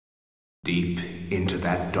Deep into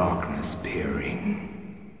that darkness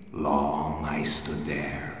peering, long I stood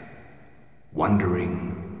there,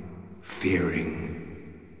 wondering,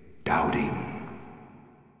 fearing, doubting.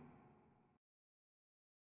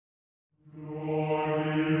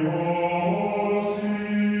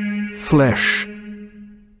 Flesh,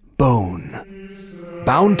 bone,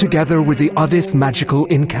 bound together with the oddest magical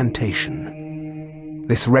incantation.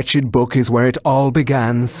 This wretched book is where it all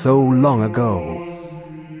began so long ago.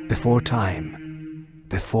 Before time,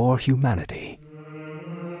 before humanity.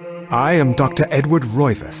 I am Dr. Edward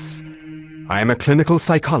Roivas. I am a clinical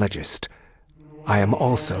psychologist. I am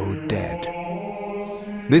also dead.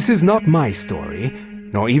 This is not my story,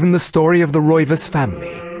 nor even the story of the Roivas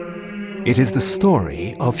family. It is the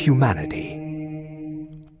story of humanity.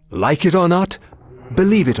 Like it or not,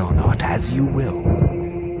 believe it or not, as you will.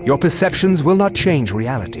 Your perceptions will not change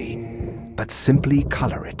reality, but simply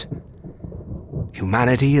color it.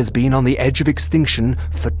 Humanity has been on the edge of extinction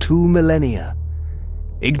for 2 millennia,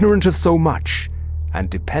 ignorant of so much and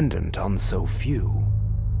dependent on so few.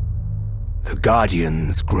 The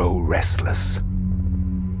Guardians grow restless,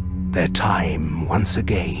 their time once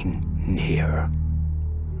again near.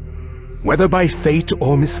 Whether by fate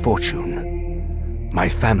or misfortune, my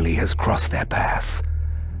family has crossed their path,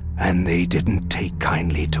 and they didn't take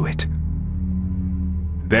kindly to it.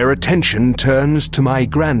 Their attention turns to my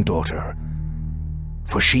granddaughter,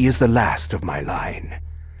 for she is the last of my line,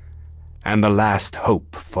 and the last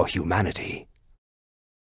hope for humanity.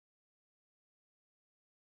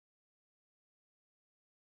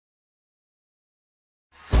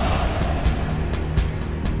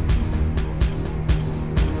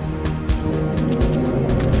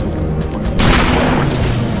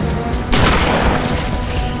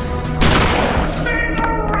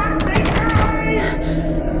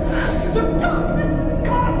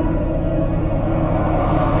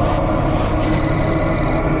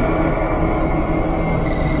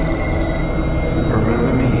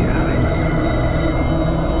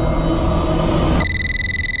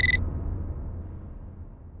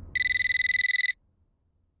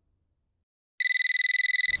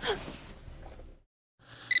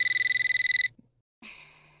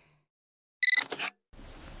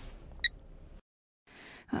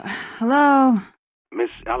 Hello? Miss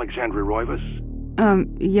Alexandra Roivas?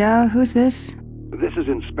 Yeah, who's this? This is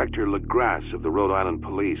Inspector LeGrasse of the Rhode Island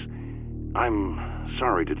Police. I'm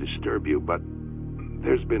sorry to disturb you, but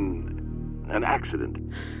there's been an accident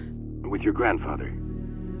with your grandfather.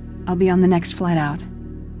 I'll be on the next flight out.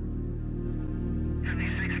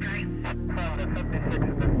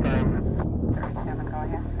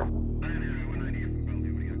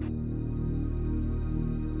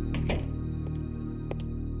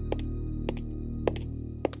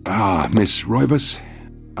 Ah, Miss Roivas.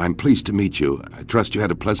 I'm pleased to meet you. I trust you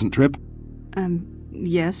had a pleasant trip?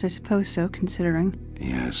 Yes, I suppose so, considering.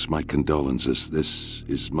 Yes, my condolences. This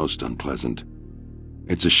is most unpleasant.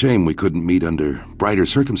 It's a shame we couldn't meet under brighter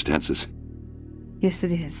circumstances. Yes,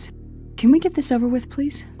 it is. Can we get this over with,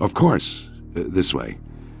 please? Of course. This way.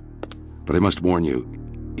 But I must warn you,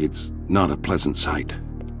 it's not a pleasant sight.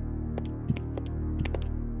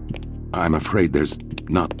 I'm afraid there's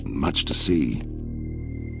not much to see.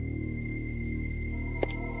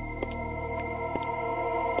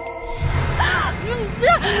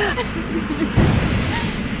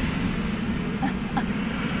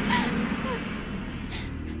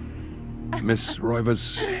 Miss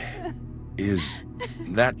Roivas, is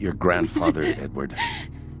that your grandfather, Edward?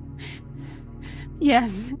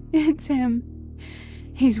 Yes, it's him.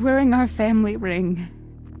 He's wearing our family ring.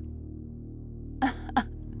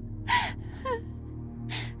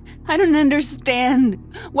 I don't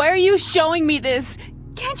understand. Why are you showing me this?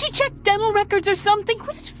 Can't you check dental records or something?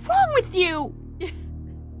 What is wrong with you?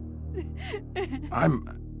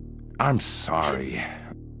 I'm sorry.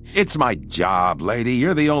 It's my job, lady.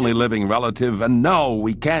 You're the only living relative, and no,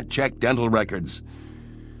 we can't check dental records.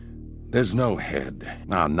 There's no head.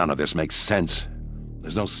 None of this makes sense.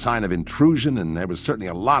 There's no sign of intrusion, and there was certainly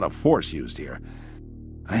a lot of force used here.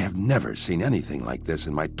 I have never seen anything like this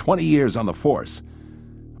in my 20 years on the force.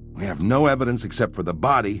 We have no evidence except for the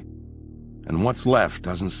body, and what's left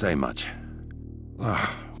doesn't say much.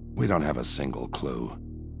 We don't have a single clue.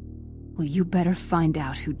 Well, you better find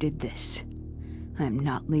out who did this. I'm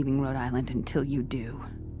not leaving Rhode Island until you do.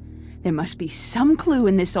 There must be some clue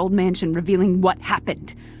in this old mansion revealing what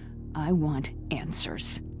happened. I want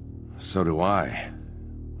answers. So do I.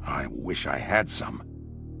 I wish I had some.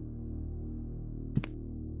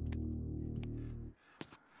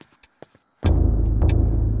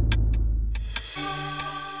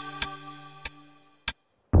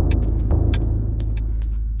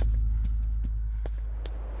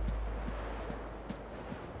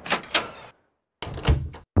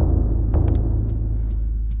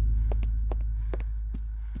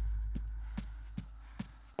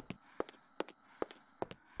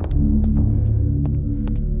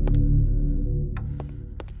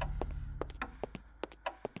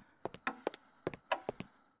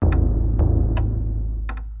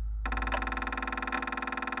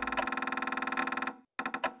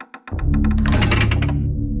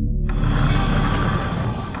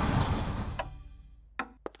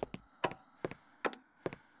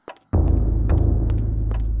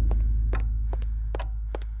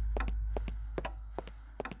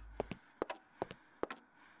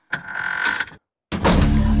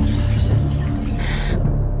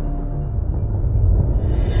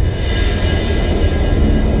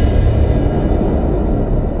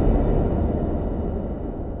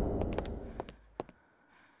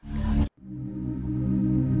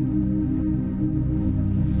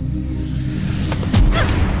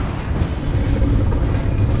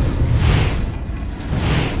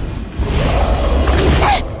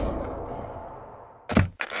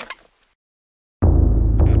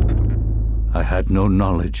 I had no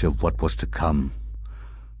knowledge of what was to come,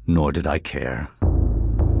 nor did I care.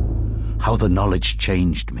 How the knowledge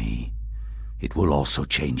changed me, it will also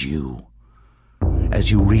change you.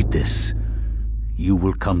 As you read this, you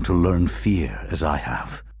will come to learn fear as I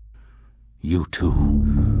have. You too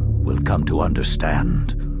will come to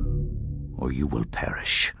understand, or you will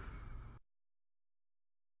perish.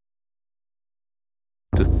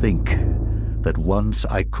 To think that once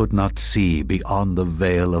I could not see beyond the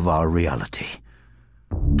veil of our reality,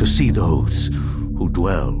 to see those who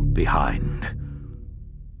dwell behind.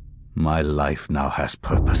 My life now has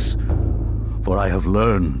purpose, for I have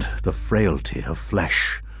learned the frailty of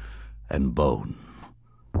flesh and bone.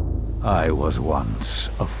 I was once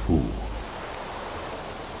a fool.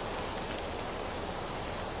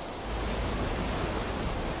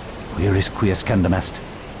 Where is quies candamest?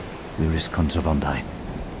 Where is conservandi?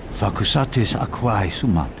 Facusatis aquae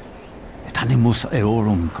sumat, et animus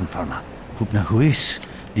eorum conferma. Pugna huis,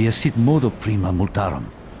 dia sit modo prima multarum,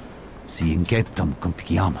 si inceptum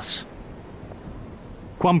conficiamus.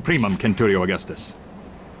 Quam primum, Centurio Augustus.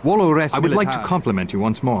 I would like to compliment you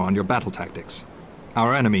once more on your battle tactics.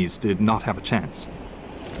 Our enemies did not have a chance.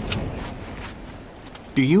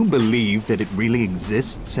 Do you believe that it really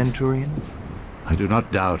exists, Centurion? I do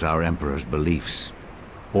not doubt our Emperor's beliefs,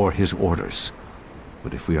 or his orders.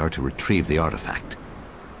 But if we are to retrieve the artifact,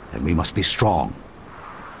 then we must be strong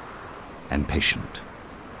and patient.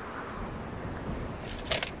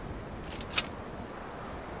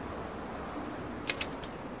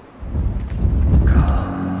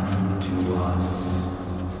 Come to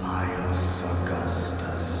us, Pius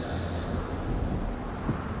Augustus.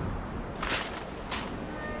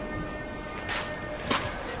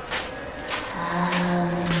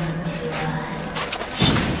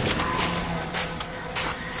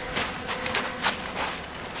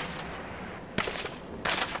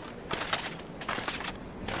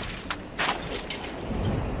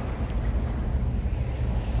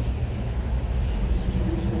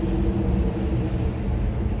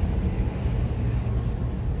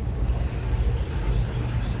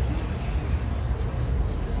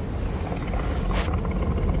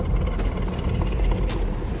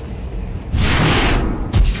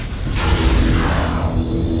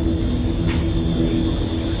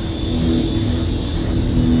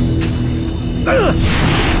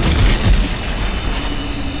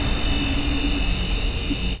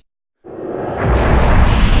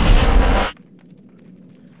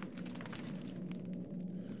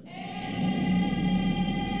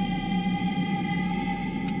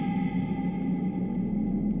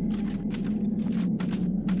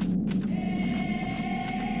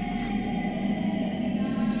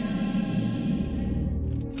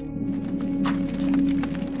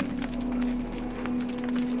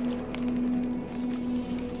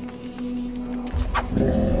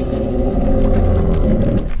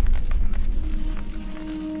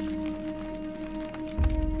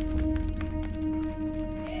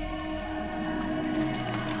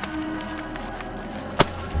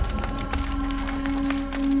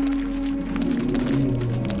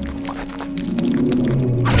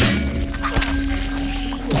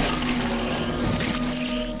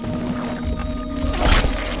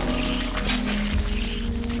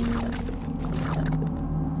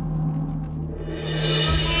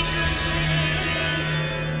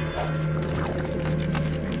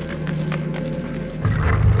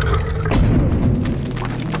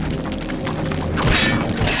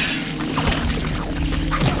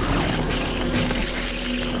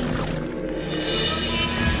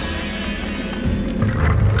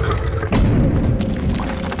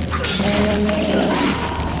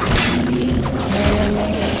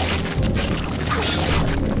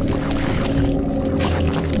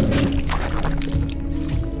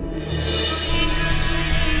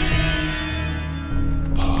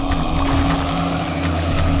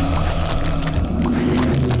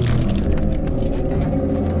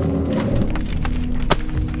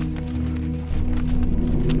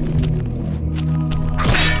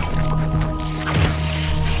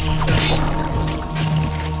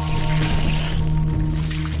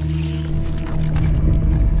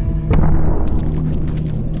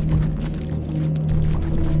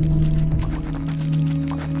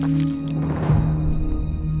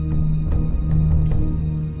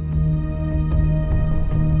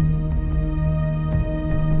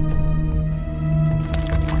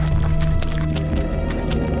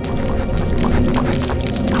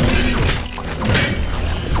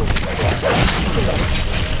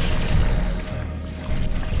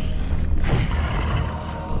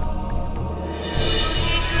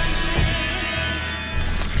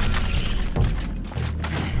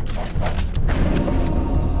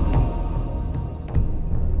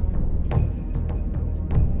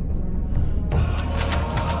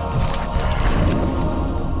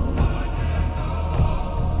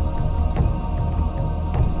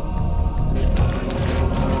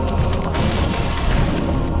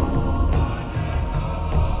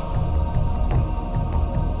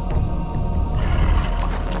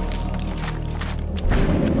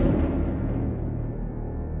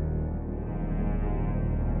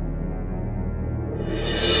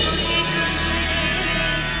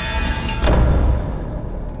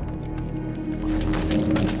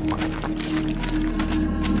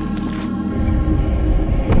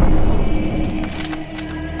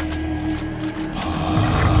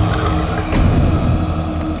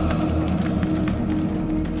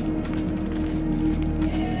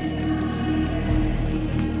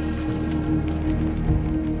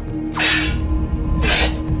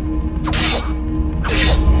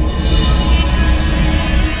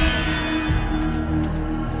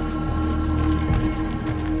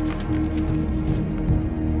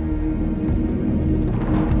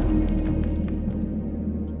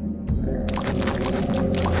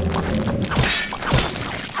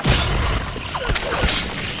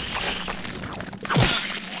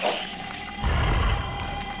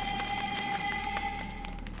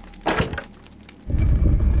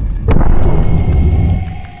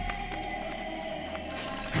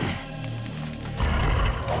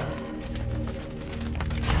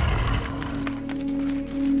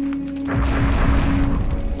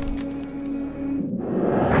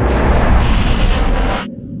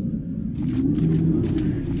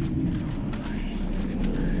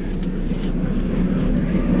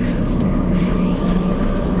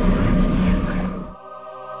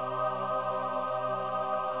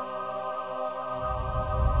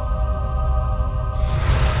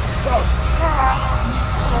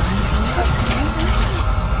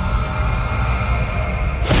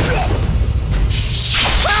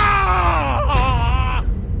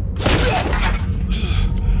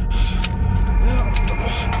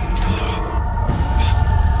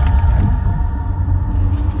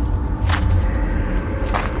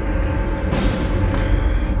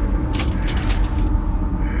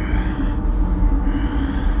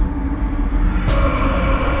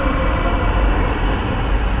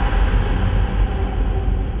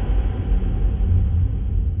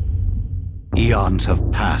 Eons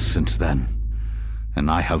have passed since then, and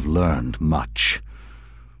I have learned much.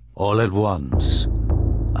 All at once,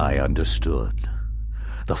 I understood.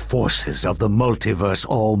 The forces of the multiverse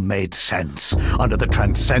all made sense under the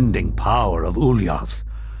transcending power of Ulyath.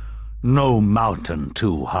 No mountain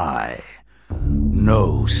too high,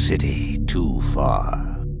 no city too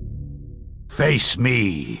far. Face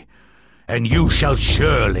me, and you shall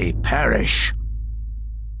surely perish.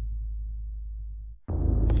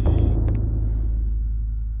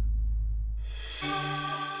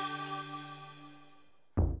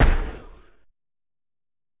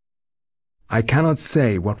 I cannot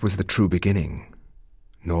say what was the true beginning,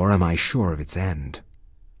 nor am I sure of its end.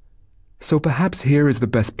 So perhaps here is the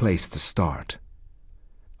best place to start.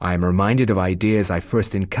 I am reminded of ideas I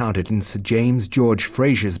first encountered in Sir James George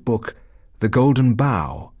Fraser's book, The Golden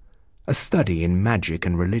Bough, a study in magic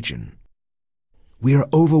and religion. We are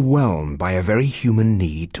overwhelmed by a very human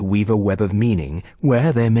need to weave a web of meaning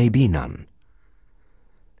where there may be none.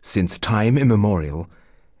 Since time immemorial,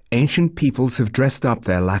 ancient peoples have dressed up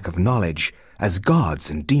their lack of knowledge as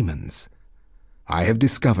gods and demons. I have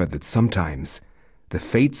discovered that sometimes the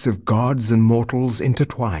fates of gods and mortals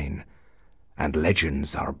intertwine, and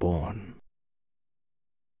legends are born.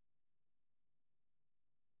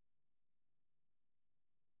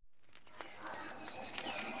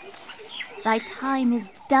 Thy time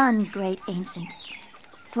is done, great ancient.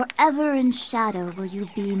 Forever in shadow will you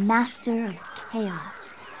be master of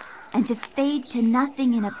chaos, and to fade to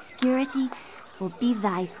nothing in obscurity will be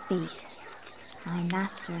thy fate. My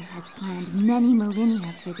master has planned many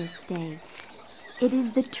millennia for this day. It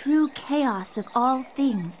is the true chaos of all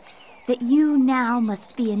things that you now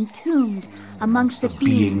must be entombed amongst the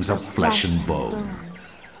beings of flesh and bone.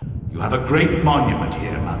 You have a great monument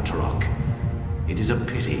here, Mantarok. It is a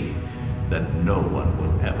pity that no one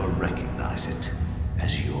will ever recognize it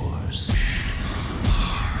as yours.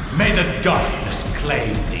 May the darkness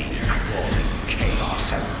claim thee, crawling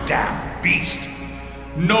chaos and damned beast!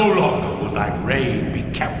 No longer will thy reign be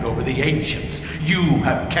kept over the ancients you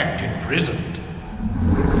have kept imprisoned.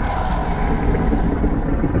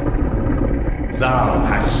 Thou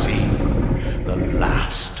hast seen the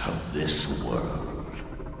last of this world.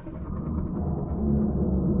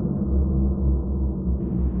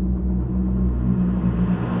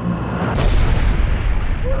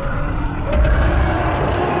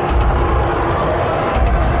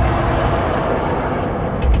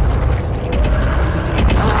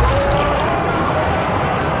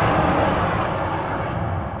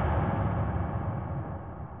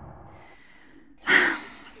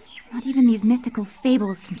 Mythical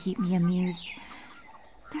fables can keep me amused.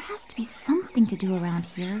 There has to be something to do around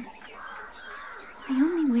here. I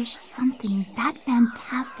only wish something that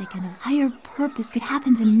fantastic and of higher purpose could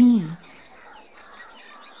happen to me.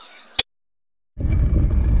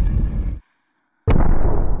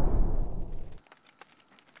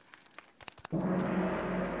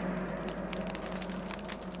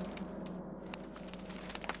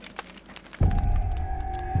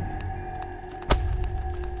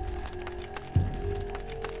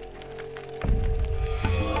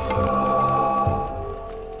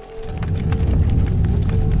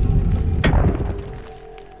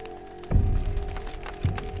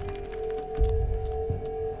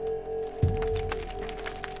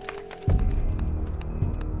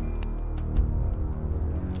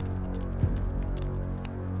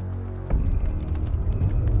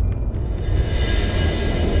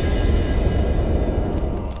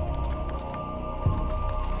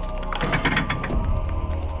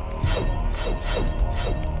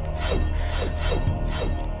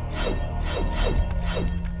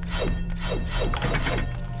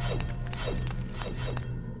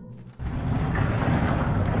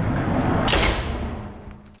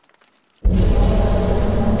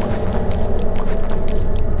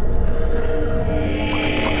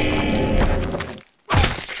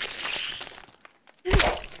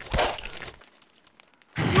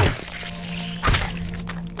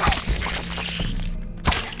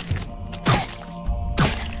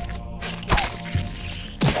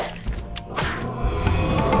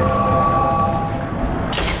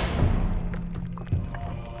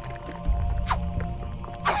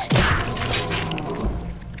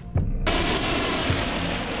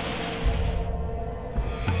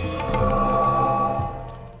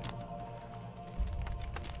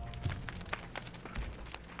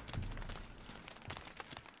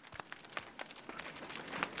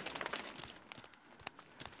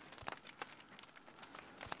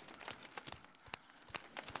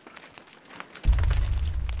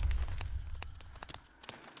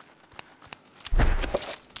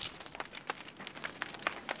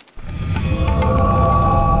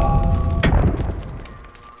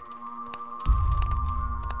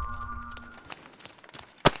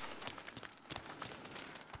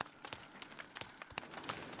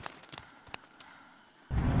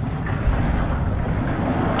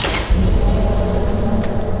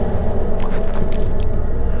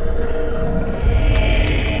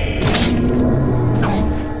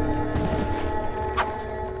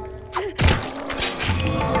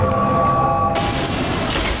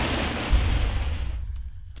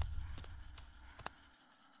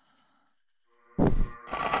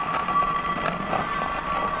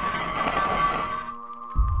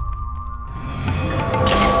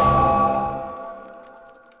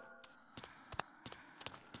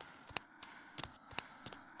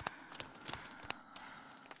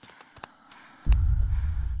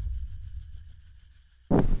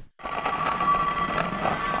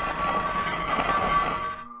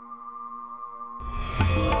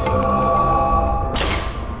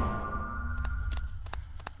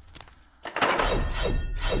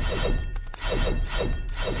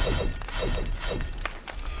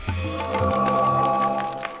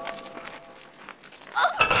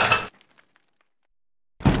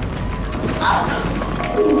 A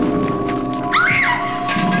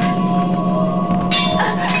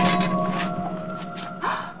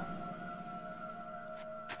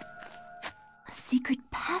secret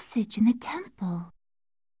passage in the temple.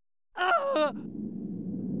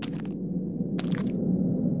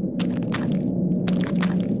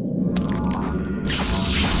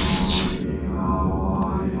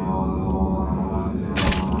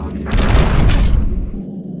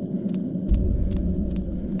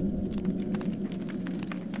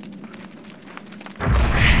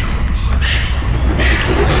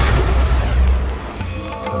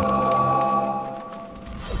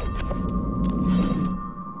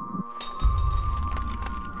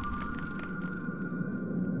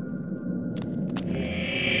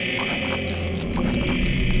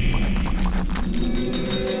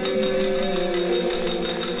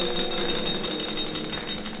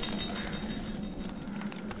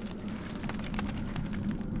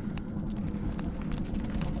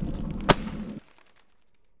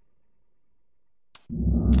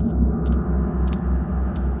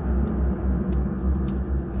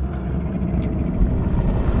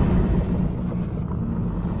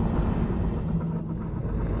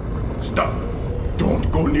 Stop!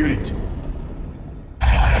 Don't go near it!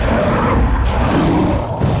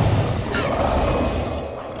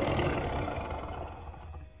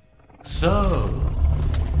 So,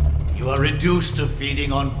 you are reduced to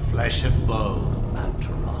feeding on flesh and bone,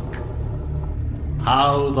 Mantarok.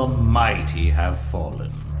 How the mighty have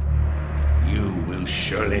fallen. You will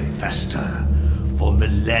surely fester for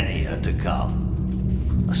millennia to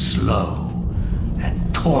come. A slow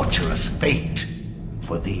and torturous fate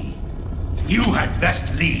for thee. You had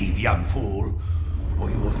best leave, young fool, or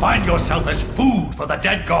you will find yourself as food for the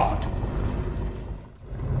dead god.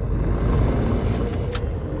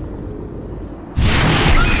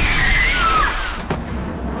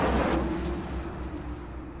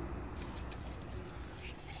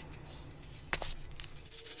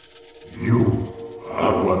 You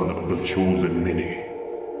are one of the chosen many,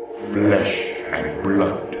 flesh and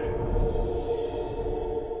blood.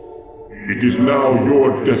 It is now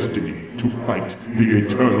your destiny to fight the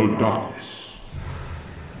Eternal Darkness.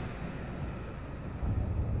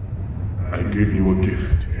 I give you a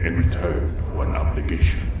gift in return for an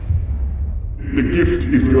obligation. The gift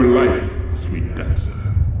is your life, sweet dancer.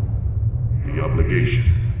 The obligation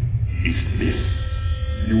is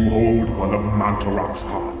this. You hold one of Mantarok's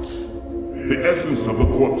hearts, the essence of a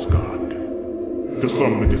corpse god. The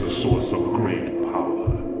summit is a source of great power.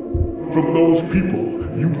 From those people,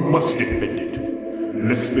 you must defend it,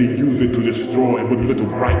 lest they use it to destroy what little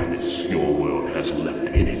brightness your world has left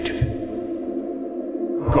in it.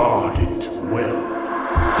 Guard it well.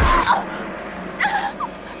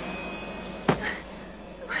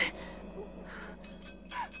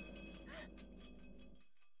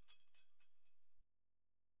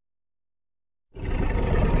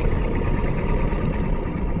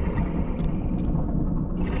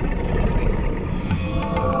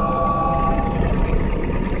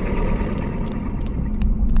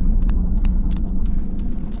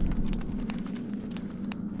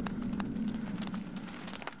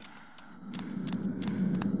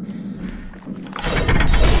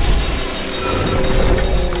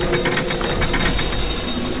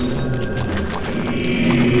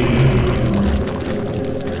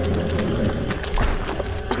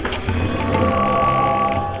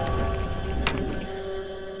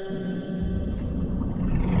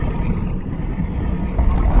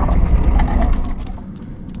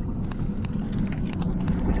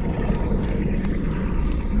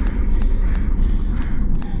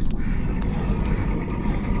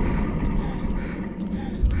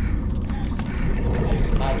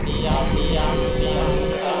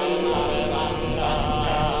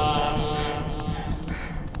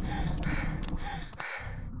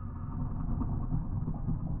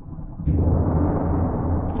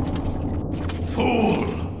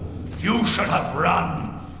 You should have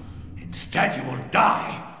run. Instead, you will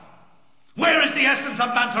die. Where is the essence of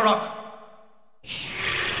Mantarok?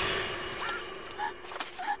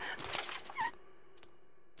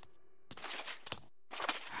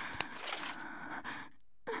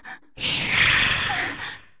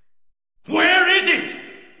 Where is it?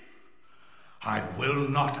 I will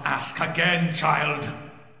not ask again, child.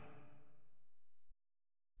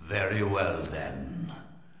 Very well, then.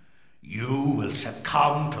 You will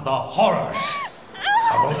succumb to the horrors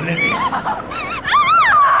of oblivion.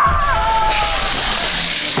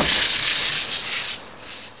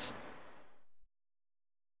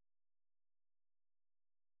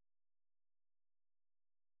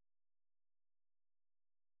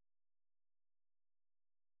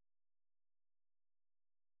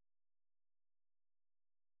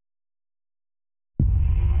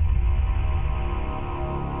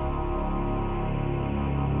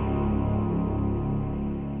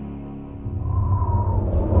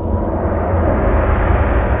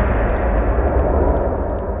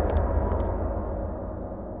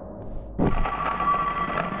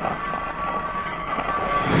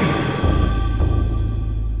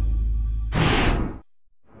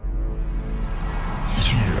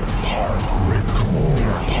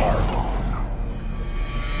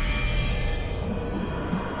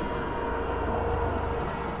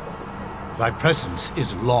 Thy presence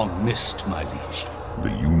is long missed, my liege. The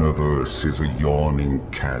universe is a yawning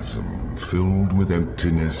chasm, filled with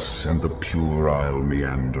emptiness and the puerile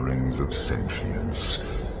meanderings of sentience.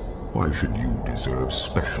 Why should you deserve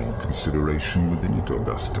special consideration within it,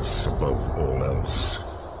 Augustus, above all else?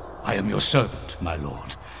 I am your servant, my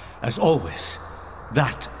lord. As always,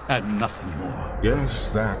 that and nothing more. Yes,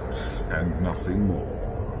 that and nothing more.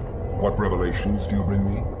 What revelations do you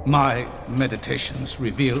bring me? My meditations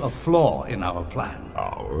reveal a flaw in our plan.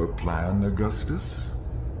 Our plan, Augustus?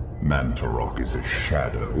 Mantarok is a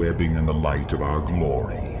shadow ebbing in the light of our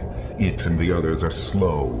glory. It and the others are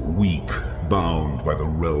slow, weak, bound by the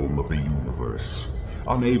realm of the universe.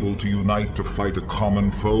 Unable to unite to fight a common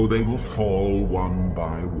foe, they will fall one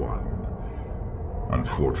by one.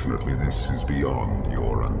 Unfortunately, this is beyond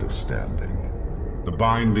your understanding. The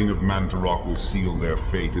binding of Mantarok will seal their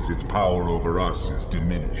fate as its power over us is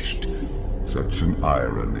diminished. Such an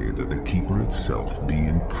irony that the Keeper itself be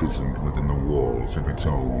imprisoned within the walls of its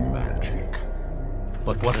own magic.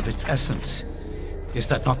 But what of its essence? Is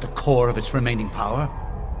that not the core of its remaining power?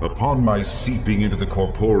 Upon my seeping into the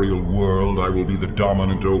corporeal world, I will be the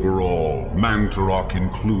dominant over all, Mantarok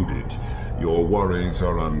included. Your worries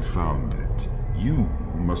are unfounded. You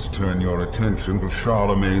must turn your attention to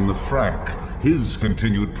Charlemagne the Frank. His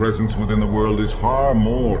continued presence within the world is far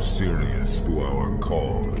more serious to our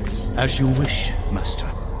cause. As you wish, Master.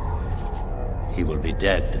 He will be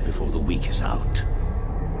dead before the week is out.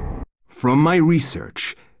 From my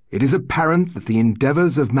research, it is apparent that the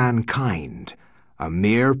endeavors of mankind are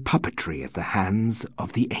mere puppetry at the hands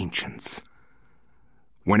of the ancients.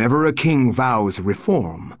 Whenever a king vows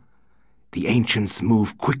reform, the ancients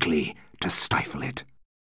move quickly to stifle it.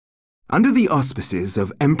 Under the auspices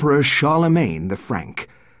of Emperor Charlemagne the Frank,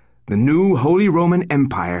 the new Holy Roman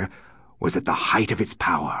Empire was at the height of its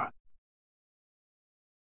power.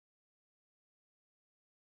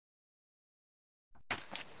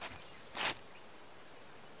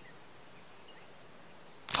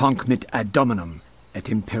 Hanc mit ad dominum et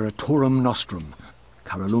imperatorum nostrum,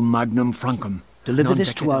 carolum magnum francum. Deliver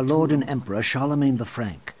this to our Lord and Emperor Charlemagne the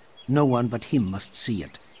Frank. No one but him must see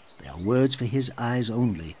it. They are words for his eyes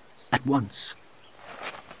only. At once.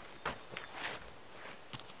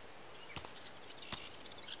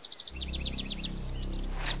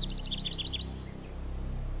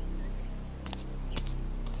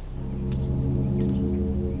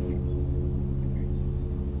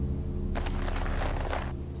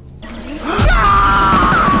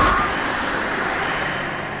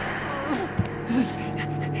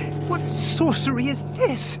 What sorcery is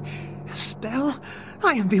this? A spell?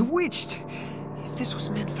 I am bewitched. If this was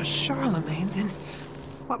meant for Charlemagne, then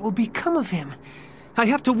what will become of him? I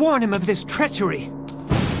have to warn him of this treachery.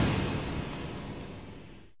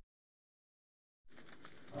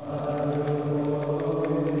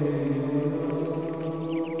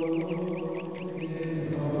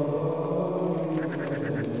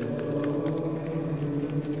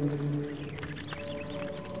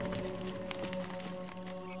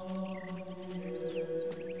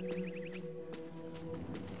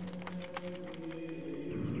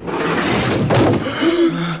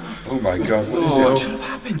 Oh my God, what is it? What should have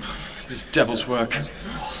happened? This devil's work.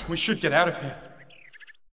 We should get out of here.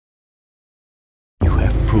 You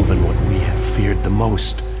have proven what we have feared the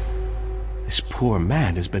most. This poor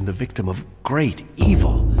man has been the victim of great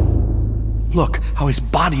evil. Look how his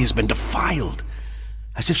body has been defiled,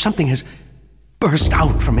 as if something has burst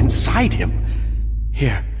out from inside him.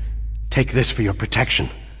 Here, take this for your protection,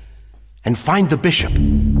 and find the bishop.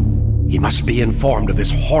 He must be informed of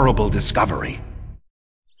this horrible discovery.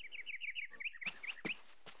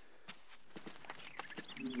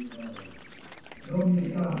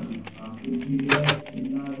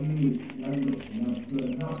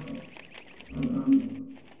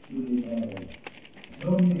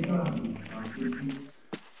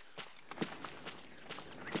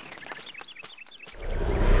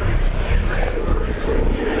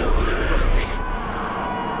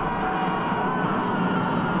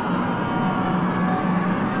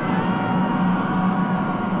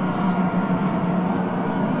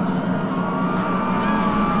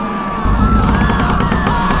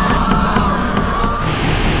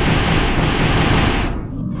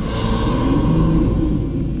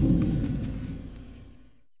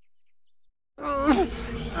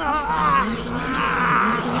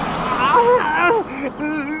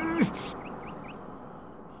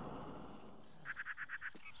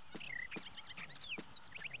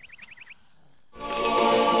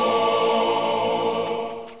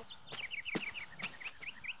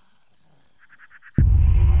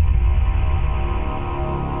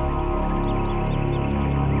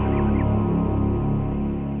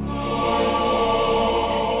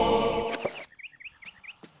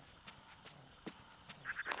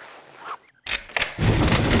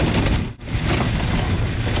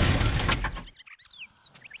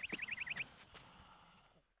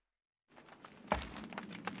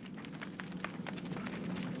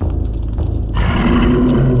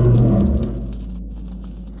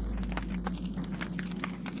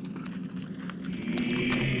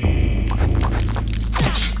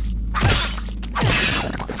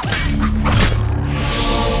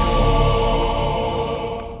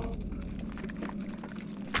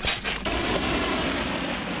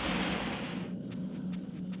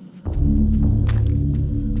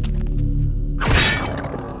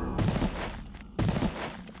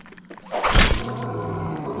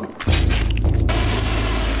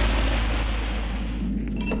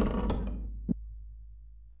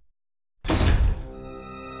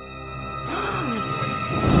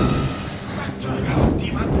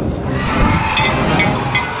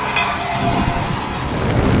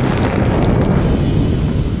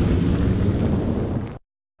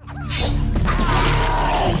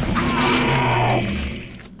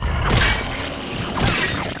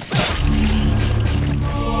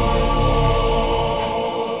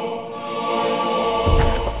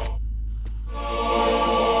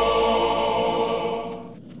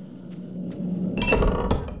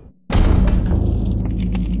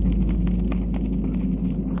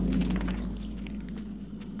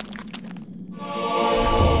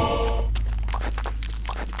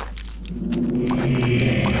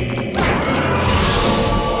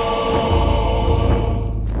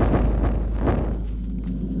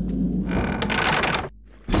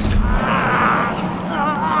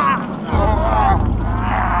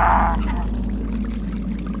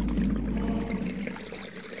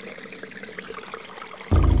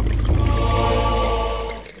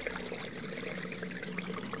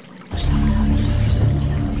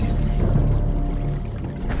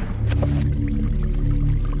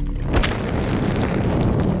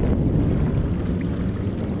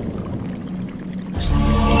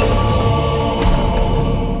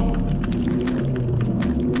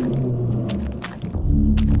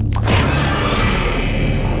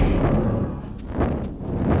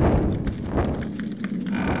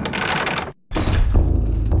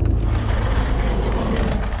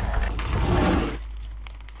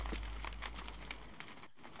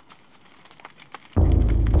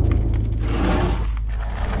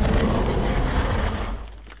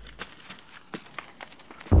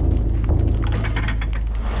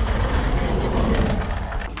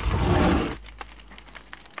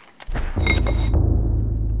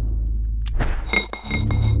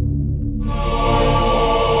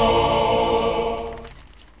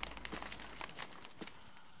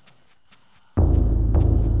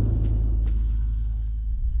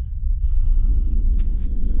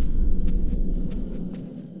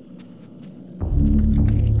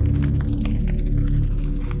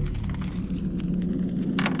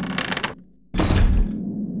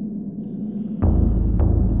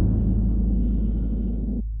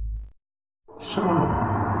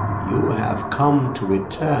 You have come to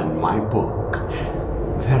return my book.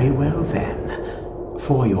 Very well then.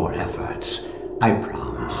 For your efforts, I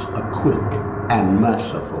promise a quick and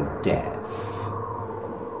merciful death.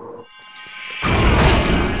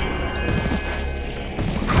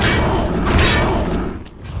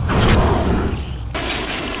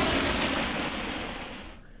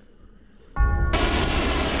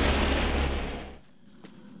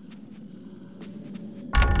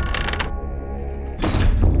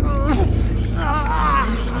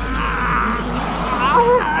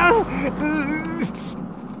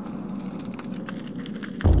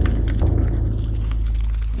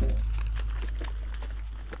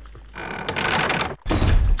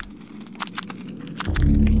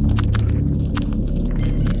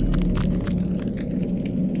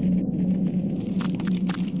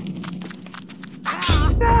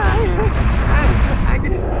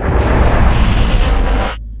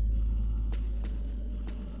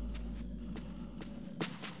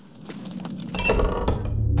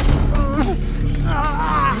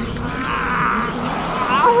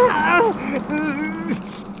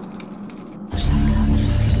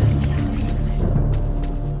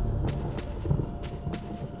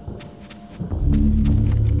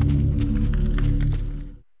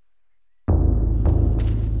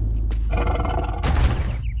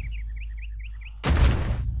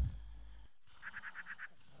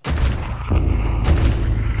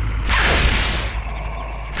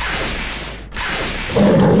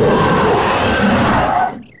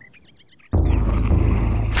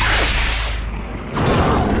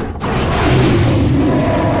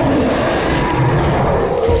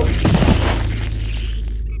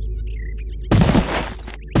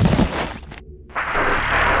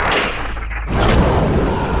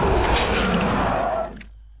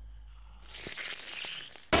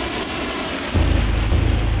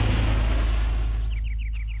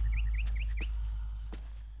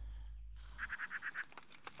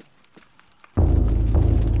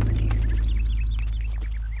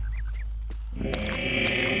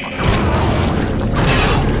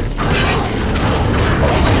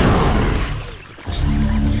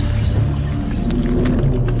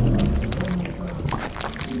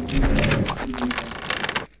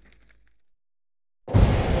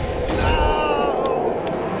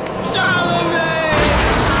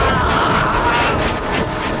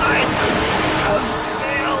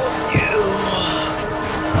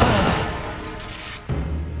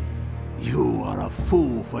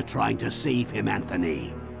 Trying to save him,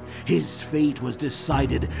 Anthony. His fate was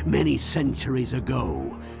decided many centuries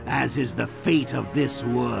ago, as is the fate of this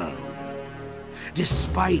world.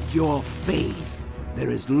 Despite your faith, there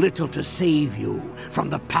is little to save you from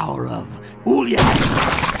the power of Ulya.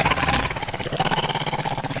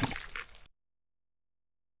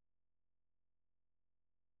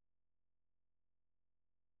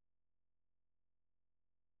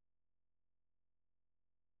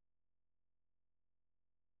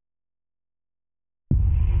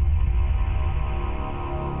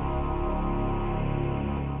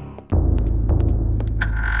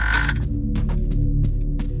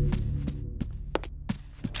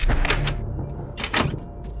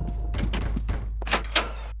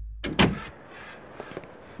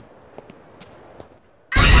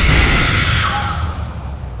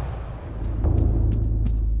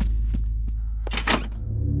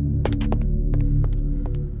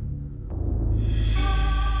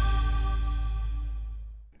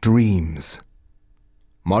 Dreams.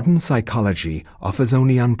 Modern psychology offers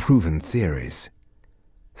only unproven theories.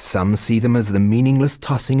 Some see them as the meaningless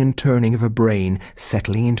tossing and turning of a brain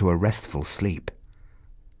settling into a restful sleep.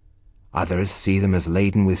 Others see them as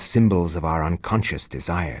laden with symbols of our unconscious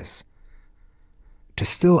desires. To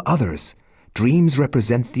still others, dreams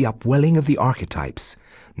represent the upwelling of the archetypes,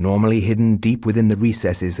 normally hidden deep within the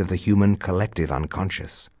recesses of the human collective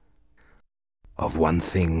unconscious. Of one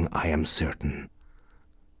thing I am certain.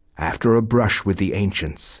 After a brush with the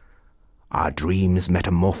ancients, our dreams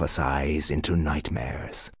metamorphosize into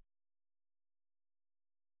nightmares.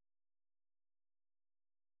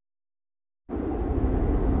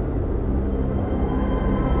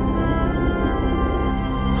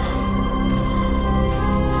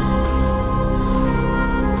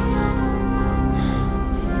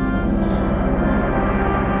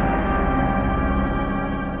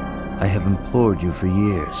 I have implored you for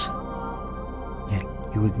years.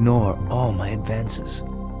 You ignore all my advances.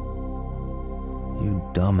 You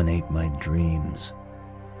dominate my dreams,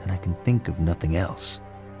 and I can think of nothing else.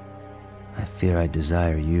 I fear I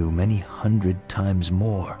desire you many 100 times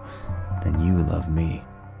more than you love me.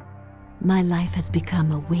 My life has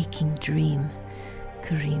become a waking dream,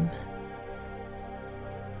 Karim.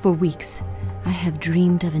 For weeks, I have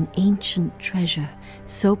dreamed of an ancient treasure,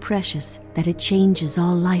 so precious that it changes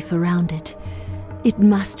all life around it. It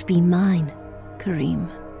must be mine, Karim.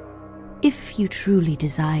 If you truly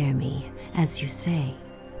desire me, as you say,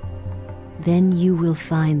 then you will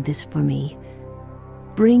find this for me.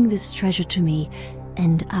 Bring this treasure to me,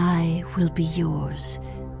 and I will be yours.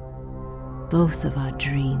 Both of our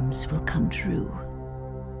dreams will come true.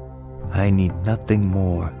 I need nothing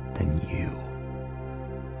more than you.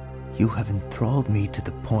 You have enthralled me to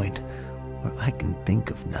the point where I can think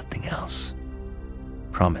of nothing else.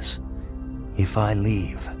 Promise, if I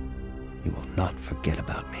leave, you will not forget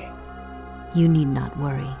about me. You need not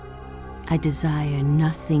worry. I desire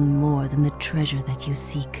nothing more than the treasure that you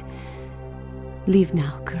seek. Leave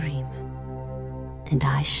now, Karim, and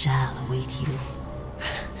I shall await you.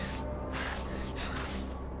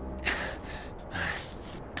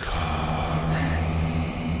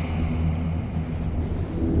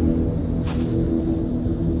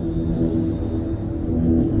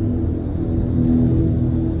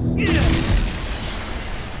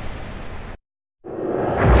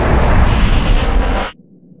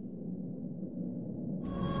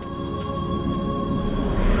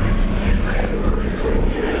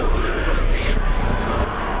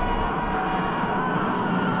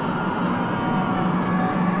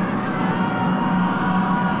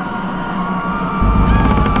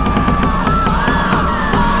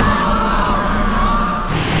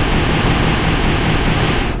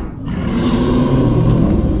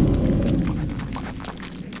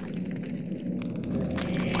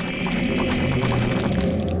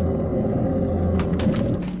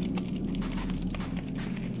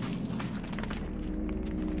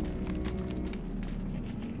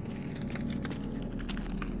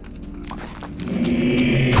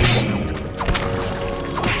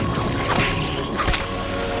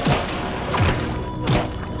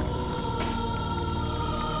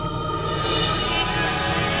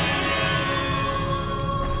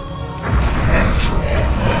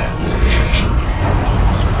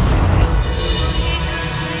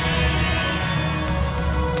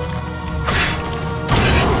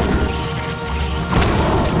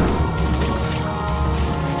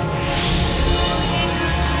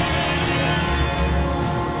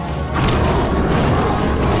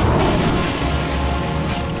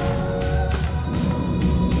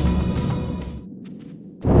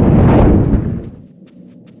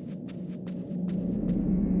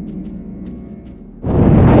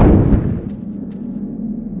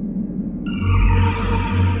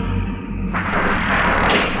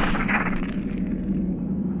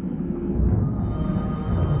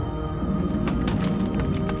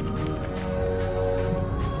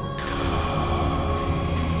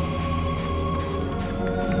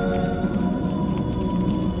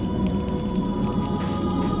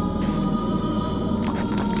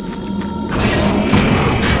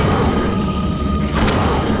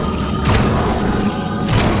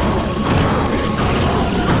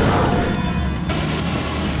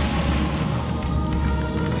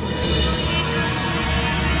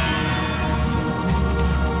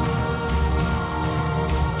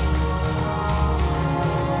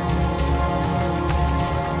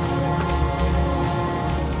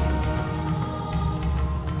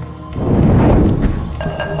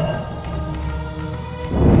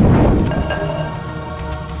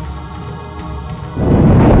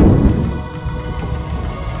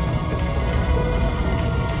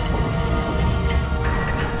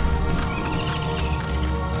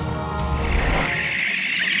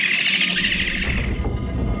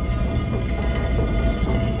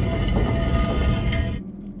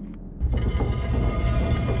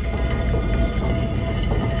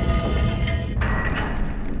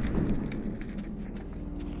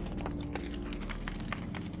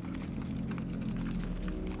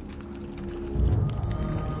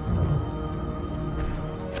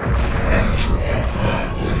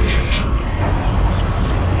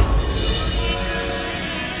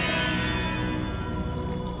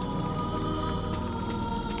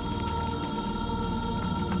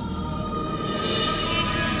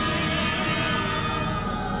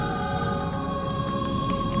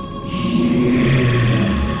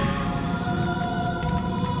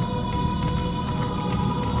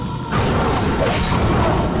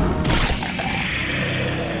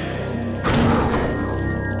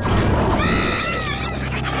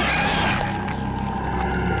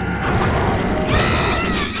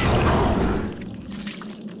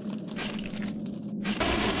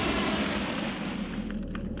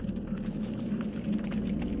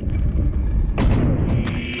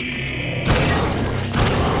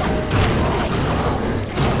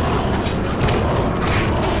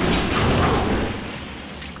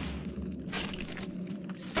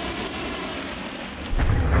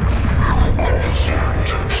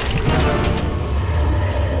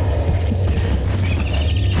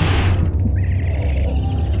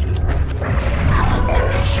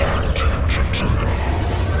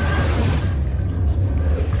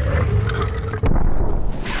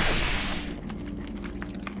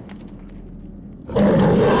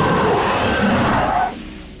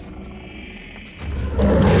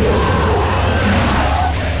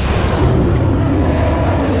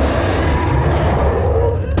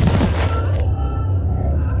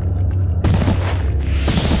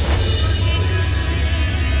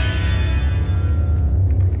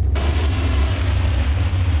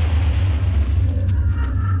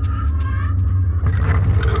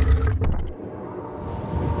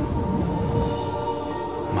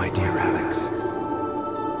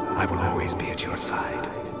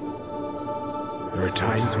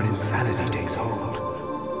 when insanity takes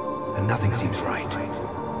hold, and nothing seems right.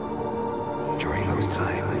 During those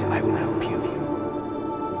times, I will help you.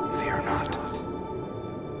 Fear not,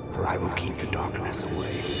 for I will keep the darkness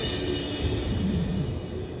away.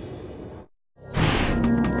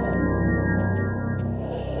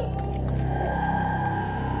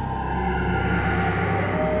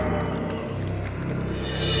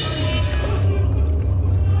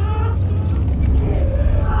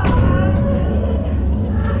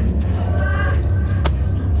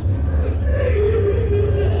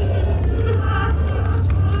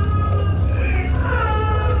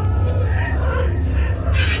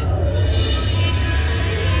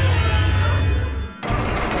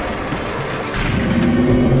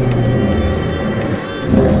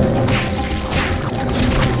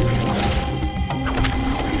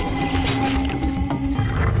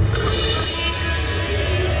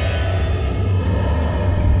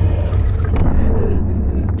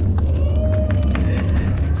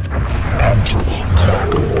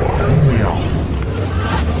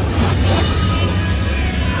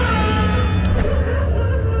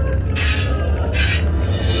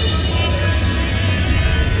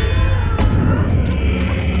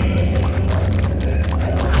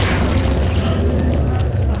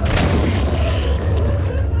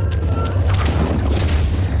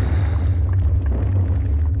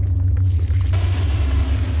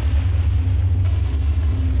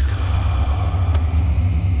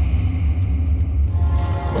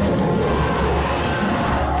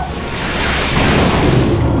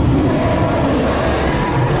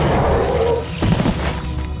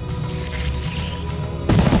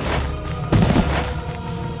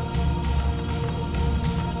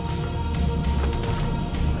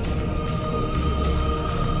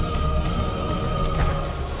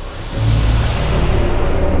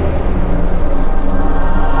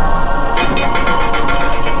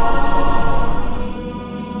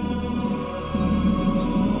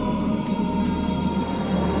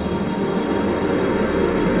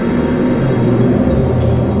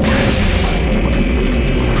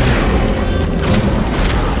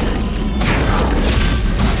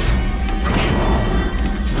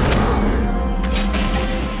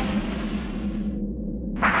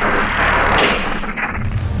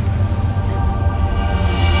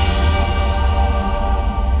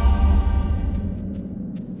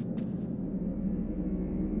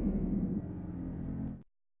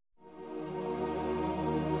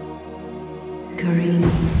 Kareem,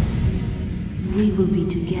 we will be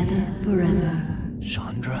together forever.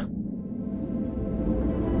 Chandra?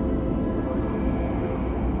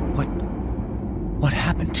 What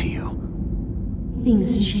happened to you?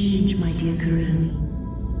 Things change, my dear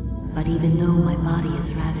Kareem. But even though my body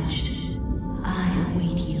is ravaged, I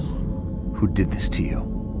await you. Who did this to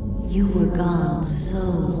you? You were gone so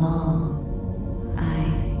long.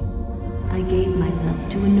 I gave myself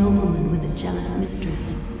to a nobleman with a jealous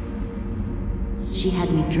mistress. She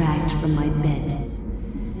had me dragged from my bed,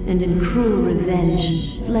 and in cruel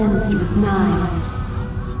revenge, flensed with knives.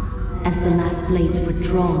 As the last blades were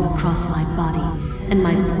drawn across my body, and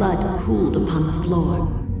my blood cooled upon the floor,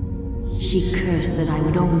 she cursed that I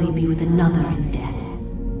would only be with another in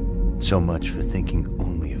death. So much for thinking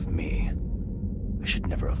only of me. I should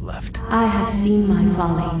never have left. I have seen my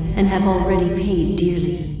folly, and have already paid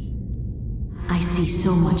dearly. I see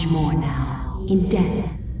so much more now. In death,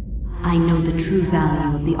 I know the true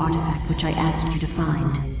value of the artifact which I asked you to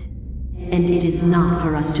find. And it is not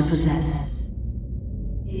for us to possess.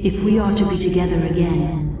 If we are to be together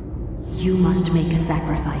again, you must make a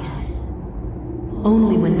sacrifice.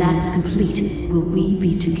 Only when that is complete will we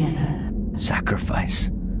be together. Sacrifice?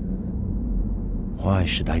 Why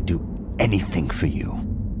should I do anything for you?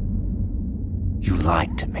 You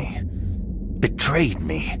lied to me. Betrayed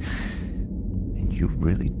me. And you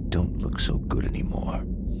really don't look so good anymore.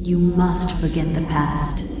 You must forget the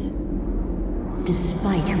past.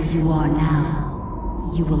 Despite who you are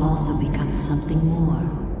now, you will also become something more,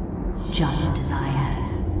 just as I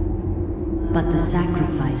have. But the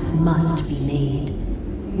sacrifice must be made.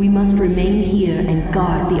 We must remain here and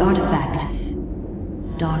guard the artifact.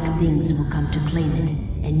 Dark things will come to claim it,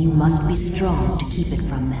 and you must be strong to keep it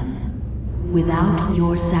from them. Without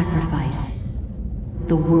your sacrifice,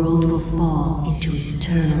 the world will fall into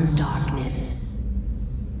eternal darkness.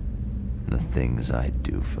 The things I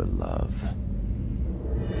do for love.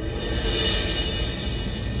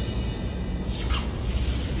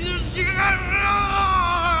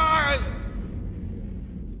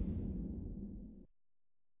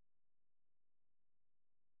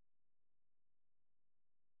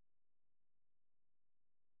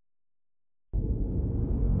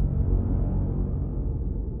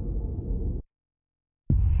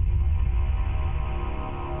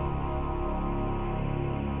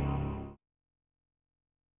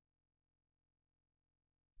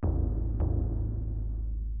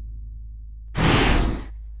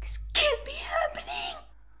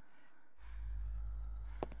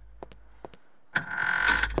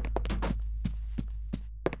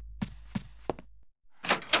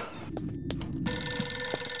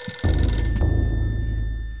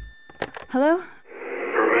 Hello?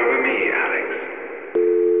 Remember me, Alex?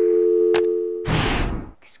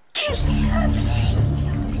 Excuse me.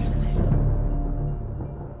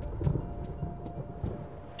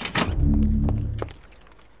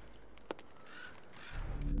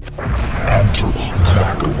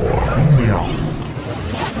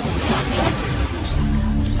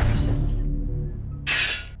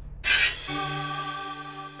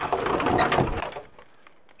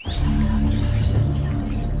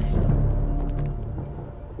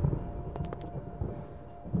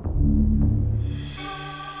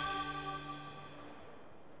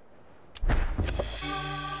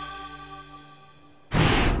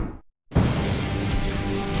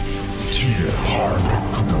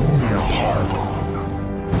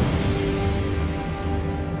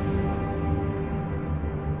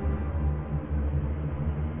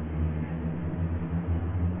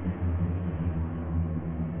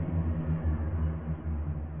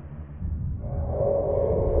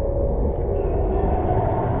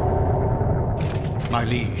 My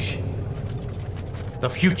liege, the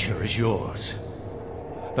future is yours.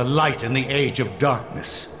 The light in the age of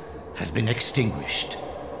darkness has been extinguished.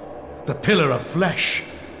 The pillar of flesh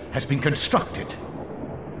has been constructed.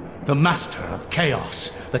 The master of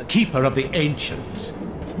chaos, the keeper of the ancients,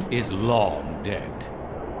 is long dead.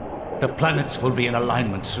 The planets will be in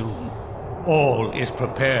alignment soon. All is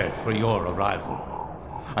prepared for your arrival.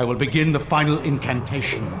 I will begin the final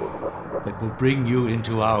incantation that will bring you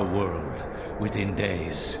into our world within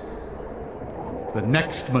days. The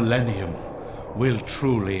next millennium will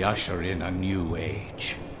truly usher in a new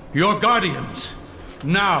age. Your guardians,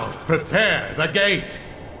 now prepare the gate!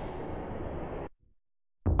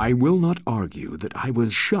 I will not argue that I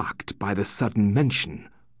was shocked by the sudden mention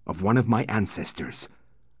of one of my ancestors,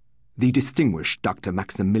 the distinguished Dr.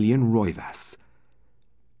 Maximilian Roivas.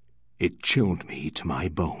 It chilled me to my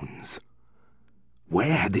bones.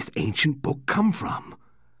 Where had this ancient book come from?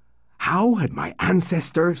 How had my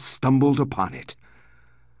ancestor stumbled upon it?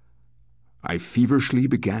 I feverishly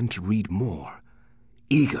began to read more,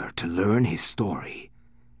 eager to learn his story.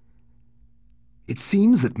 It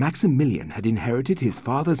seems that Maximilian had inherited his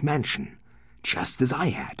father's mansion, just as I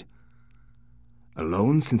had.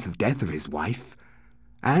 Alone since the death of his wife,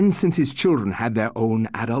 and since his children had their own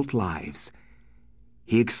adult lives,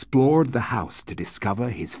 he explored the house to discover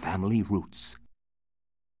his family roots.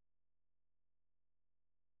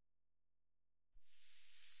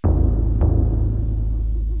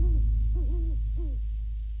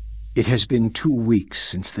 It has been 2 weeks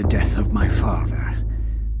since the death of my father,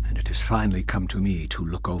 and it has finally come to me to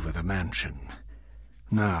look over the mansion.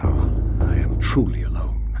 Now, I am truly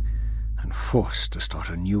alone, and forced to start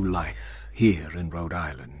a new life here in Rhode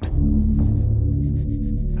Island.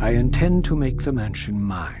 I intend to make the mansion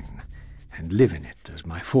mine, and live in it as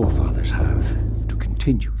my forefathers have, to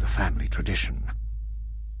continue the family tradition.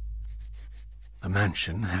 The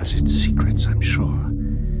mansion has its secrets, I'm sure,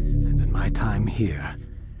 and in my time here,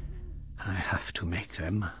 I have to make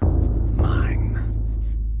them mine.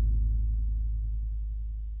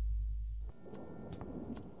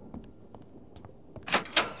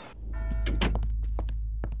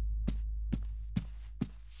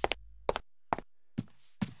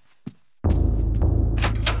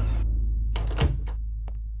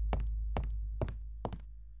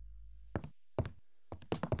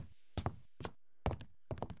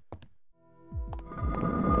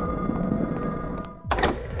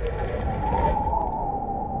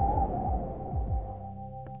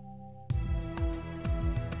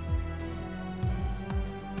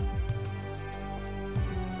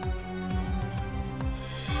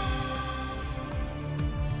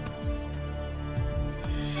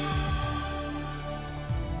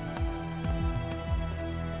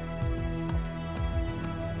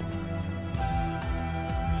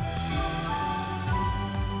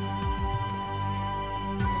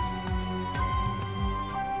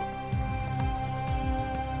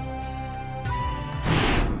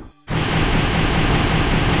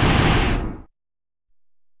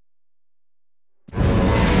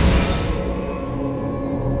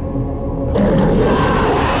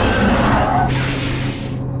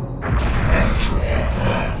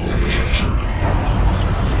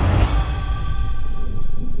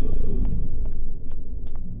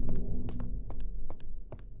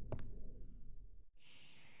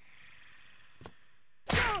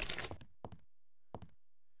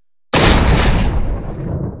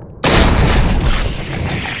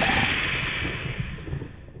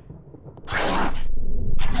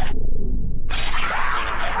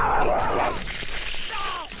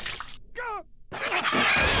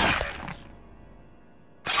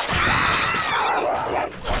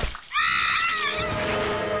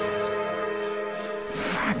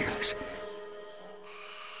 fabulous.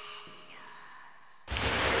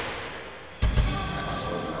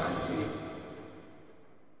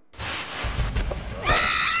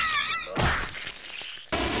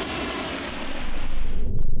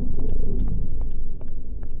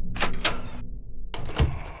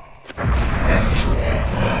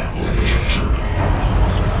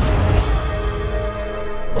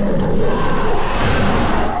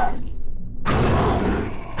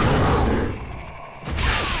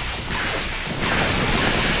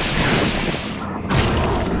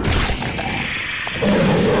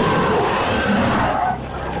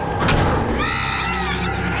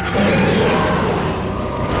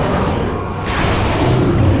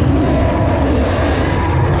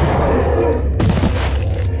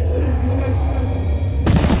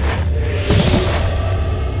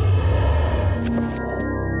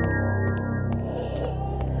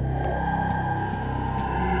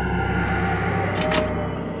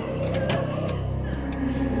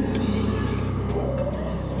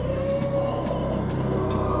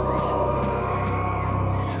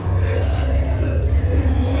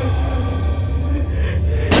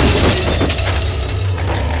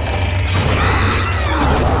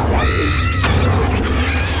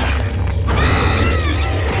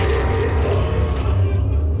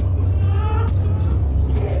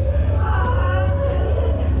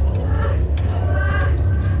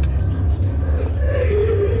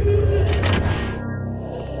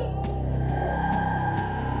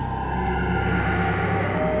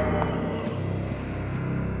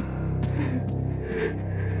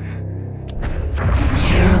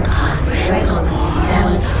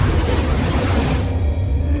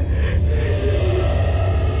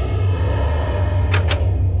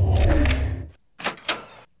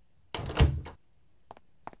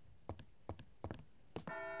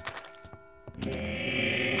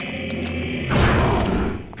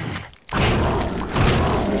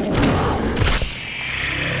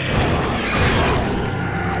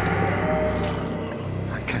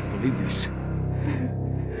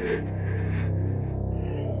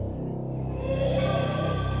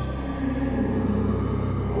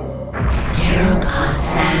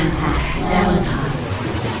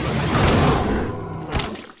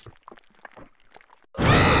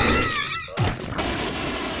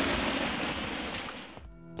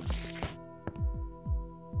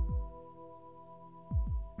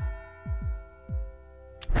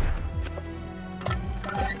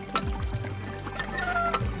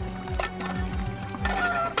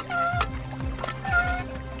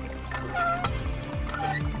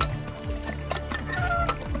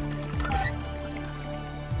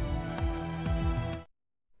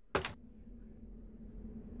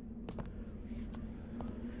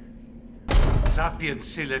 Sapiens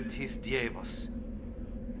silet his diebus.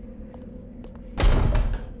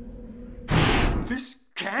 This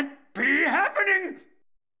can't be happening!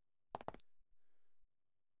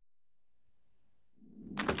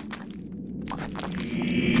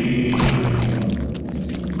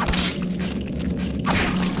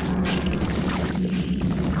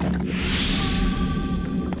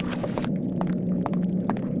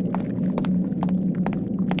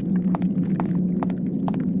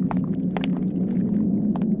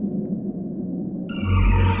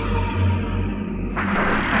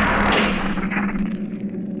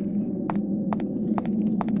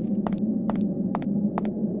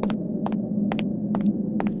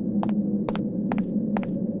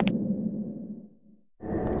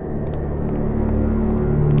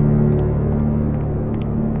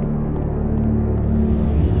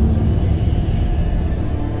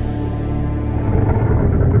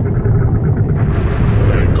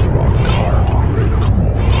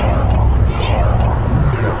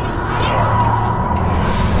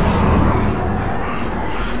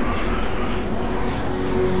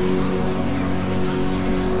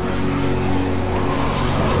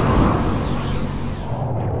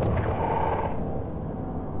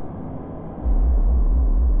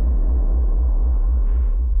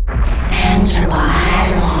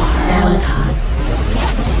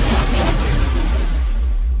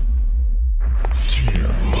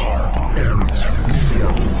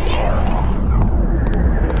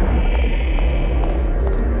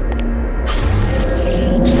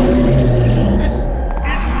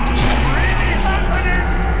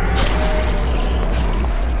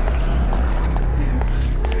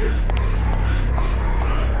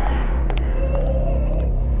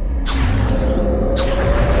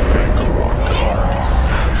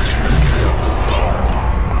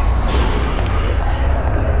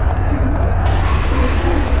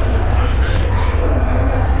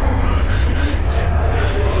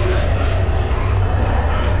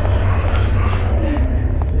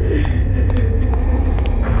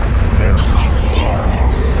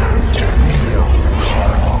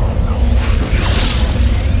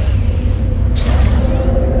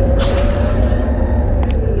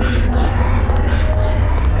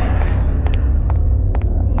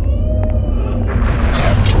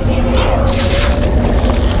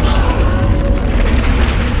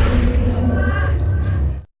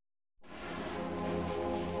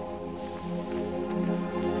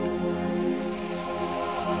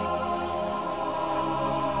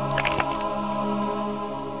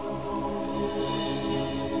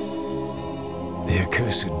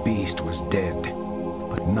 accursed beast was dead,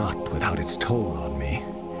 but not without its toll on me.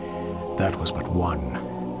 That was but one,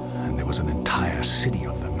 and there was an entire city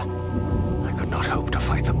of them. I could not hope to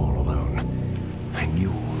fight them all alone. I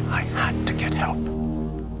knew I had to get help.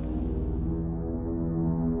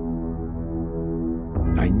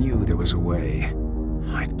 I knew there was a way.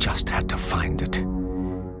 I just had to find it.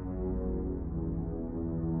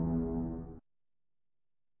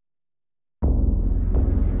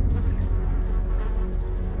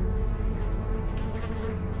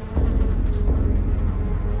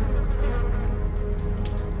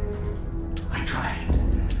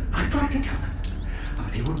 I tried to tell them,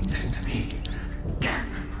 but they wouldn't listen to me.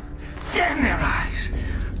 Damn them! Damn their eyes!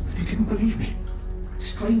 They didn't believe me.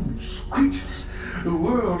 Strange creatures, the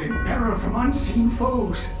world in peril from unseen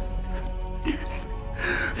foes. Death,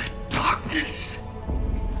 the darkness.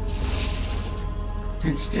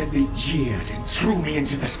 Instead, they jeered and threw me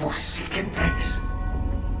into this forsaken place.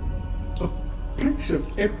 A place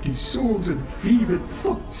of empty souls and fevered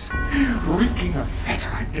thoughts, reeking of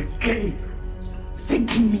fetor and decay.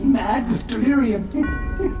 Thinking me mad with delirium.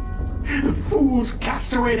 The fools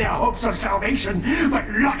cast away their hopes of salvation, but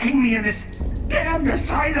locking me in this damned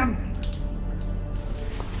asylum.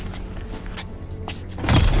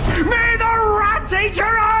 May the rats eat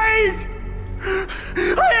your eyes!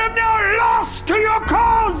 I am now lost to your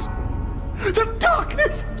cause! The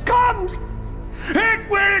darkness comes! It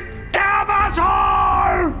will damn us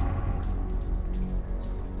all!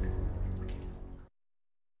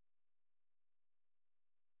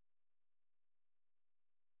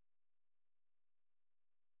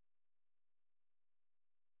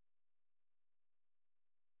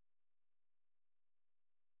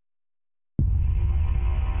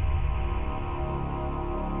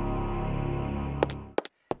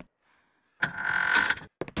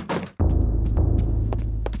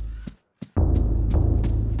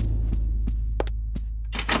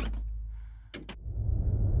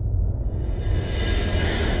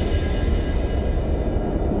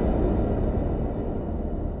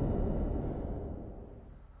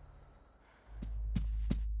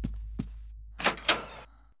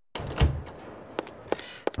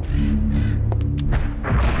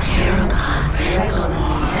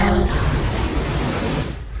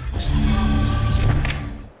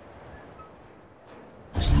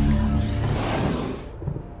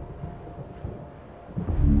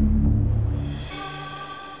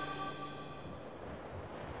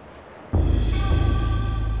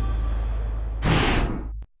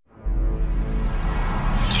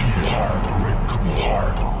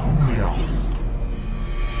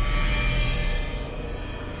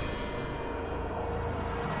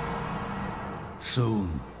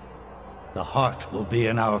 Soon, the heart will be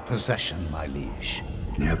in our possession, my liege.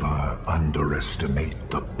 Never underestimate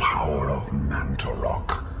the power of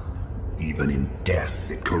Mantarok. Even in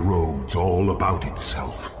death, it corrodes all about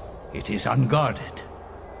itself. It is unguarded.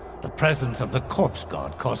 The presence of the corpse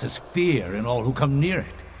god causes fear in all who come near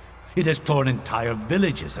it. It has torn entire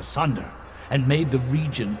villages asunder and made the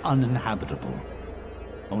region uninhabitable.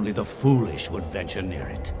 Only the foolish would venture near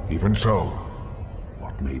it. Even so,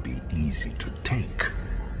 what may be easy to take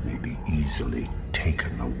may be easily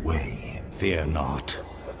taken away. Fear not.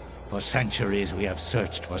 For centuries we have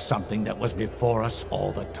searched for something that was before us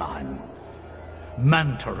all the time.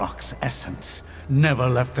 Mantarok's essence never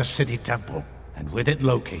left the city temple, and with it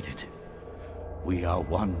located, we are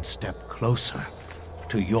one step closer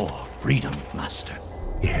to your freedom, Master.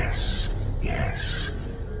 Yes, yes.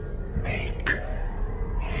 Make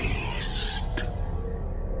haste.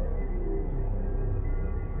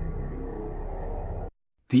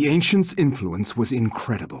 The Ancients' influence was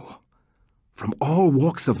incredible. From all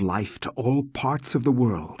walks of life to all parts of the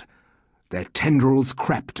world, their tendrils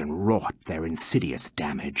crept and wrought their insidious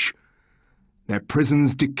damage. Their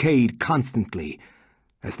prisons decayed constantly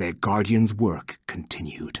as their guardians' work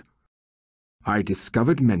continued. I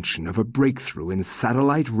discovered mention of a breakthrough in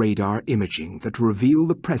satellite radar imaging that revealed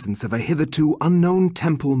the presence of a hitherto unknown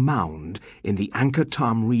temple mound in the Angkor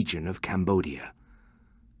Thom region of Cambodia.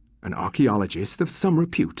 An archaeologist of some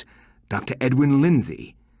repute, Dr. Edwin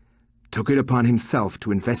Lindsay, took it upon himself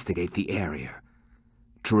to investigate the area,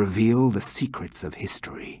 to reveal the secrets of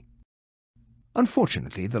history.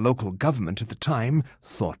 Unfortunately, the local government at the time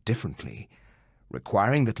thought differently,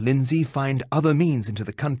 requiring that Lindsay find other means into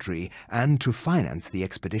the country and to finance the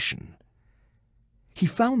expedition. He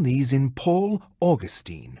found these in Paul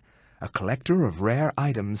Augustine, a collector of rare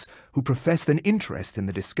items who professed an interest in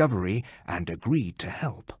the discovery and agreed to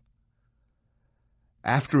help.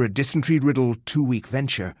 After a dysentery-riddled 2-week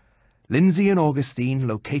venture, Lindsay and Augustine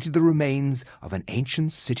located the remains of an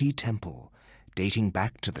ancient city temple dating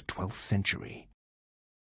back to the 12th century.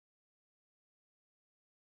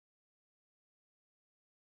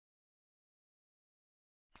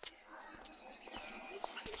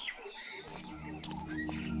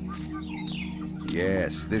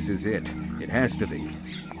 Yes, this is it. It has to be.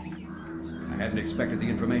 I hadn't expected the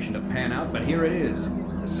information to pan out, but here it is.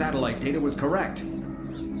 The satellite data was correct.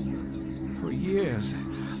 For years,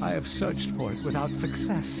 I have searched for it without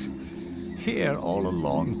success. Here, all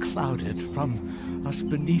along, clouded from us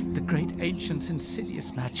beneath the great ancient's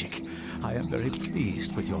insidious magic. I am very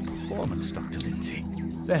pleased with your performance, Dr. Lindsay.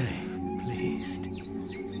 Very pleased.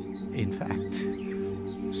 In fact,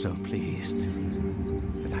 so pleased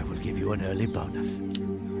that I will give you an early bonus.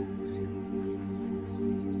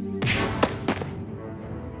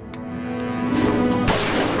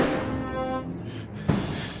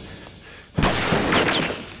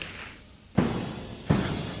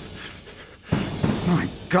 My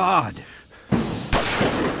God!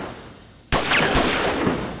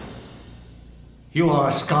 You are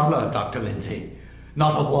a scholar, Dr. Lindsay,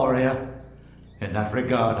 not a warrior. In that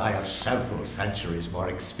regard, I have several centuries more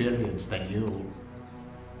experience than you.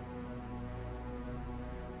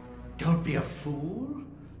 Don't be a fool.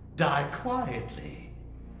 Die quietly,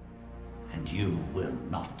 and you will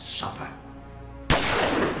not suffer.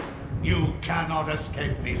 You cannot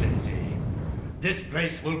escape me, Lindsay. This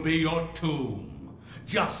place will be your tomb,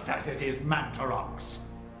 just as it is Mantarok's.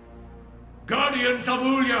 Guardians of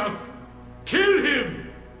Ulyav, kill him!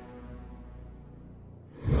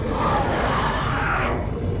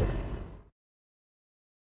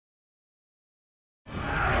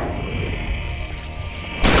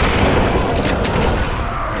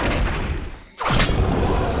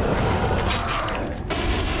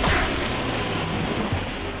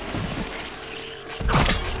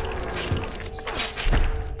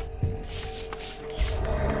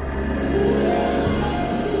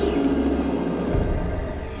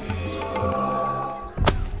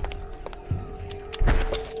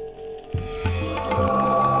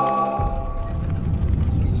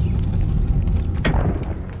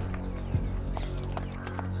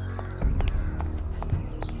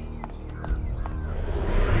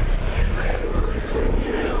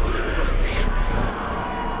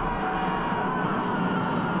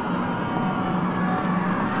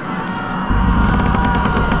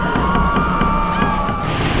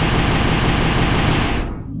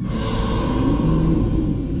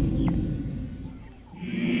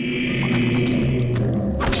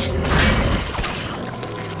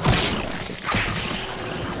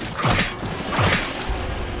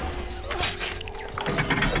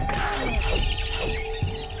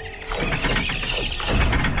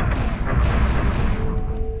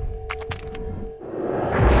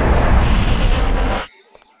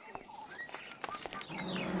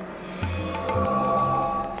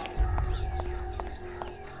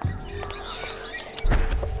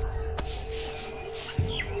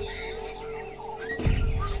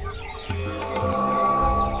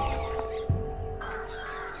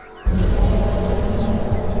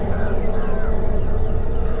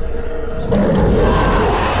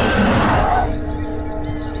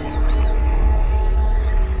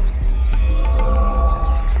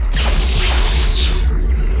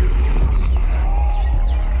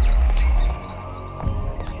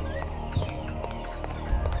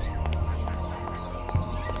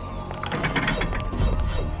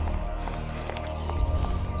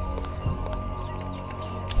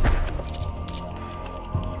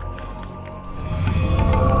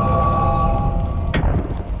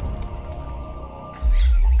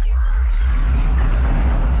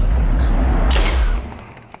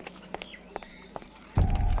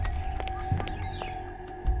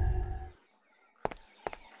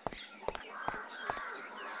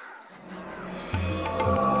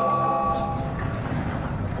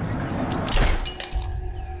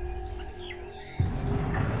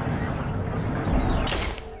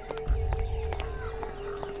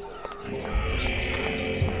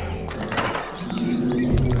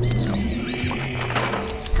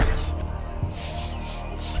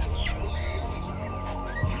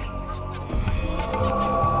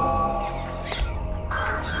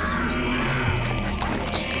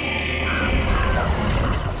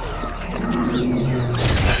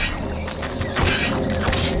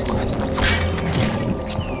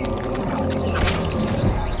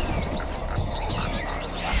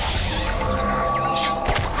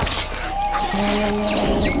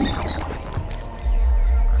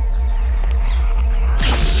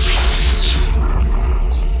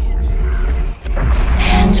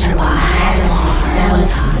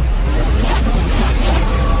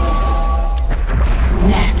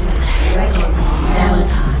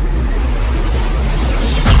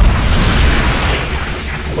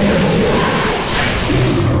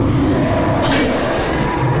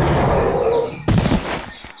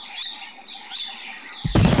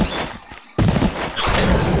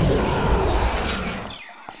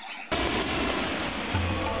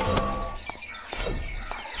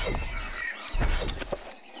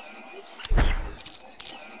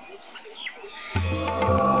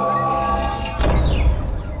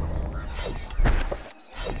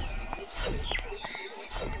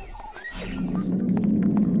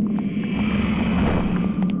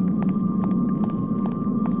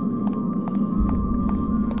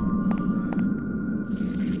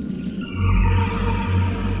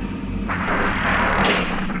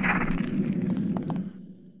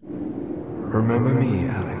 Remember me,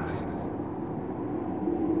 Alex.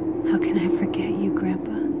 How can I forget you,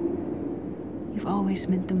 Grandpa? You've always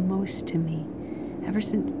meant the most to me, ever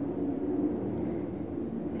since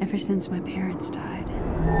my parents died.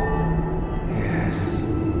 Yes.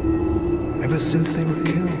 Ever since they were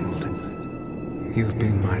killed, you've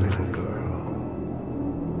been my little girl.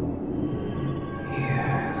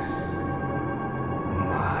 Yes.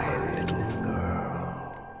 My little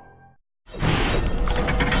girl.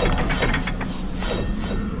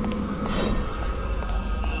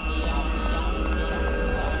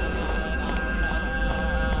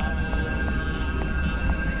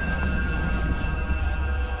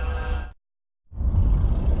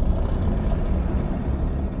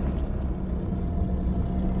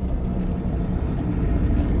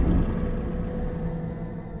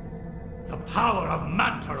 The power of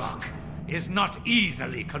Mantarok is not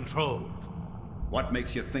easily controlled. What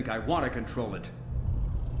makes you think I want to control it?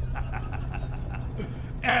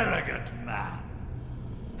 Arrogant man.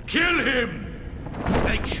 Kill him!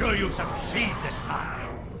 Make sure you succeed this time.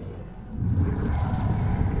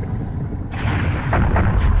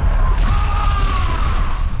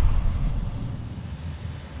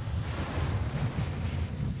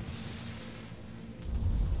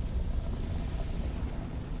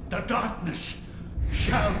 The darkness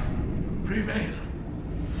shall prevail.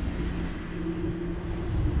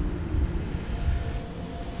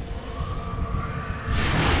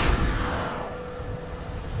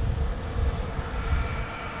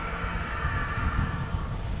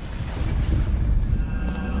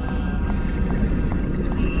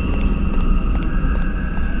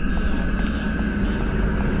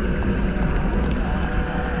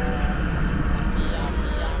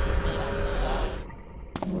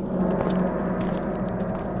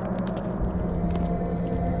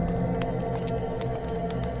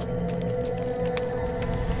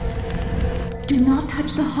 Do not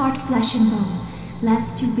touch the heart, flesh and bone,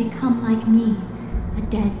 lest you become like me, a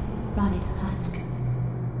dead, rotted husk.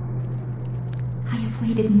 I have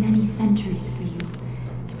waited many centuries for you.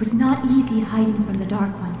 It was not easy hiding from the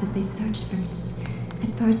Dark Ones as they searched for me.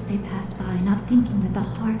 At first they passed by, not thinking that the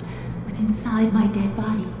heart was inside my dead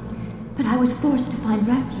body. But I was forced to find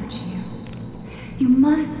refuge here. You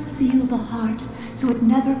must seal the heart so it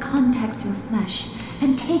never contacts your flesh,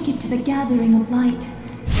 and take it to the gathering of light.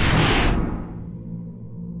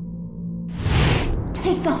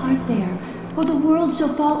 Take the heart there, or the world shall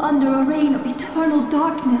fall under a reign of eternal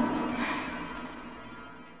darkness.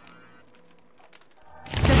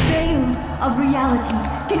 The veil of reality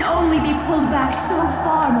can only be pulled back so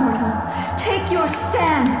far, mortal. Take your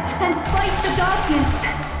stand and fight the darkness.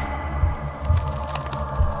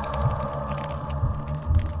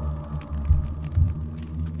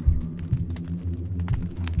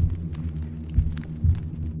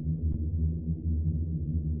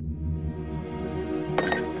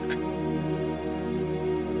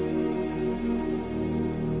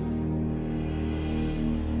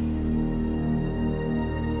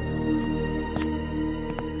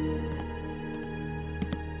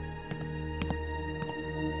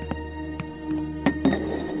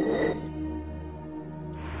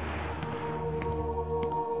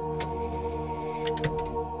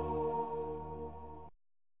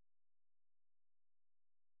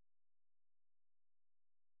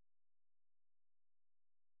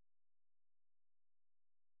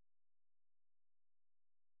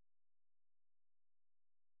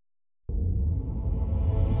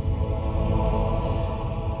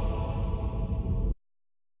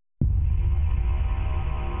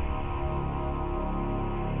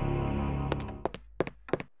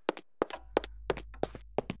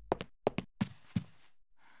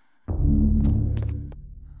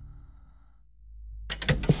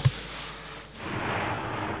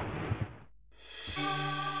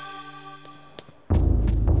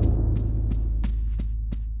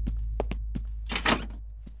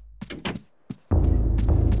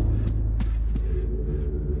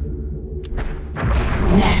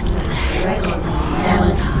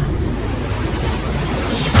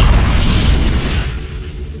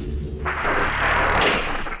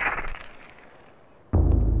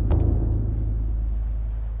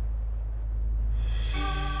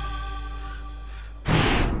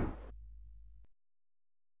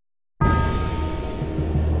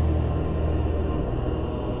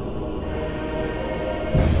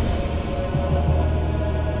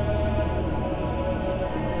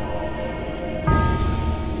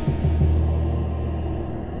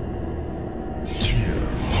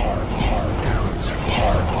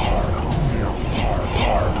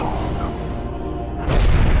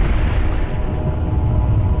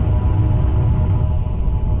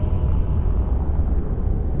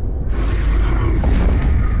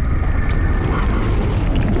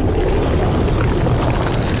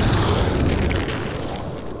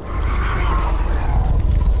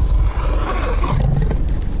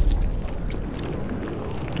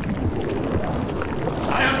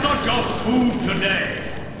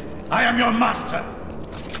 am your master.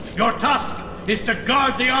 Your task is to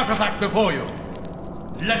guard the artifact before you.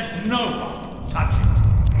 Let no one touch it.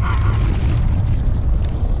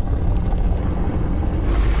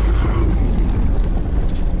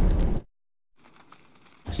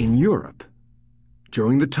 In Europe,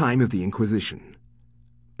 during the time of the Inquisition,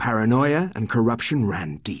 paranoia and corruption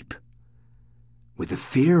ran deep. With the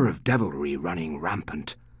fear of devilry running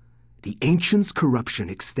rampant, the ancients' corruption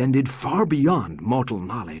extended far beyond mortal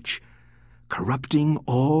knowledge, corrupting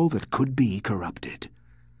all that could be corrupted.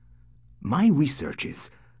 My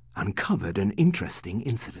researches uncovered an interesting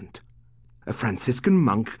incident. A Franciscan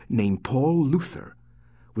monk named Paul Luther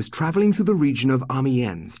was traveling through the region of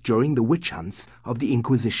Amiens during the witch hunts of the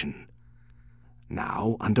Inquisition.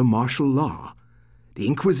 Now, under martial law, the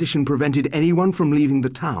Inquisition prevented anyone from leaving the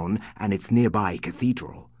town and its nearby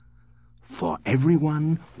cathedral, for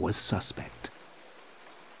everyone was suspect.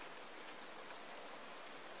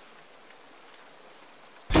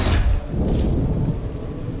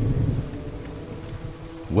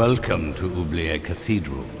 Welcome to Oublier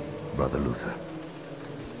Cathedral, Brother Luther.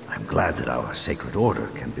 I'm glad that our sacred order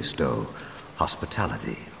can bestow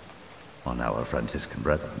hospitality on our Franciscan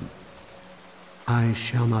brethren. I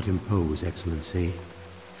shall not impose, Excellency.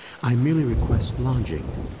 I merely request lodging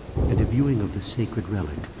and a viewing of the sacred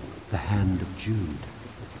relic, the Hand of Jude.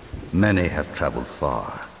 Many have traveled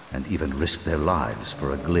far and even risked their lives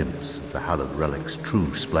for a glimpse of the hallowed relic's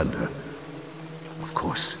true splendor. Of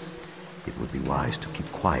course, it would be wise to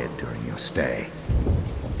keep quiet during your stay.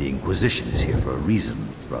 The Inquisition is here for a reason,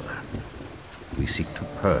 brother. We seek to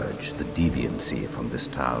purge the deviancy from this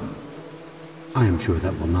town. I am sure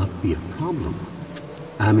that will not be a problem.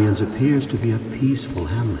 Amiens appears to be a peaceful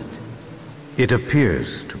hamlet. It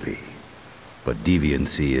appears to be, but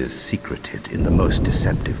deviancy is secreted in the most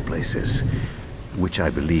deceptive places, which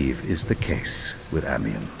I believe is the case with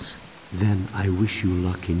Amiens. Then I wish you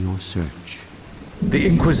luck in your search. The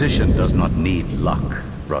Inquisition does not need luck,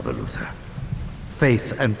 Brother Luther.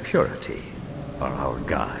 Faith and purity are our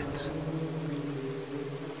guides.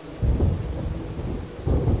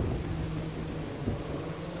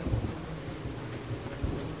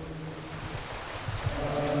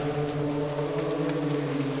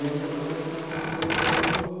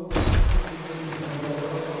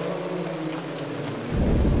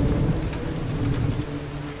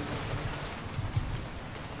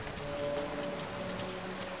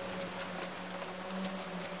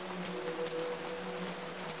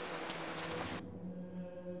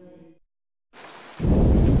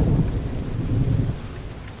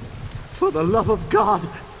 For the love of God!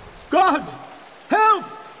 God! Help!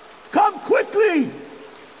 Come quickly!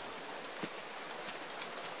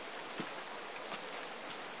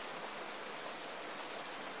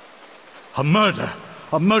 A murder!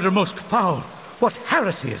 A murder most foul! What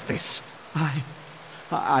heresy is this?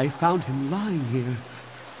 I found him lying here,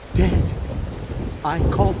 dead. I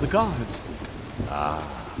called the guards. Ah.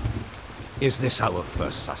 Is this our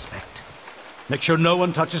first suspect? Make sure no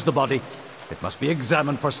one touches the body. It must be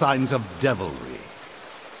examined for signs of devilry.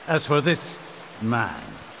 As for this man,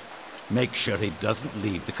 make sure he doesn't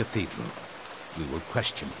leave the cathedral. We will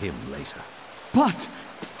question him later. But...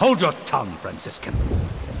 Hold your tongue, Franciscan,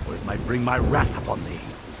 or it might bring my wrath upon thee.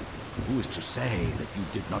 Who is to say that you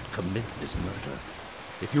did not commit this murder?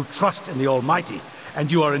 If you trust in the Almighty,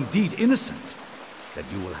 and you are indeed innocent, then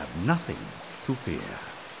you will have nothing to fear.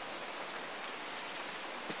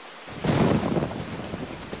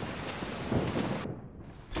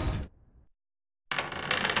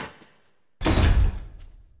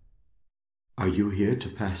 Are you here to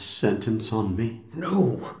pass sentence on me?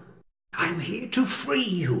 No. I'm here to free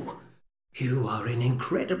you. You are in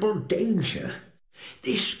incredible danger.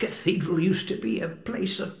 This cathedral used to be a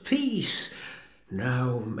place of peace.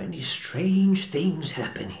 Now many strange things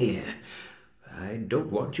happen here. I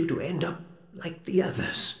don't want you to end up like the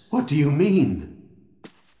others. What do you mean?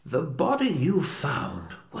 The body you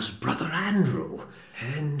found was Brother Andrew,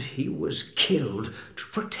 and he was killed to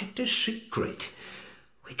protect a secret.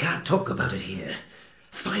 We can't talk about it here.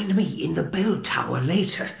 Find me in the bell tower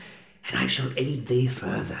later, and I shall aid thee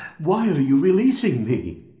further. Why are you releasing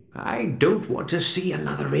me? I don't want to see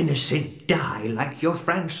another innocent die like your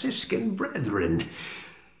Franciscan brethren.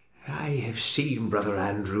 I have seen Brother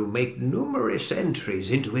Andrew make numerous entries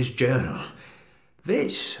into his journal.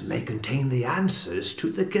 This may contain the answers to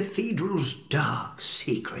the cathedral's dark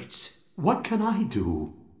secrets. What can I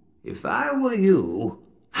do? If I were you,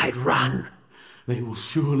 I'd run. They will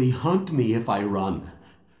surely hunt me if I run.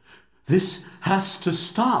 This has to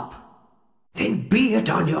stop. Then be it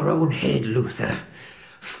on your own head, Luther.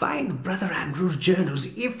 Find Brother Andrew's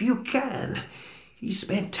journals if you can. He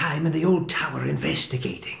spent time in the old tower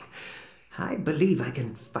investigating. I believe I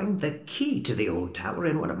can find the key to the old tower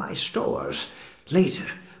in one of my stores. Later,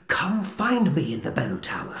 come find me in the bell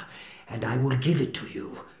tower, and I will give it to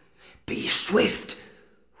you. Be swift.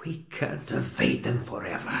 We can't evade them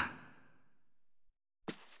forever.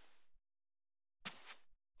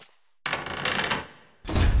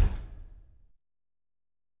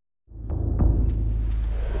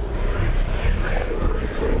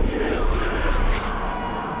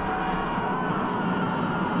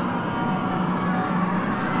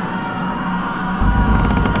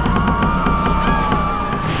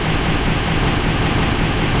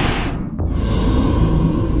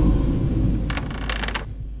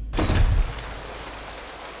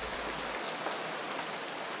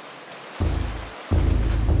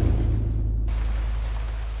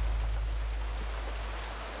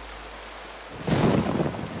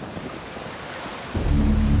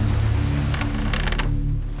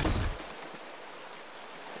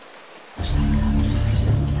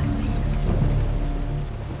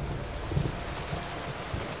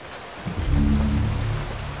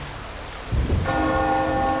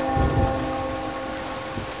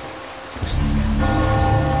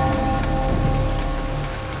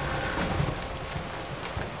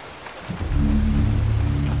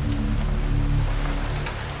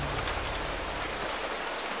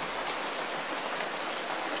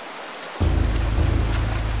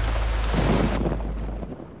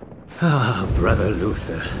 Ah, Brother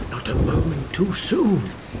Luther, not a moment too soon.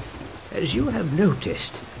 As you have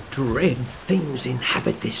noticed, dread things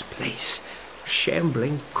inhabit this place.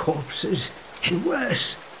 Shambling corpses, and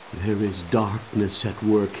worse. There is darkness at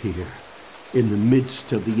work here, in the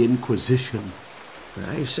midst of the Inquisition.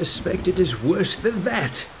 I suspect it is worse than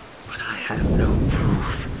that, but I have no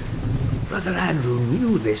proof. Brother Andrew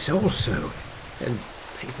knew this also, and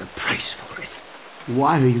paid the price for it.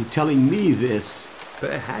 Why are you telling me this?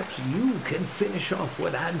 Perhaps you can finish off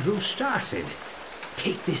what Andrew started.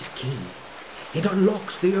 Take this key. It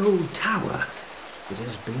unlocks the old tower. It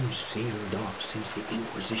has been sealed off since the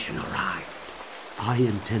Inquisition arrived. I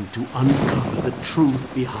intend to uncover the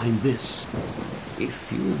truth behind this.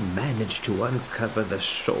 If you manage to uncover the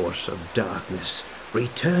source of darkness,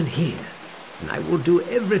 return here, and I will do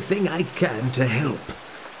everything I can to help.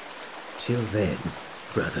 Till then,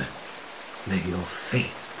 brother, may your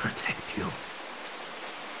faith protect you.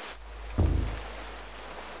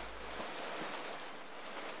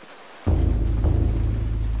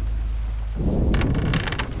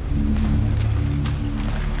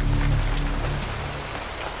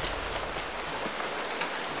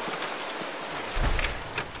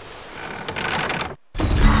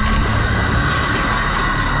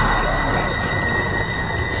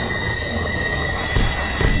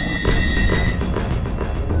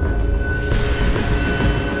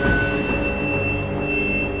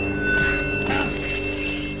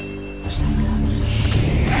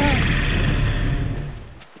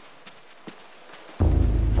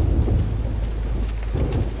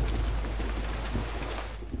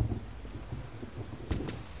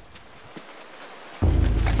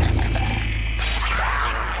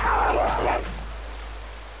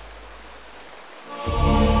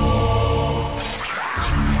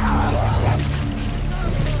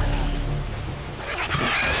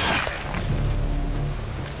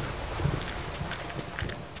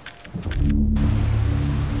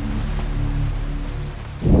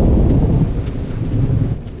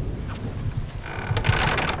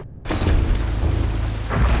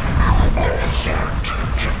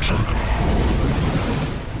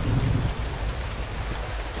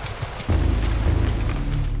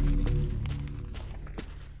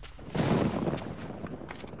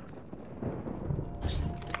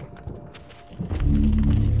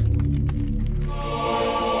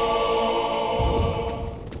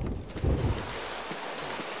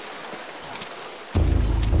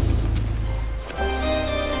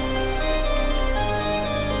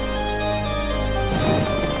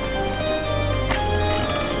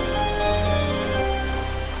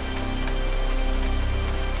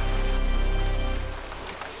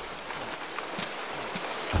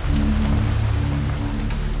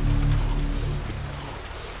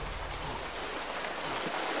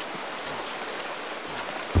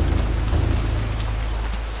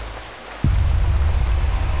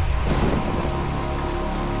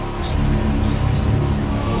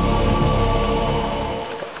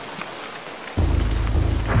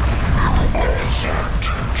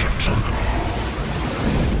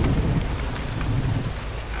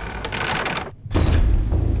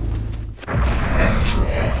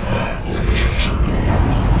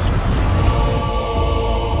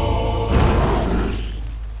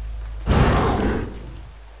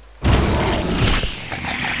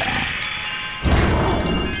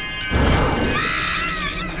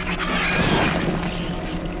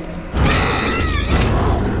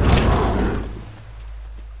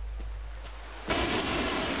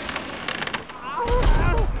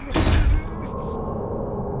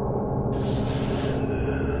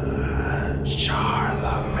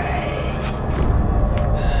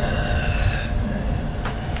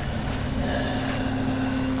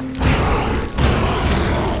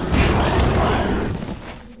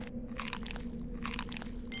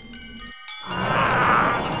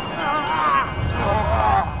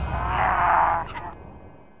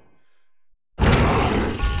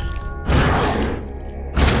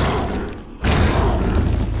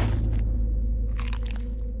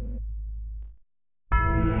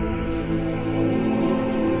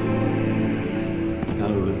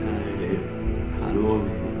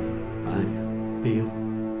 glory I feel.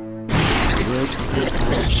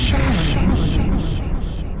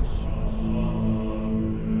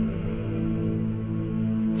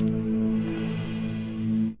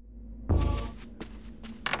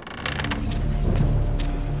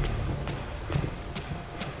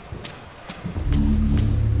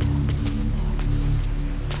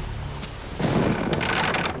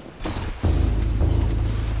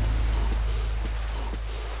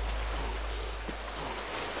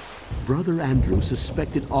 Brother Andrew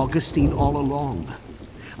suspected Augustine all along.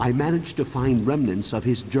 I managed to find remnants of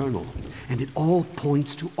his journal, and it all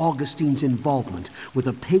points to Augustine's involvement with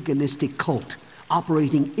a paganistic cult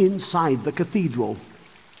operating inside the cathedral.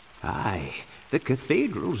 Aye, the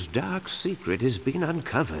cathedral's dark secret has been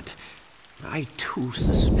uncovered. I too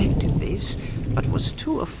suspected this, but was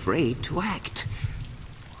too afraid to act.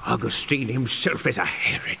 Augustine himself is a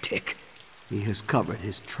heretic. He has covered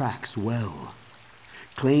his tracks well,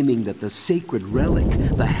 claiming that the sacred relic,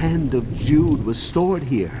 the Hand of Jude, was stored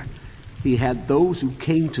here. He had those who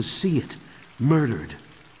came to see it murdered.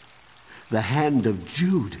 The Hand of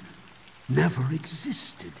Jude never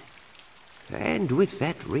existed. And with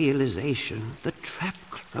that realization, the trap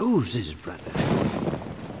closes, brother.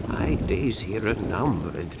 My days here are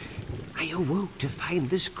numbered. I awoke to find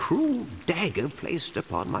this cruel dagger placed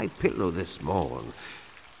upon my pillow this morn.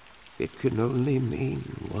 It can only mean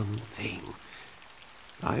one thing.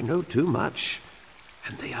 I know too much,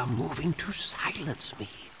 and they are moving to silence me.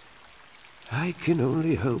 I can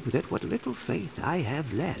only hope that what little faith I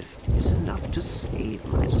have left is enough to save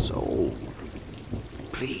my soul.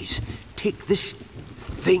 Please, take this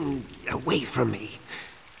thing away from me.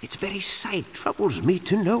 Its very sight troubles me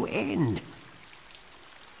to no end.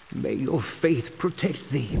 May your faith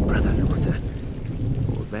protect thee, Brother Luther,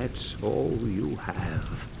 for that's all you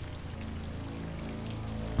have.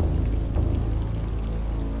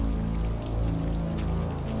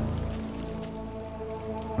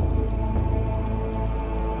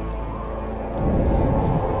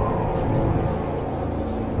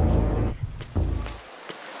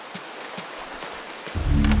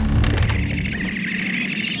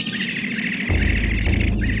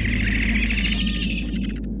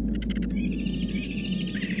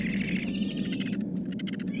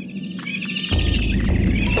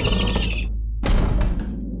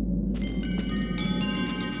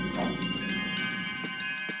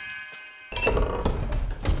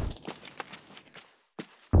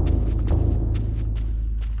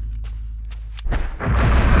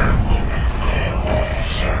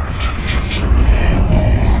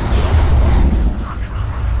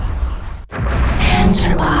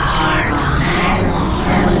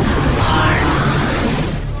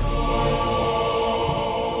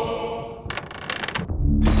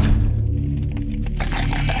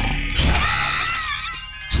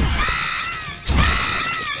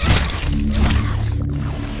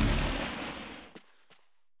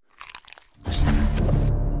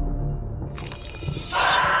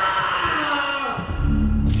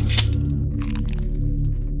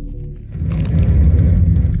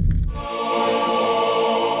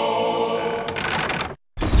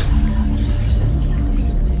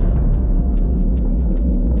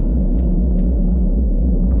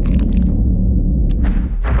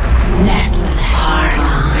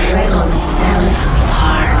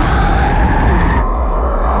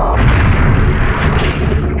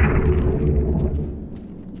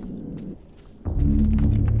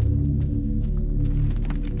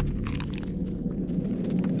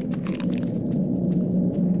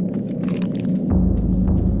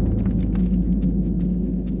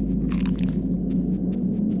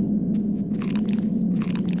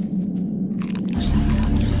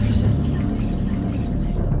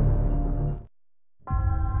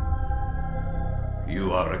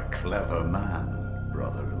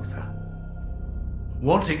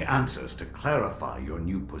 Wanting answers to clarify your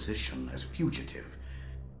new position as fugitive,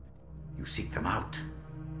 you seek them out,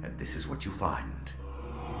 and this is what you find.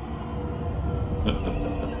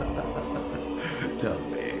 Tell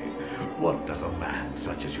me, what does a man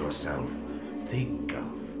such as yourself think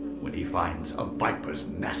of when he finds a viper's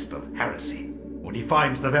nest of heresy, when he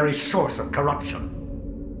finds the very source of corruption?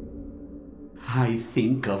 I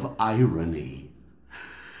think of irony.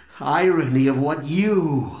 Irony of what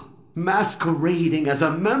you, masquerading as a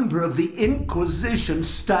member of the Inquisition,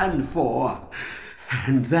 stand for,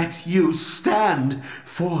 and that you stand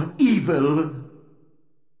for evil.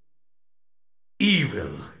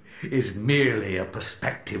 Evil is merely a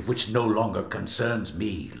perspective which no longer concerns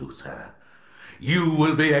me, Luther. You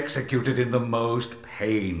will be executed in the most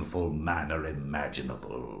painful manner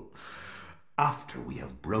imaginable. After we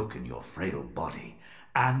have broken your frail body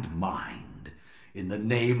and mind, in the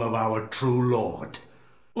name of our true Lord,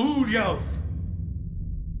 Ulyoth!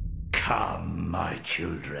 Come, my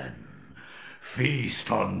children,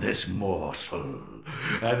 feast on this morsel,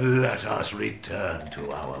 and let us return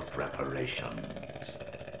to our preparations.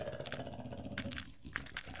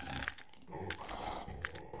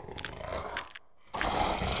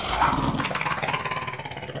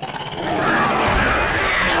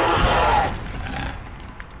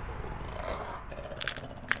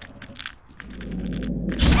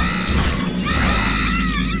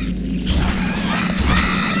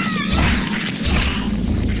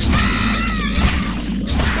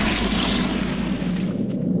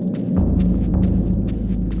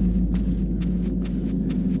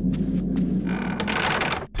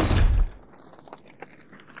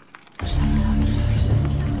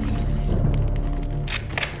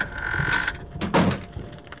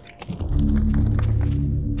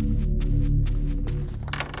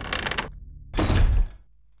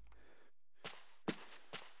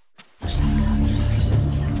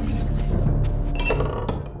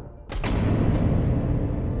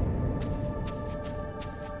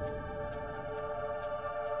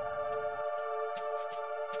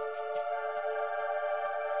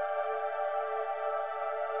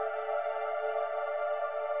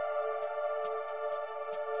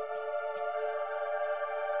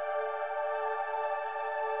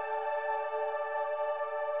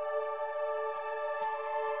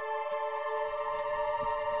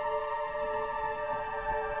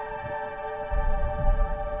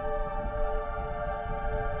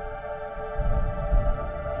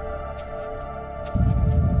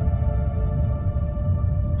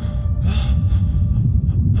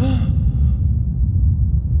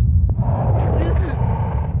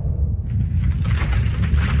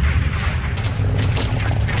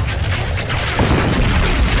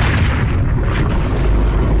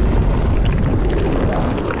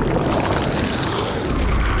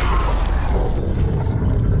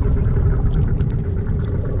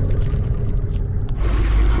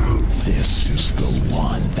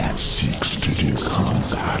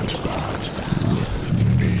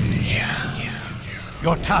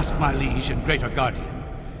 Your task, my liege and greater guardian,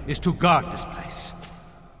 is to guard this place.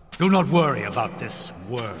 Do not worry about this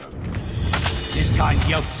worm. His kind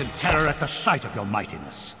yelps in terror at the sight of your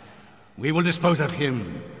mightiness. We will dispose of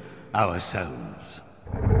him ourselves.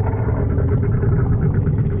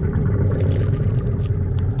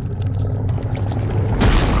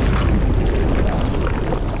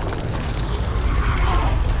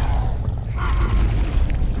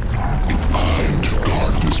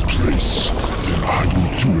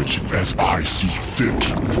 As I see fit.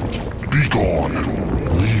 Be gone.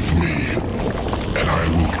 Leave me, and I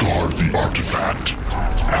will guard the artifact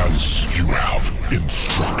as you have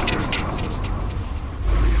instructed.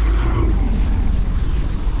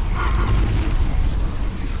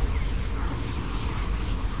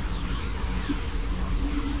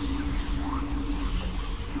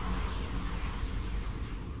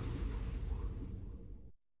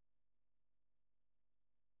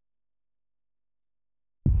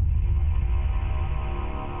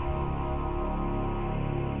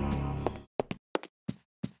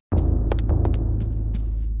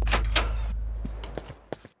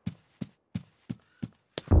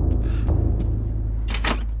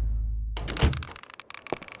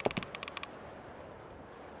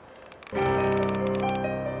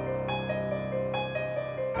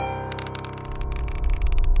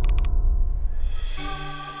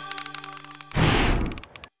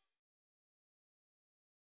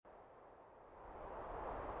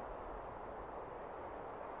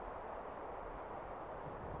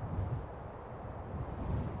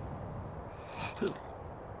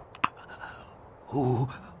 Who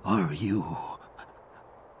are you?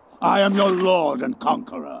 I am your lord and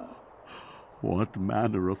conqueror. What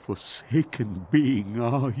manner of forsaken being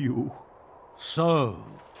are you? So,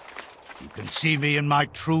 you can see me in my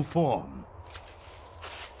true form.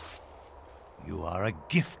 You are a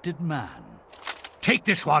gifted man. Take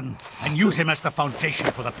this one and use him as the foundation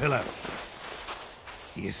for the pillar.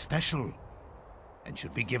 He is special and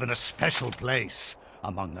should be given a special place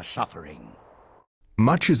among the suffering.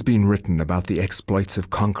 Much has been written about the exploits of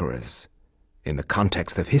conquerors. In the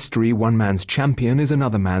context of history, one man's champion is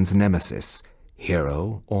another man's nemesis,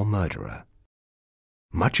 hero or murderer.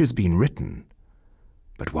 Much has been written,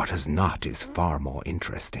 but what has not is far more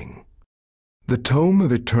interesting. The Tome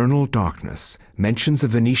of Eternal Darkness mentions a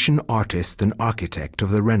Venetian artist and architect of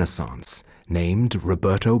the Renaissance named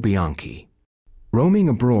Roberto Bianchi. Roaming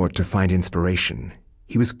abroad to find inspiration,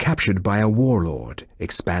 He was captured by a warlord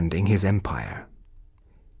expanding his empire.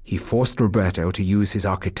 He forced Roberto to use his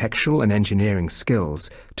architectural and engineering skills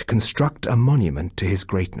to construct a monument to his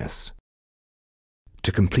greatness.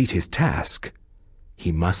 To complete his task,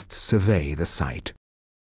 he must survey the site.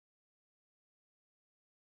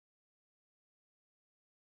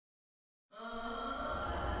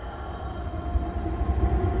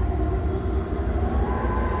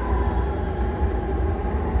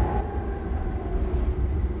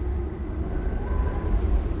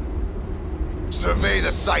 Survey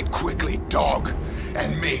the site quickly, dog,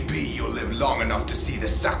 and maybe you'll live long enough to see the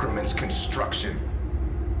sacrament's construction.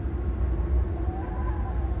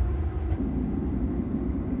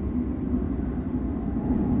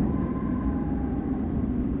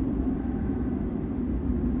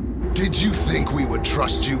 Did you think we would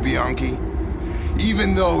trust you, Bianchi?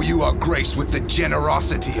 Even though you are graced with the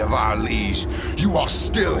generosity of our liege, you are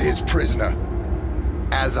still his prisoner.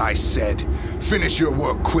 As I said, finish your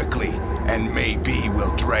work quickly, and maybe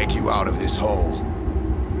we'll drag you out of this hole.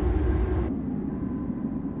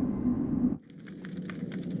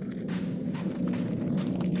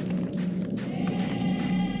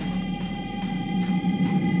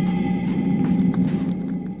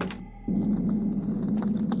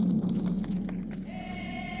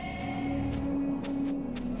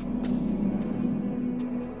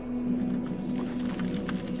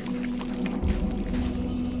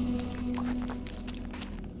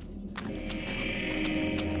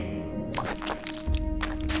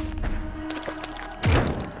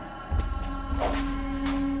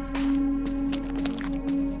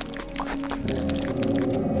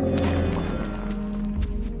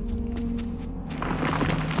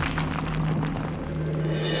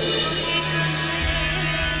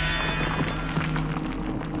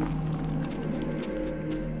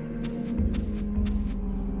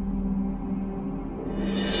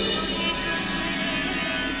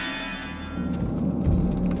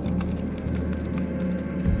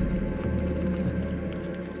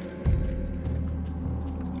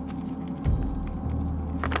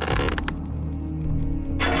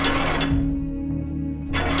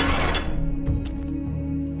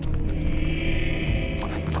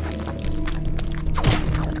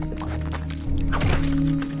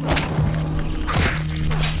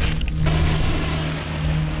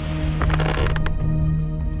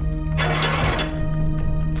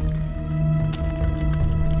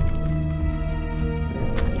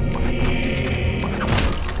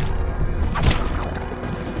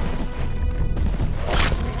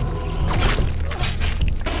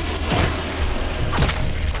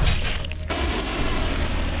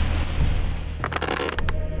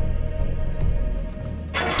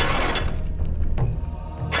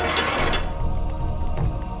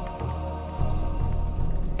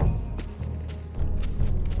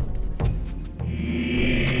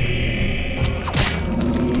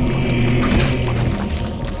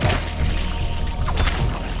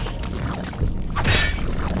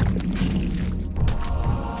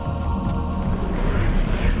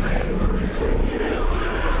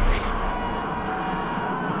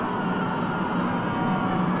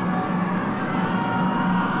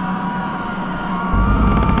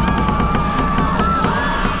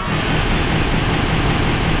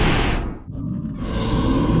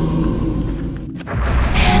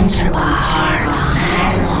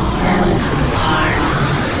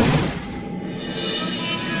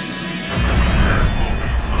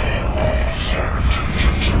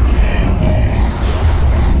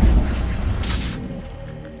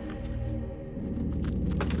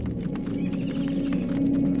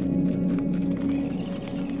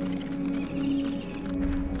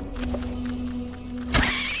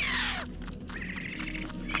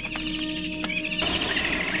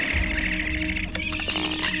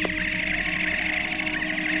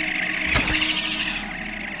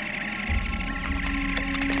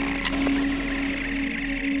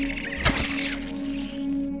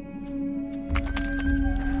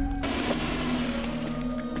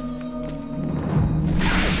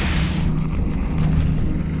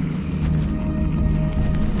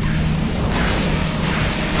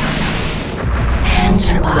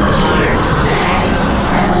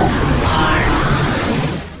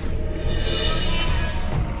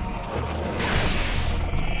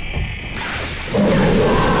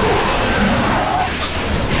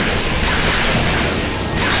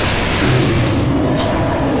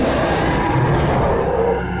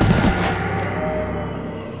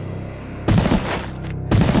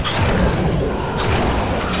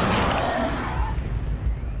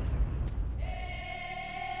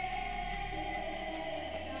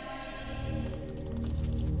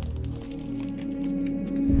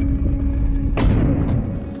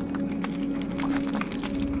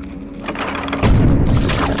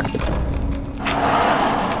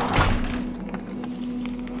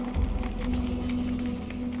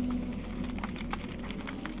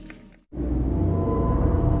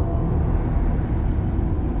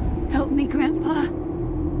 me, Grandpa.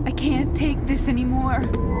 I can't take this anymore.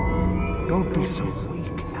 Don't be so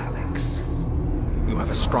weak, Alex. You have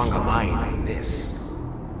a stronger mind than this.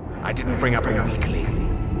 I didn't bring up a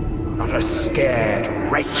weakling, not a scared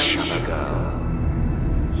wretch of a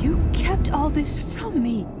girl. You kept all this from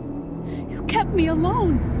me. You kept me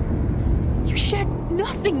alone. You shared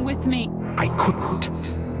nothing with me. I couldn't.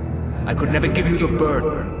 I could never give you the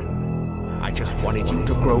burden. I just wanted you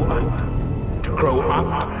to grow up. To grow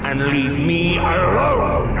up and leave me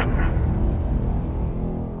alone.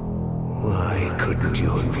 Why couldn't you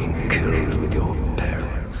have been killed with your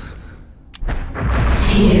parents?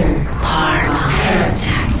 Dear Pardon,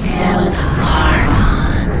 heretic, seldom pardon.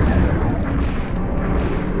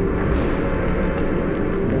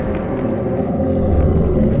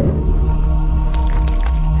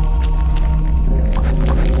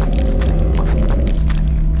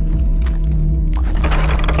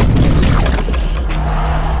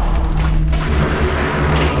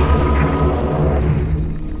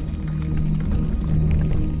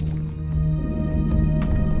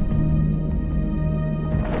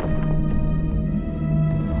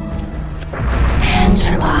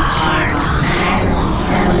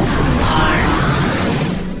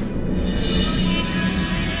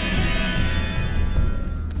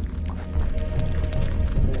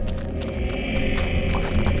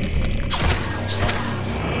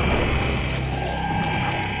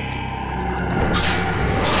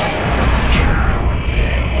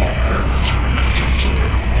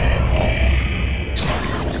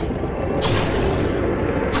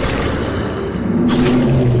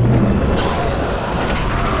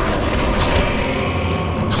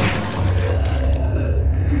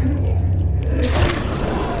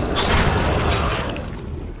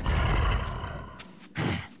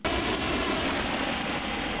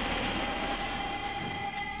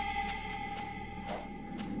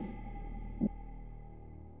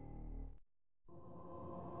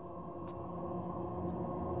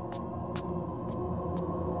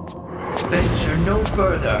 Venture no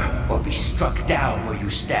further, or be struck down where you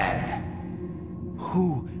stand.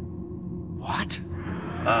 Who? What?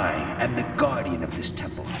 I am the guardian of this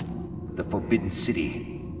temple, the Forbidden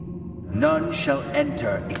City. None shall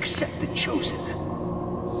enter except the chosen.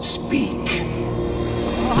 Speak.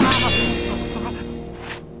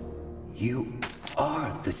 You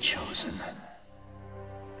are the chosen.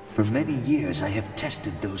 For many years I have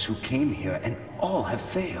tested those who came here, and all have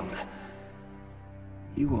failed.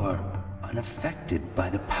 You are unaffected by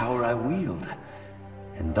the power I wield,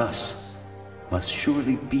 and thus must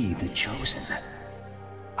surely be the chosen.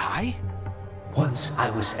 I? Once I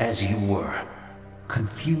was as you were,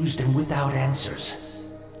 confused and without answers,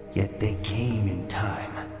 yet they came in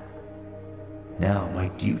time. Now my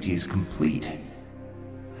duty is complete.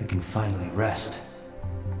 I can finally rest.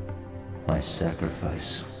 My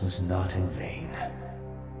sacrifice was not in vain.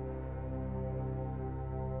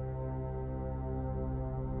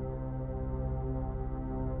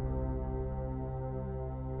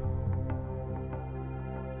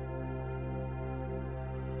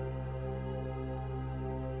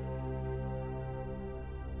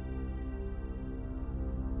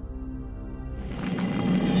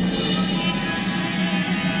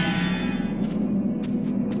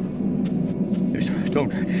 Don't.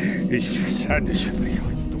 It's sadness.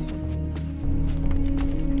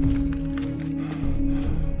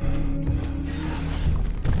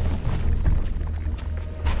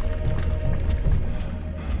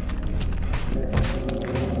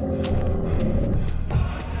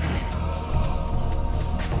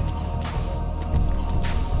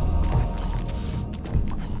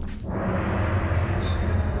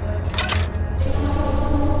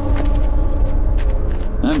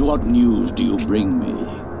 And what news do you bring me,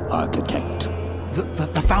 Architect?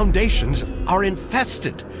 The foundations are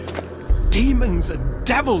infested. Demons and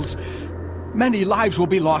devils. Many lives will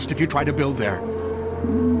be lost if you try to build there.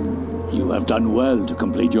 You have done well to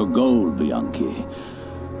complete your goal, Bianchi.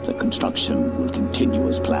 The construction will continue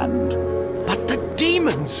as planned. But the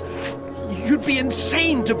demons! You'd be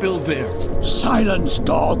insane to build there. Silence,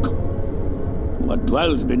 dog! What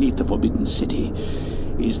dwells beneath the Forbidden City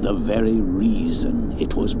is the very reason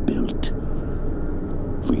it was built.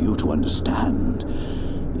 For you to understand,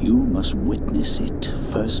 you must witness it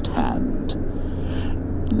firsthand.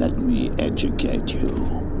 Let me educate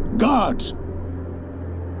you. Guards!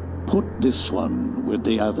 Put this one with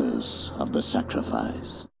the others of the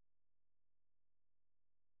sacrifice.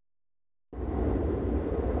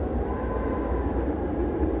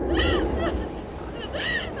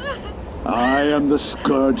 I am the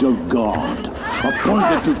Scourge of God,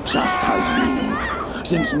 appointed to chastise you.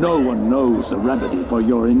 since no one knows the remedy for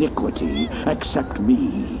your iniquity except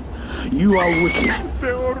me. You are wicked,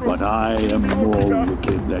 but I am more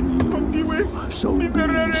wicked than you. So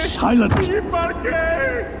be silent!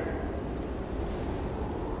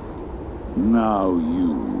 Now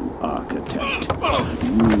you, Architect,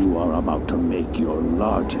 you are about to make your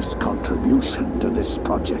largest contribution to this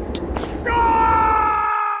project.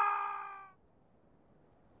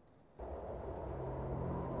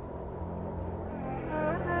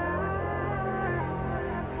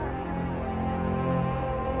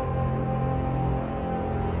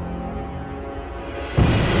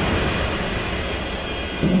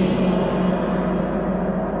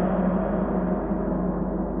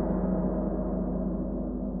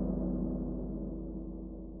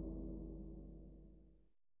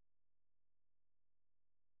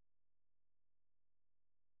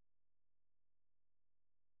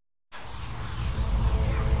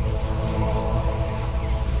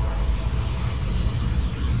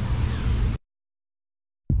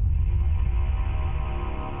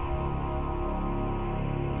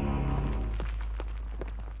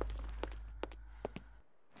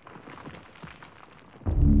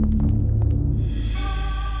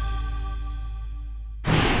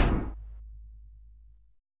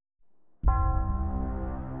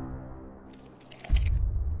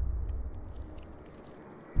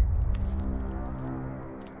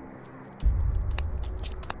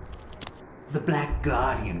 The Black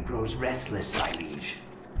Guardian grows restless, my liege.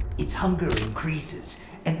 Its hunger increases,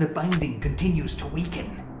 and the binding continues to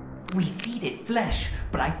weaken. We feed it flesh,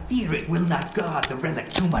 but I fear it will not guard the relic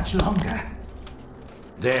too much longer.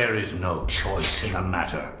 There is no choice in the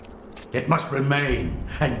matter. It must remain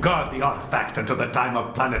and guard the artifact until the time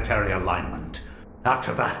of planetary alignment.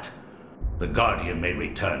 After that, the Guardian may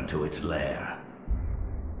return to its lair.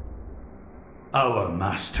 Our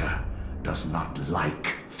master does not like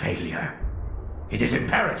failure. It is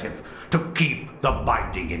imperative to keep the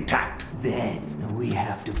binding intact. Then we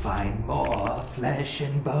have to find more flesh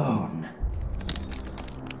and bone.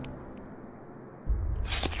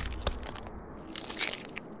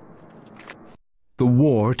 The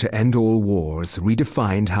war to end all wars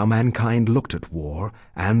redefined how mankind looked at war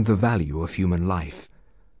and the value of human life.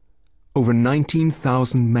 Over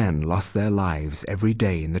 19,000 men lost their lives every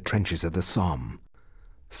day in the trenches of the Somme.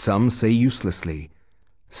 Some say uselessly,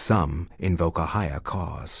 some invoke a higher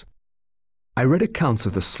cause. I read accounts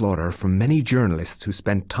of the slaughter from many journalists who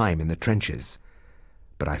spent time in the trenches,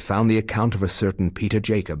 but I found the account of a certain Peter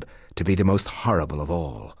Jacob to be the most horrible of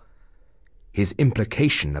all. His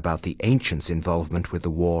implication about the ancients' involvement with the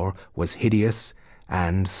war was hideous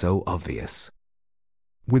and so obvious.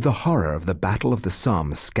 With the horror of the Battle of the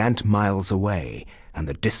Somme scant miles away and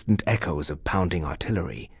the distant echoes of pounding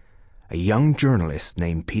artillery, a young journalist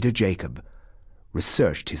named Peter Jacob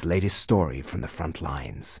researched his latest story from the front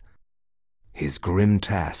lines. His grim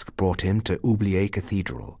task brought him to Oublier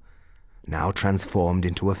Cathedral, now transformed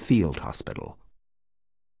into a field hospital.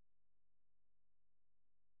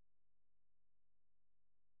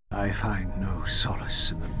 I find no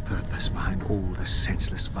solace in the purpose behind all the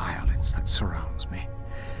senseless violence that surrounds me.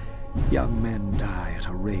 Young men die at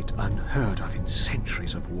a rate unheard of in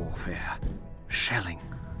centuries of warfare. Shelling,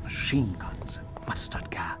 machine guns, and mustard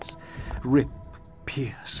gas rip,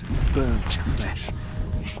 pierce, and burn their flesh.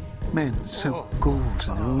 Men soak gauze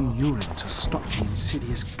in their own urine to stop the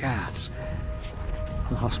insidious gas.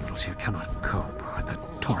 The hospitals here cannot cope with the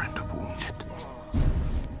torrent of wounded.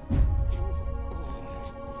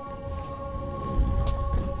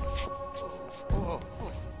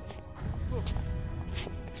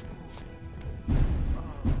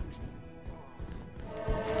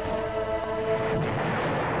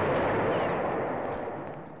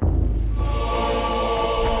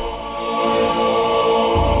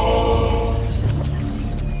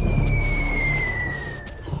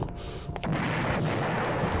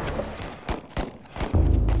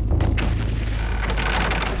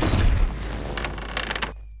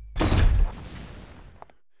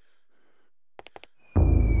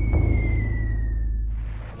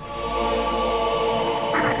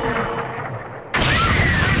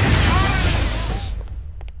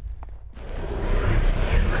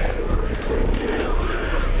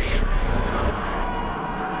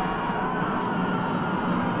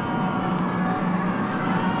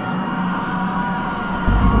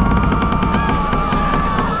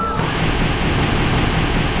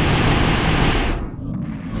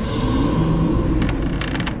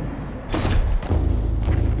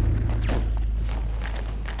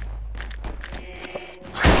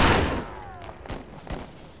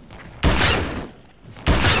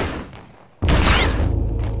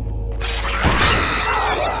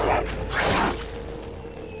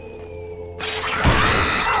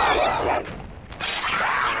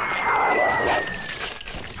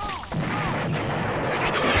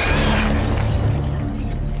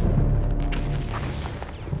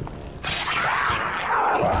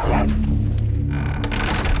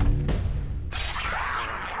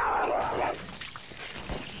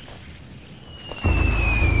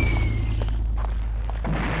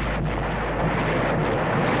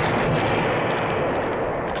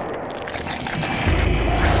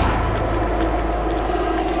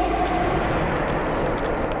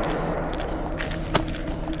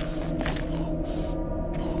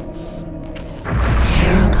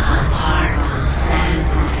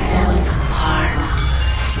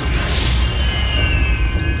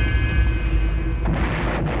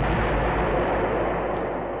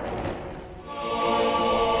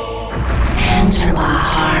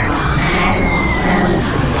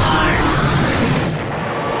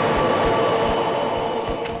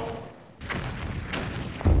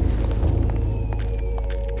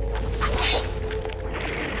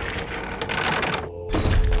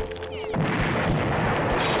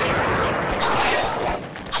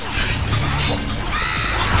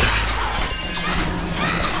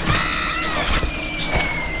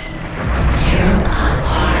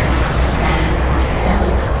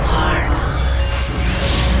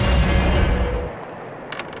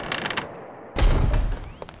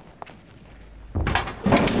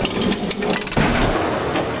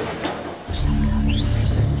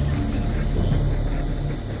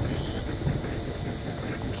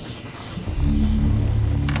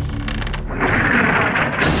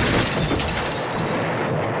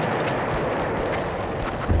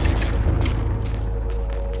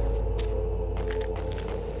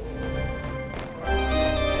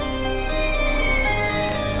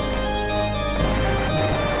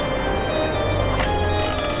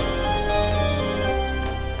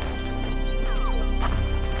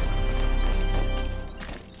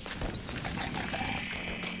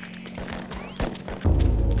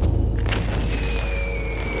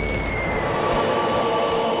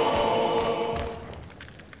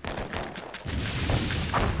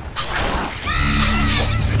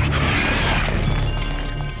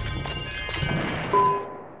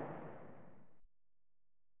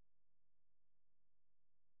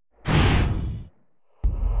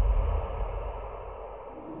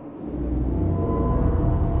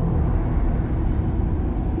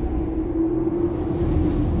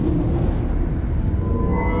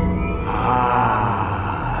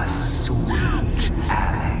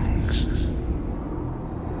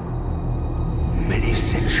 many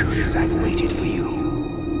centuries I've waited for you.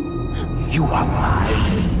 You are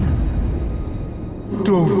mine.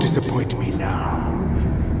 Don't disappoint me now.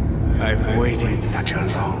 I've waited such a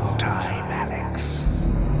long time, Alex.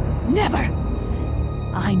 Never!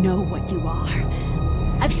 I know what you are.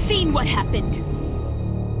 I've seen what happened.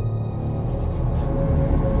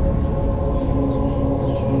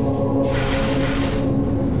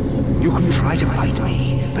 You can try to fight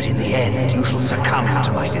me, but in the end you shall succumb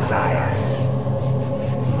to my desires.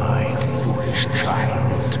 My foolish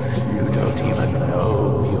child, you don't even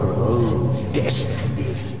know your own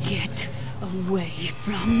destiny. Get away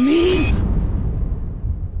from me!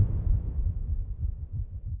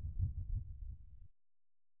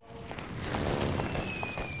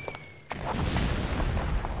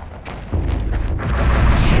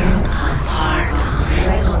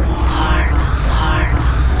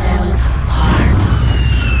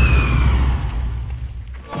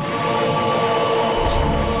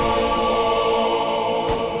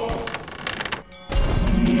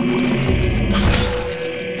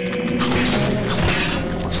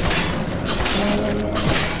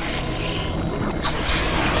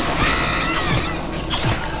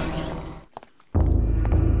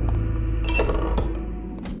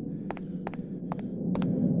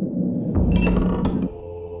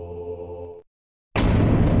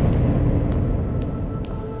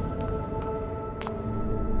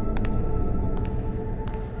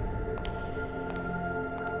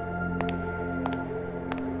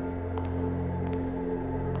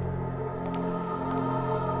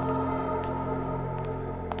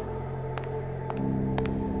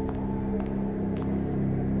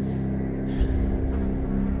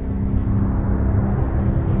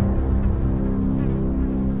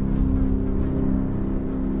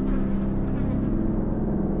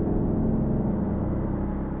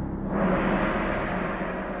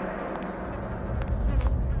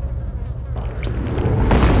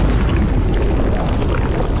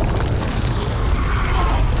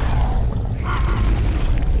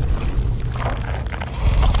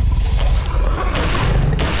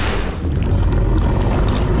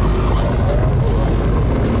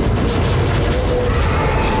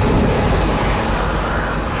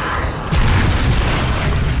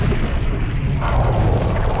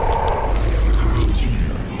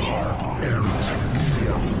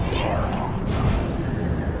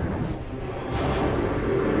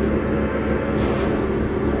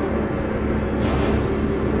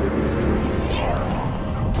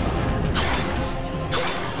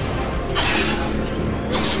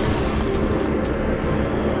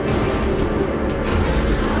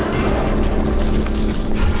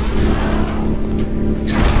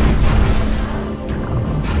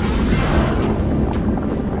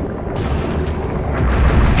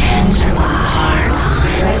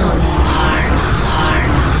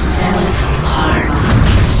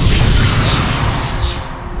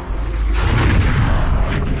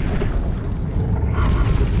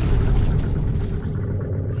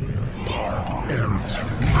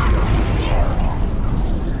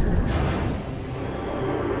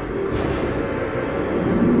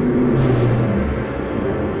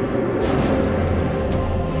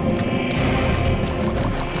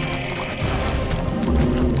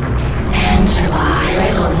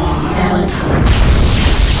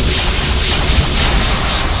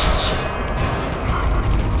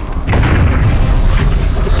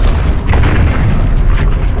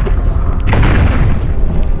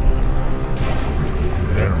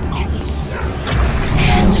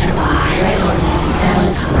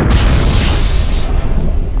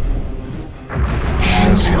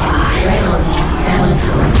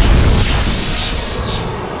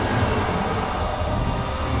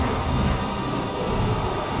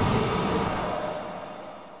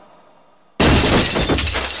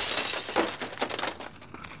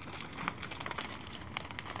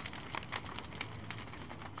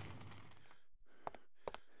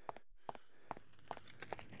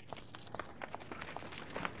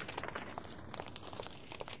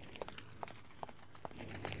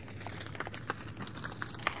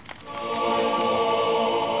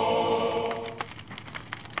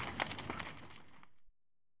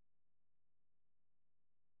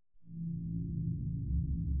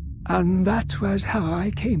 And that was how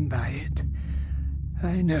I came by it.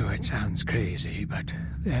 I know it sounds crazy, but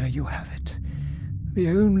there you have it. The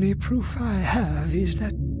only proof I have is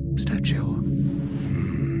that statue.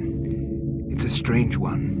 It's a strange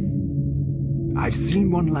one. I've seen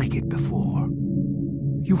one like it before.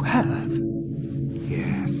 You have?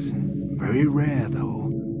 Yes. Very rare, though.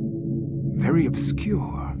 Very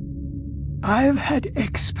obscure. I've had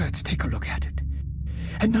experts take a look at it.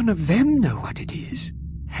 and none of them know what it is.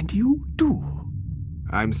 And you do.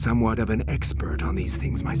 I'm somewhat of an expert on these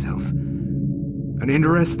things myself. An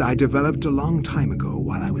interest I developed a long time ago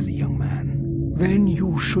while I was a young man. Then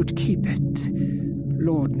you should keep it.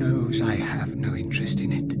 Lord knows I have no interest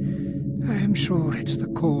in it. I am sure it's the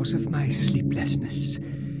cause of my sleeplessness.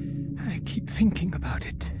 I keep thinking about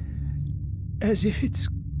it, as if it's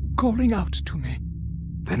calling out to me.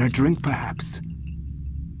 Then a drink, perhaps.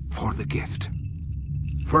 For the gift.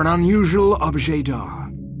 For an unusual objet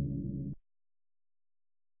d'art.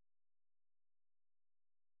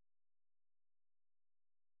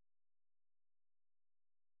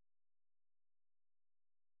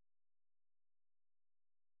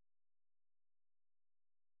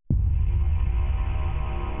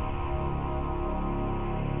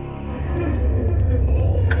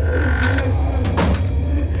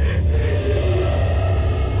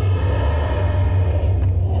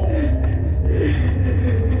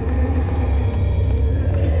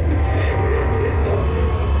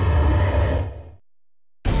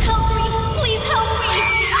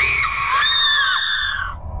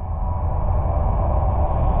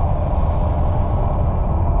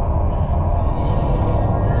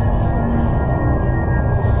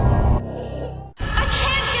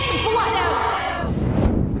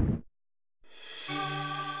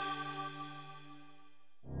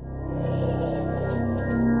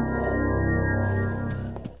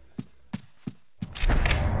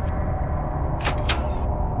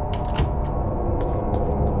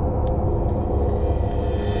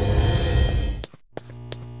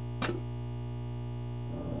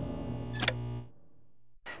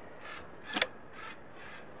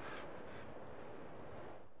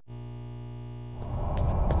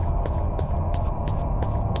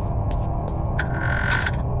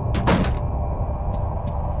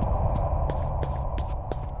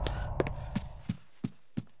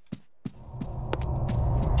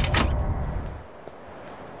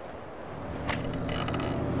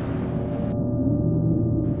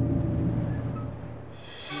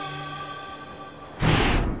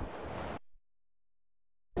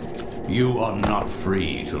 You are not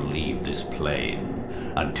free to leave this plane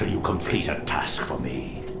until you complete a task for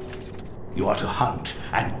me. You are to hunt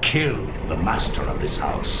and kill the master of this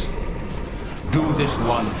house. Do this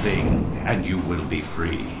one thing, and you will be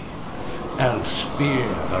free. Else fear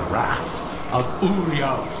the wrath of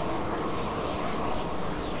Ulyav.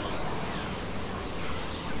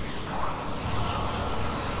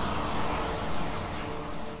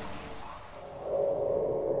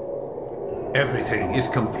 Everything is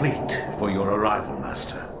complete for your arrival,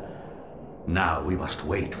 Master. Now we must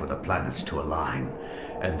wait for the planets to align,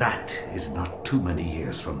 and that is not too many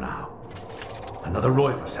years from now. Another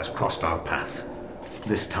Roivus has crossed our path.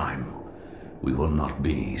 This time, we will not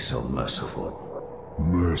be so merciful.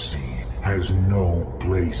 Mercy has no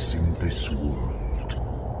place in this world.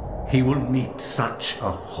 He will meet such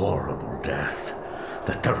a horrible death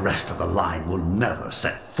that the rest of the line will never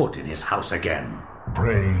set foot in his house again.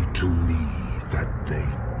 Pray to me that they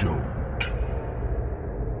don't.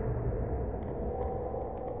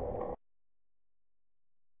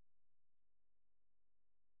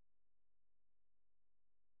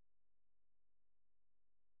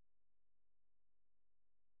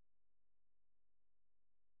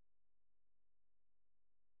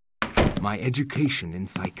 My education in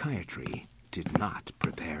psychiatry did not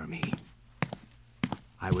prepare me.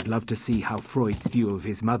 I would love to see how Freud's view of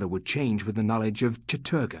his mother would change with the knowledge of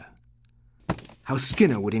Chattur'gha. How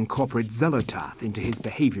Skinner would incorporate Xelothoth into his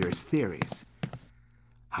behaviorist theories.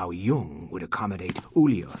 How Jung would accommodate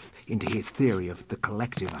Ulyav into his theory of the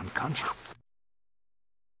collective unconscious.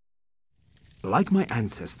 Like my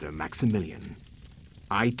ancestor Maximilian,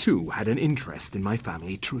 I too had an interest in my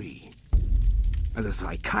family tree. As a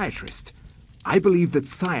psychiatrist, I believed that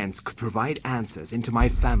science could provide answers into my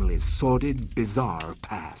family's sordid, bizarre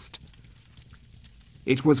past.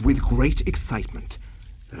 It was with great excitement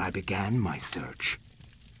that I began my search.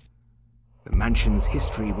 The mansion's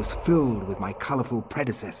history was filled with my colorful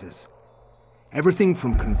predecessors. Everything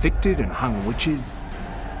from convicted and hung witches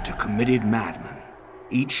to committed madmen,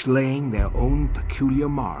 each laying their own peculiar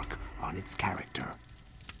mark on its character.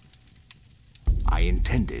 I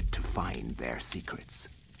intended to find their secrets.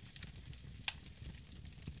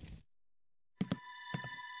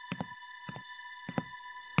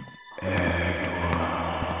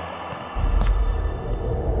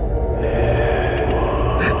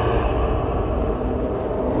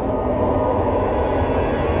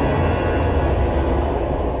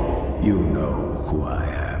 You know who I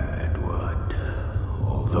am, Edward.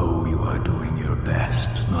 Although you are doing your best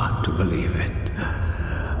not to believe it,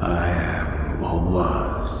 I am, or was,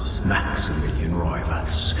 Maximilian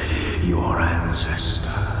Roivas, your ancestor.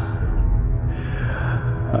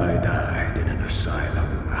 I died in an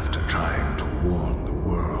asylum after trying to warn the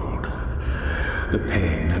world. The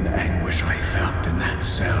pain and anguish I felt in that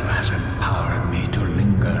cell has empowered me to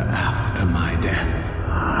linger after my death.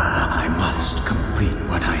 I must complete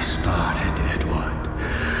what I started, Edward.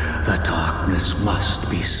 The darkness must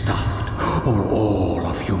be stopped, or all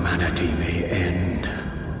of humanity may end.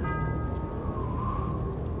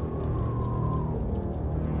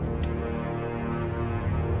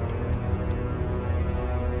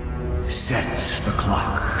 Sets the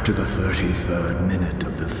clock to the 33rd minute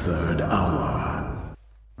of the 3rd hour.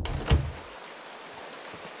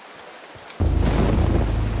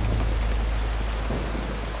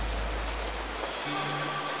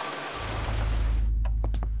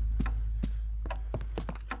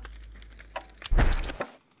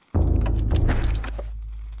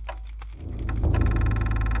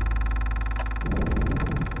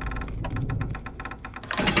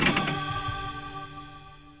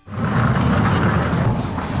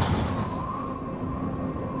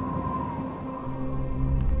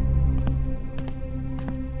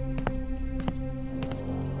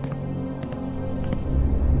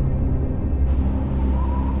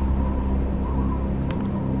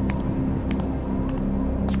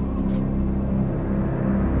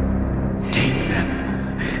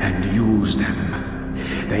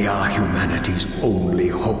 They are humanity's only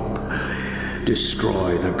hope.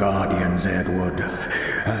 Destroy the Guardians, Edward,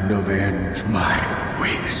 and avenge my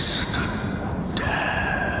waste and death.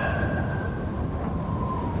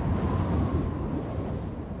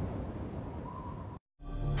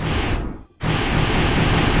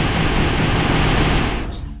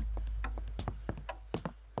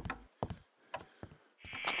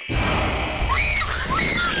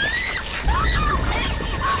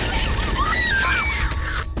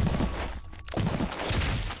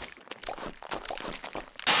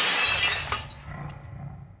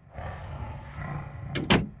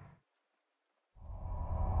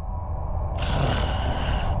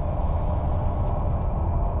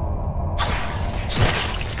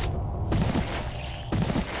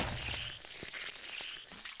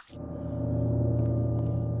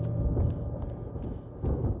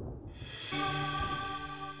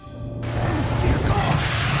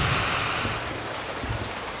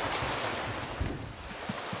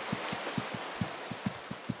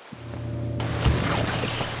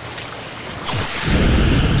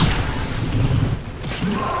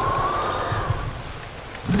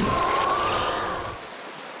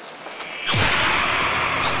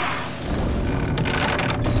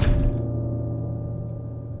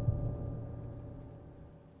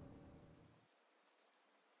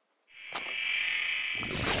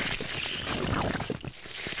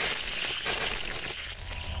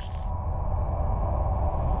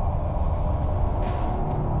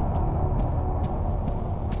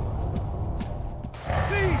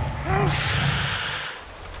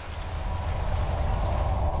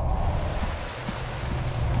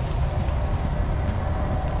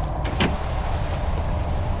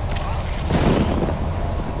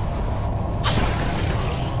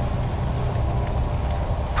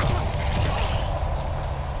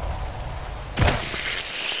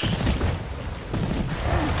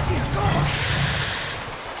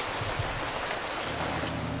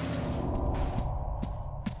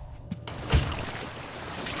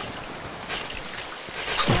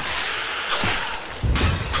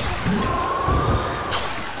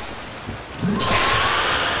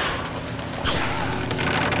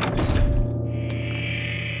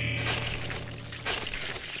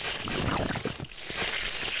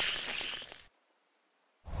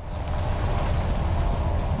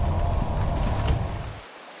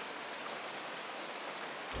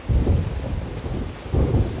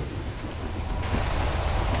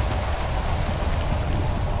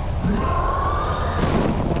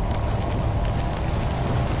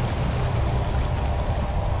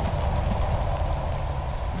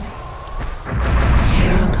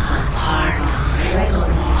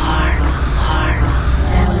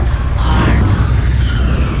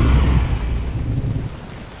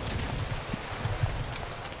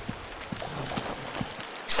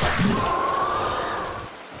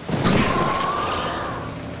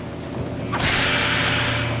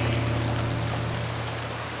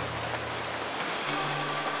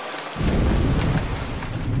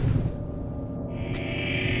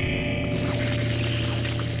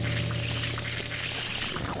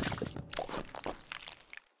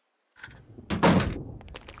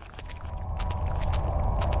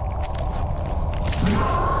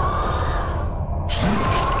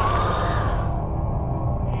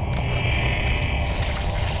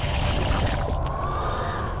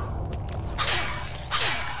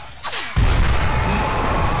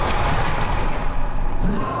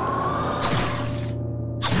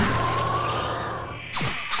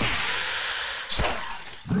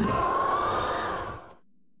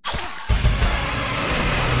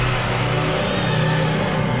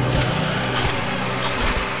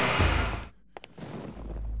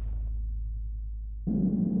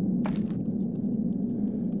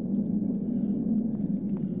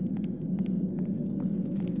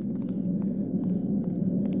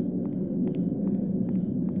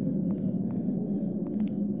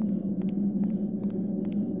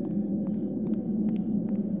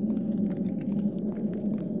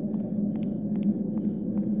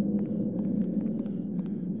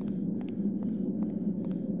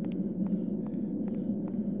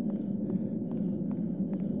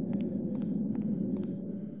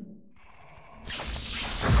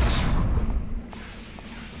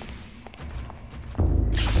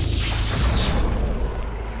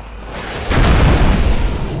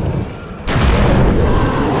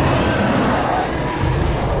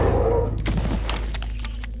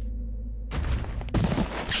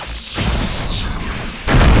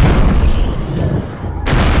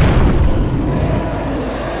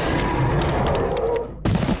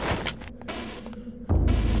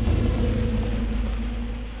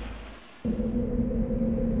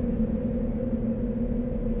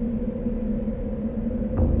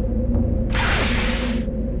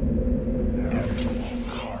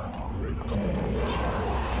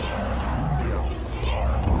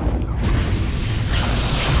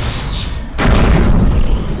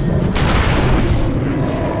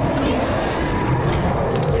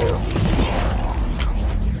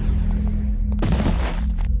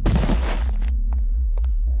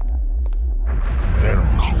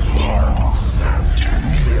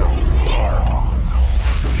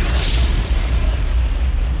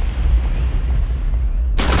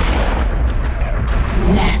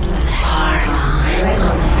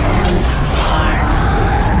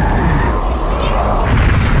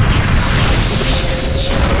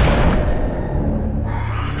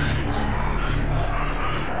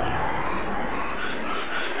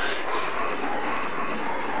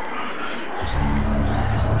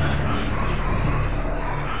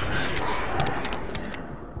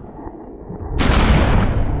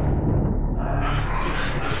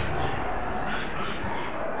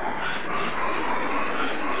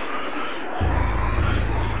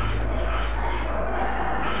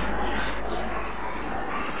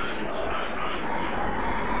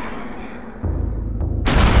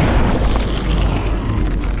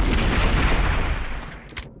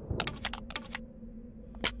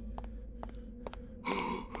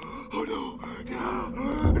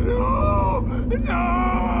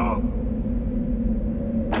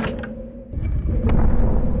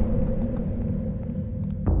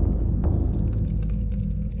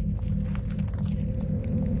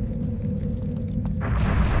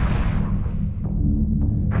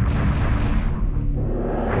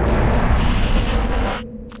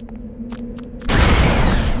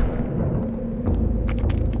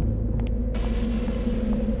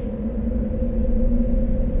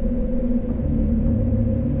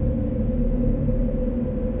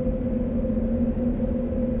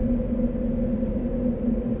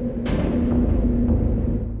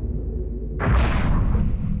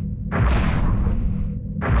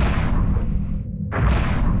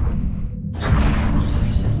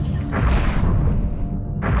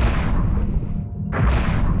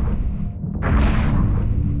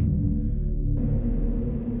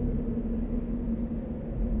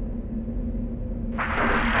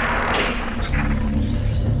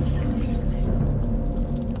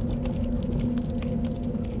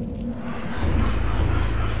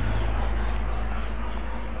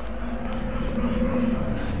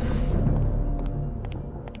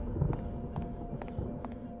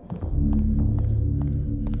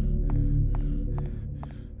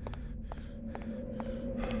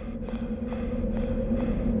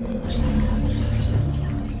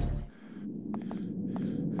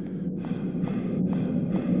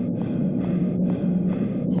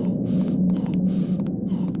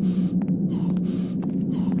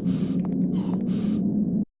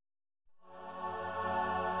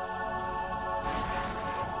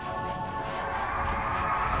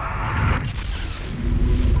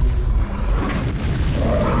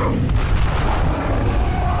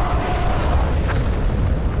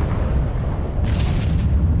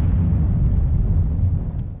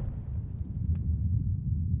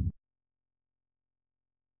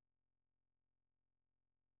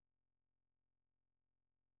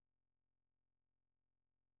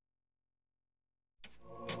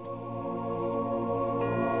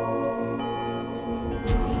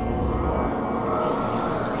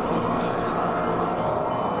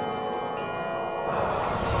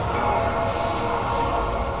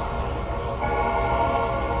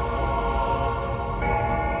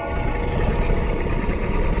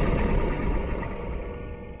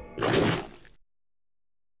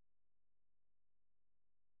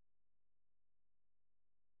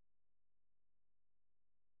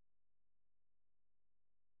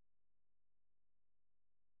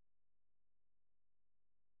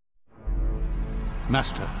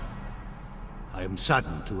 Master, I am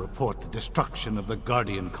saddened to report the destruction of the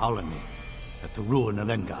Guardian colony at the ruin of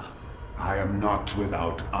Enga. I am not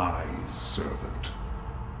without eyes, servant.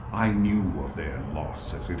 I knew of their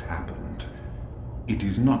loss as it happened. It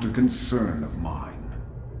is not a concern of mine.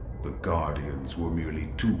 The Guardians were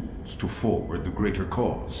merely tools to forward the greater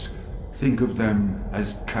cause. Think of them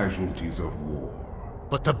as casualties of war.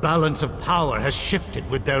 But the balance of power has shifted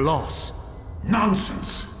with their loss.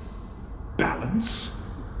 Nonsense! Balance?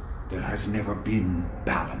 There has never been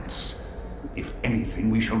balance. If anything,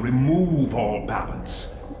 we shall remove all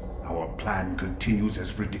balance. Our plan continues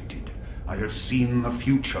as predicted. I have seen the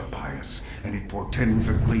future, Pius, and it portends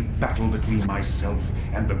a great battle between myself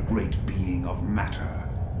and the great being of matter.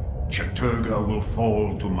 Chattur'gha will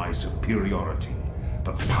fall to my superiority.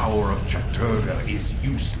 The power of Chattur'gha is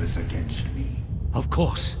useless against me. Of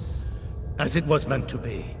course, as it was meant to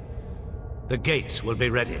be. The gates will be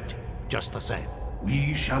readied, just the same.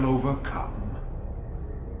 We shall overcome.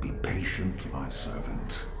 Be patient, my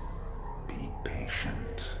servant. Be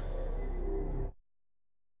patient.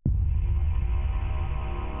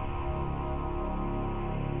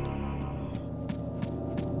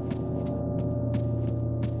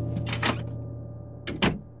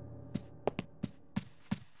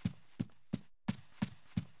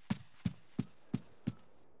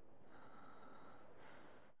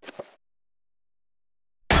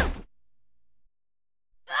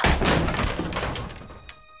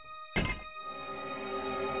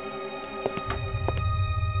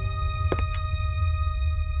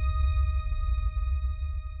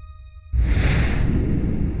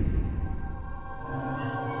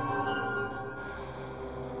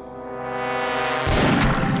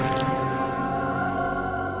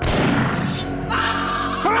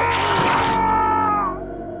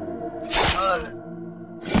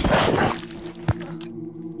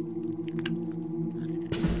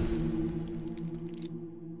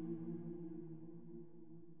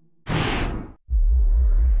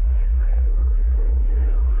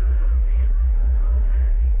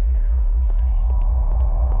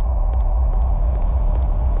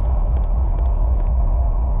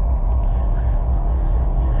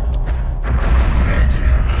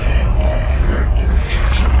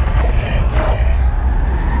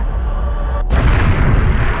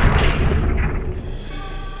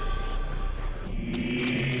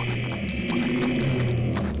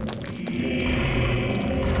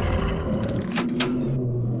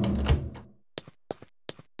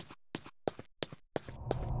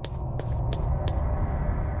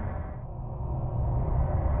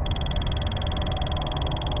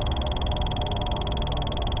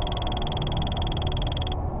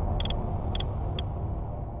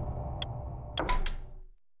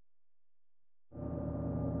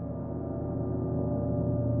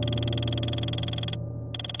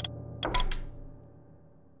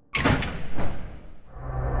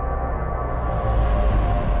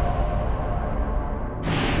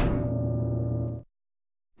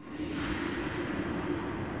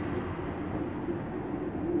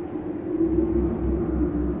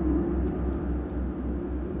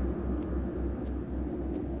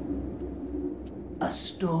 A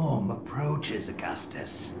storm approaches,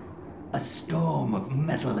 Augustus. A storm of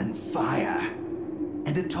metal and fire.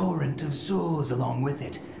 And a torrent of souls along with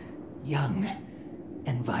it. Young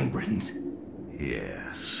and vibrant.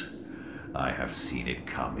 Yes, I have seen it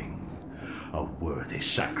coming. A worthy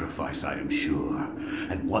sacrifice, I am sure,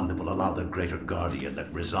 and one that will allow the greater guardian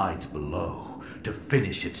that resides below to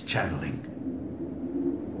finish its channeling.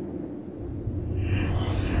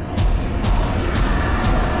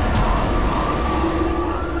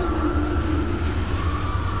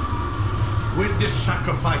 With this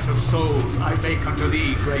sacrifice of souls I make unto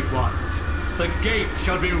thee, Great One, the gate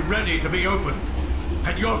shall be ready to be opened,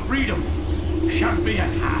 and your freedom shall be at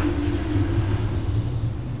hand.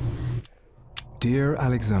 Dear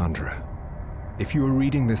Alexandra, if you are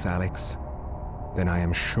reading this, Alex, then I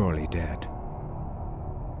am surely dead.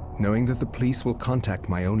 Knowing that the police will contact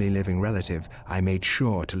my only living relative, I made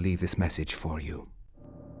sure to leave this message for you.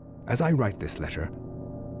 As I write this letter,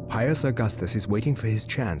 Pius Augustus is waiting for his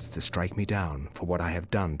chance to strike me down for what I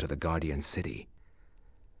have done to the Guardian City.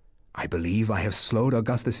 I believe I have slowed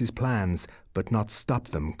Augustus's plans, but not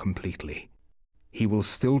stopped them completely. He will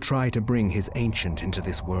still try to bring his ancient into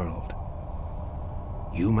this world.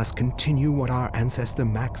 You must continue what our ancestor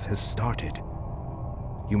Max has started.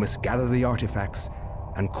 You must gather the artifacts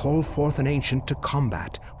and call forth an ancient to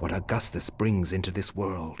combat what Augustus brings into this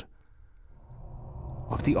world.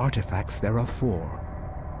 Of the artifacts, there are 4.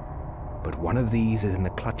 But one of these is in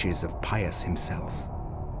the clutches of Pius himself.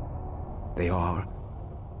 They are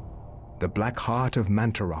the black heart of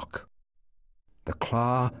Mantarok, the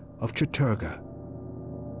claw of Cheturga,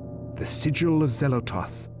 the sigil of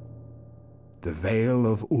Zelototh, the veil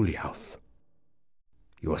of Uliauth.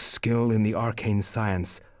 Your skill in the arcane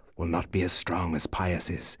science will not be as strong as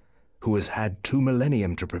Pius's, who has had 2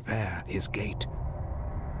 millennium to prepare his gate.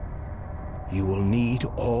 You will need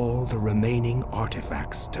all the remaining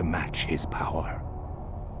artifacts to match his power.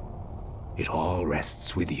 It all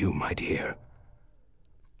rests with you, my dear.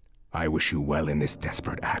 I wish you well in this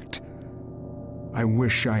desperate act. I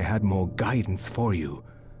wish I had more guidance for you,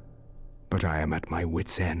 but I am at my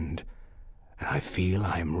wit's end, and I feel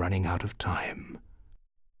I am running out of time.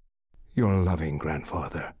 Your loving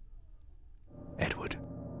grandfather, Edward.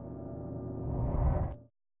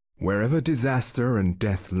 Wherever disaster and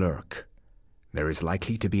death lurk, there is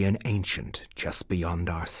likely to be an ancient just beyond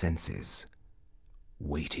our senses,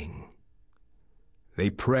 waiting. They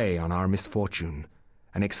prey on our misfortune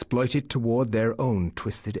and exploit it toward their own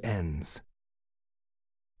twisted ends.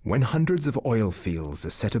 When hundreds of oil fields are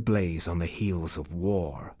set ablaze on the heels of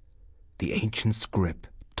war, the ancient's grip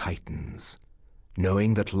tightens,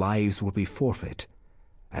 knowing that lives will be forfeit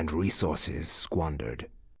and resources squandered.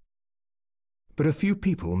 But a few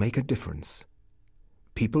people make a difference.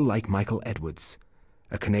 People like Michael Edwards,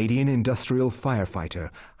 a Canadian industrial firefighter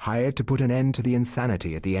hired to put an end to the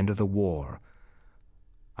insanity at the end of the war.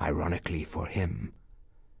 Ironically for him,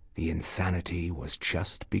 the insanity was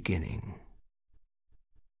just beginning.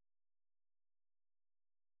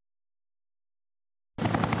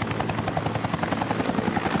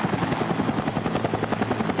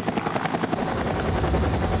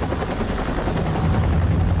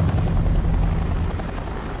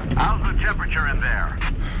 How's the temperature in there?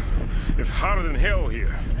 It's hotter than hell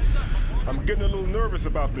here. I'm getting a little nervous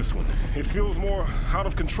about this one. It feels more out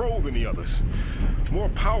of control than the others. More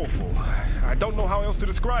powerful. I don't know how else to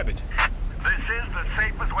describe it. This is the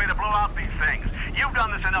safest way to blow out these things. You've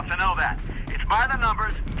done this enough to know that. It's by the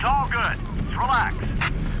numbers. It's all good. Just relax.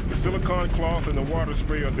 The silicone cloth and the water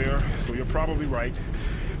spray are there, so you're probably right.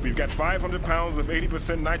 We've got 500 pounds of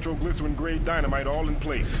 80% nitroglycerin-grade dynamite all in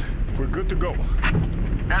place. We're good to go.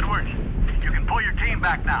 Edwards, you can pull your team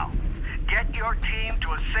back now. Get your team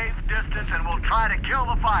to a safe distance and we'll try to kill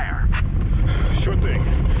the fire. Sure thing.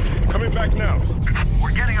 Coming back now.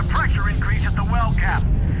 We're getting a pressure increase at the well cap.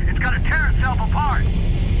 It's gonna tear itself apart.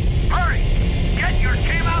 Hurry! Get your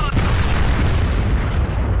team out of...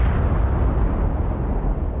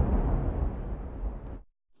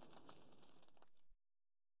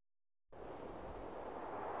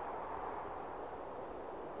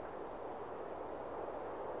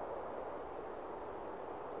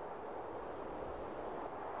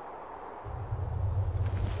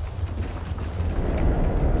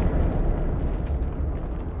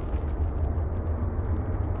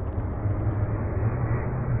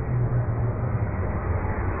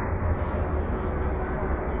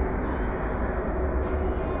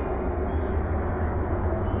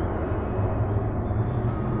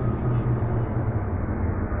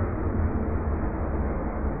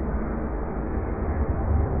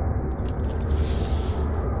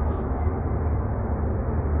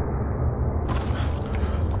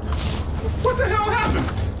 What the hell happened?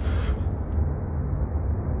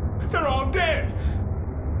 They're all dead.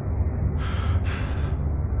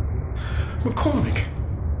 McCormick,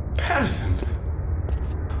 Patterson,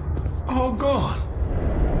 all gone.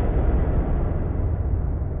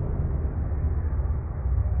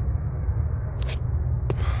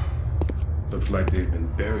 Looks like they've been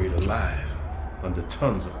buried alive under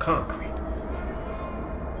tons of concrete.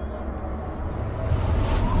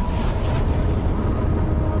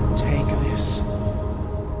 Take this.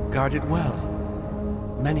 Guard it well.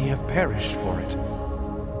 Many have perished for it.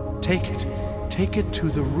 Take it. Take it to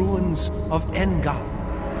the ruins of Engal.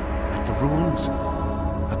 At the ruins,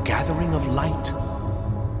 a gathering of light.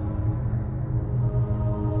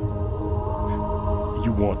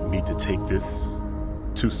 You want me to take this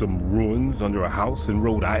to some ruins under a house in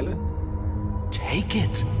Rhode Island? Take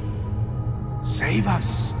it. Save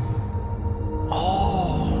us.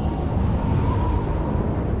 All.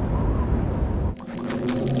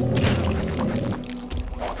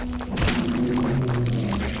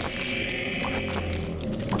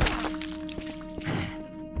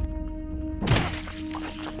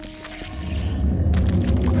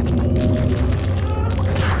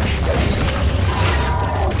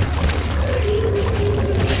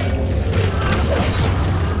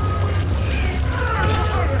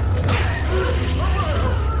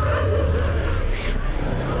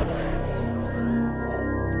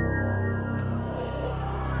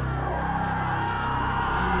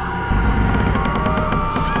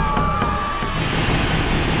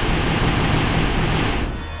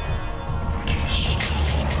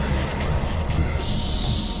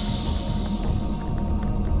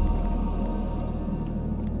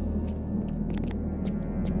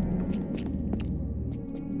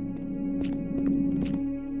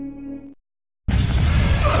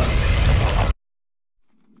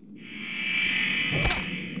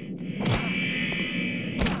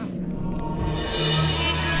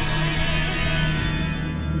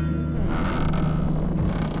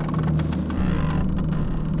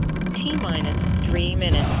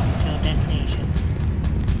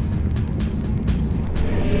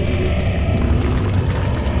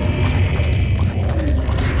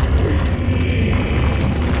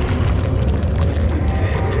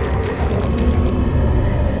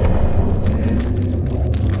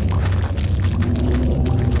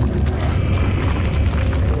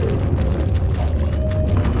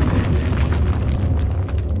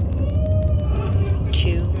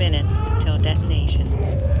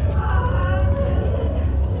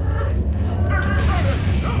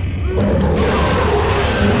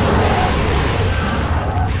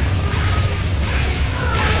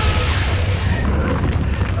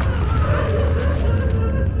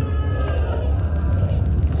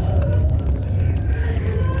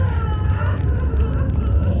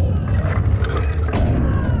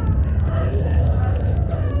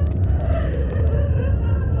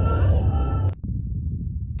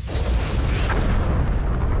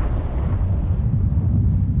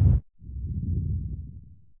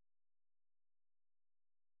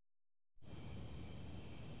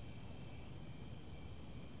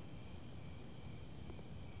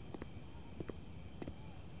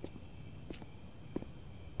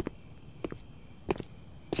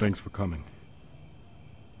 Thanks for coming.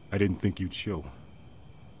 I didn't think you'd show.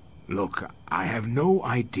 Look, I have no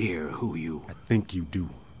idea who you... I think you do.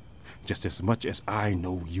 Just as much as I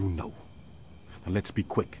know you know. Now let's be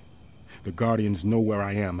quick. The Guardians know where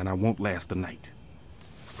I am, and I won't last the night.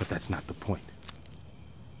 But that's not the point.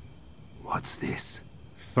 What's this?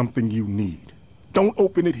 Something you need. Don't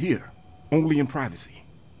open it here. Only in privacy.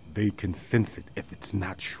 They can sense it if it's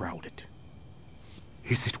not shrouded.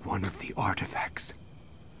 Is it one of the artifacts?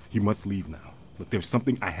 You must leave now. But there's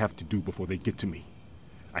something I have to do before they get to me.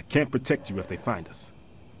 I can't protect you if they find us.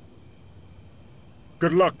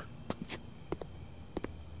 Good luck!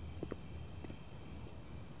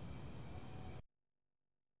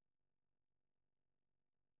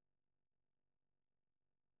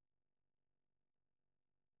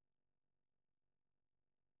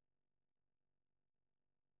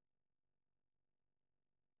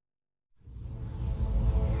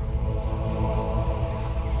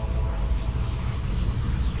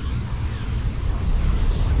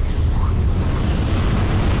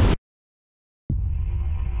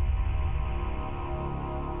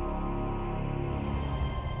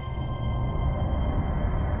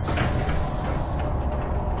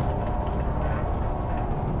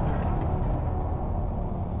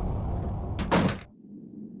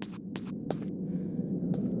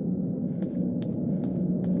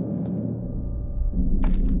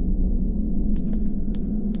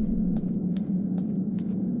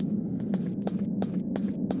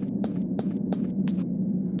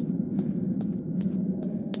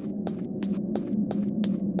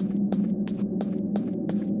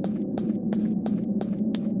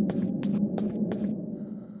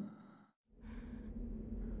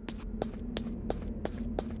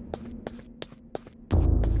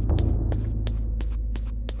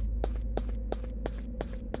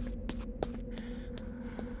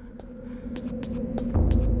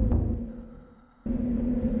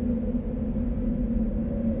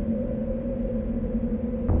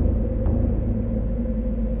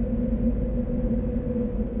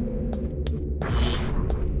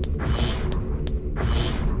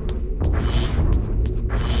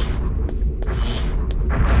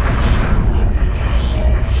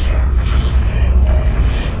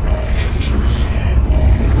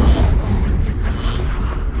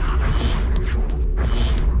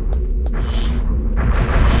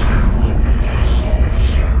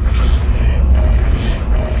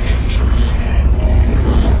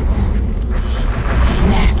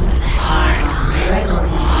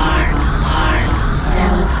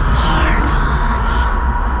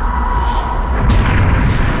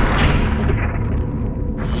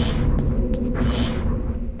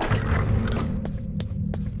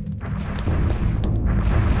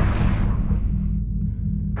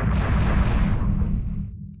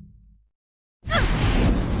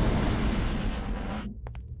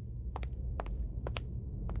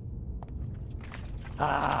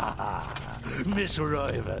 Miss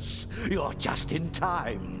Roivas, you're just in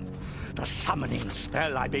time. The summoning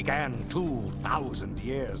spell I began 2,000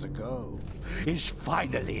 years ago is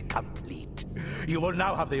finally complete. You will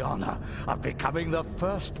now have the honor of becoming the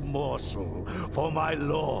first morsel for my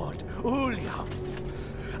lord, Ulyath.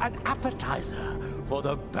 An appetizer for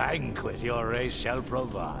the banquet your race shall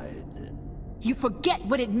provide. You forget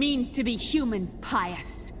what it means to be human,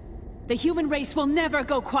 Pious. The human race will never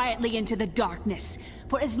go quietly into the darkness.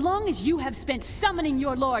 For as long as you have spent summoning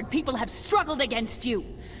your lord, people have struggled against you.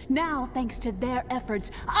 Now, thanks to their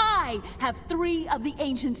efforts, I have 3 of the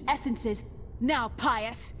Ancient's essences. Now,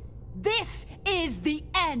 Pious, this is the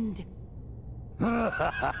end!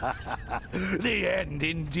 The end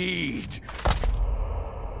indeed.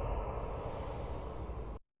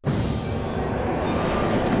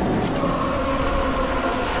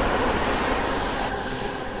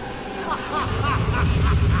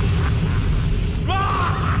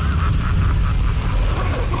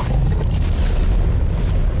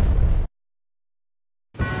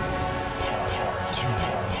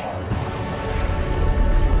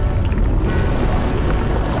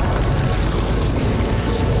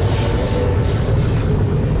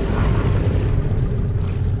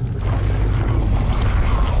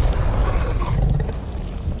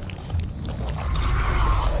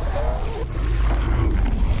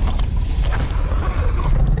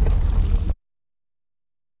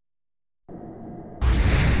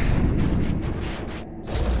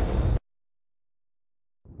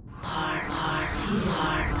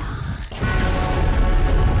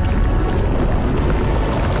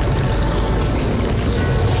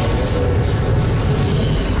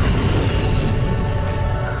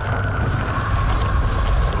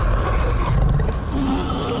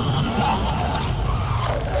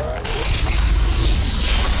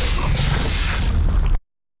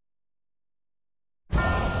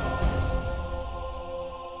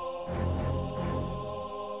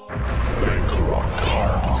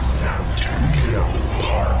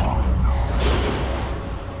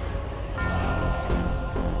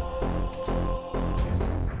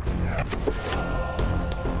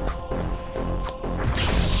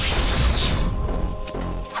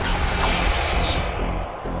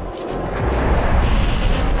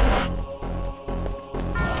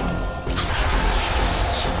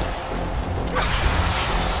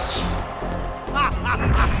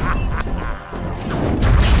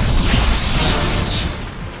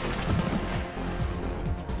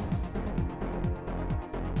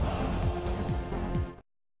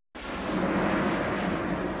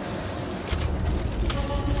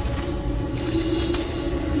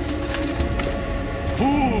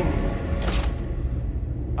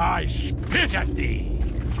 spit at thee.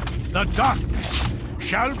 The darkness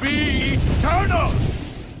shall be eternal!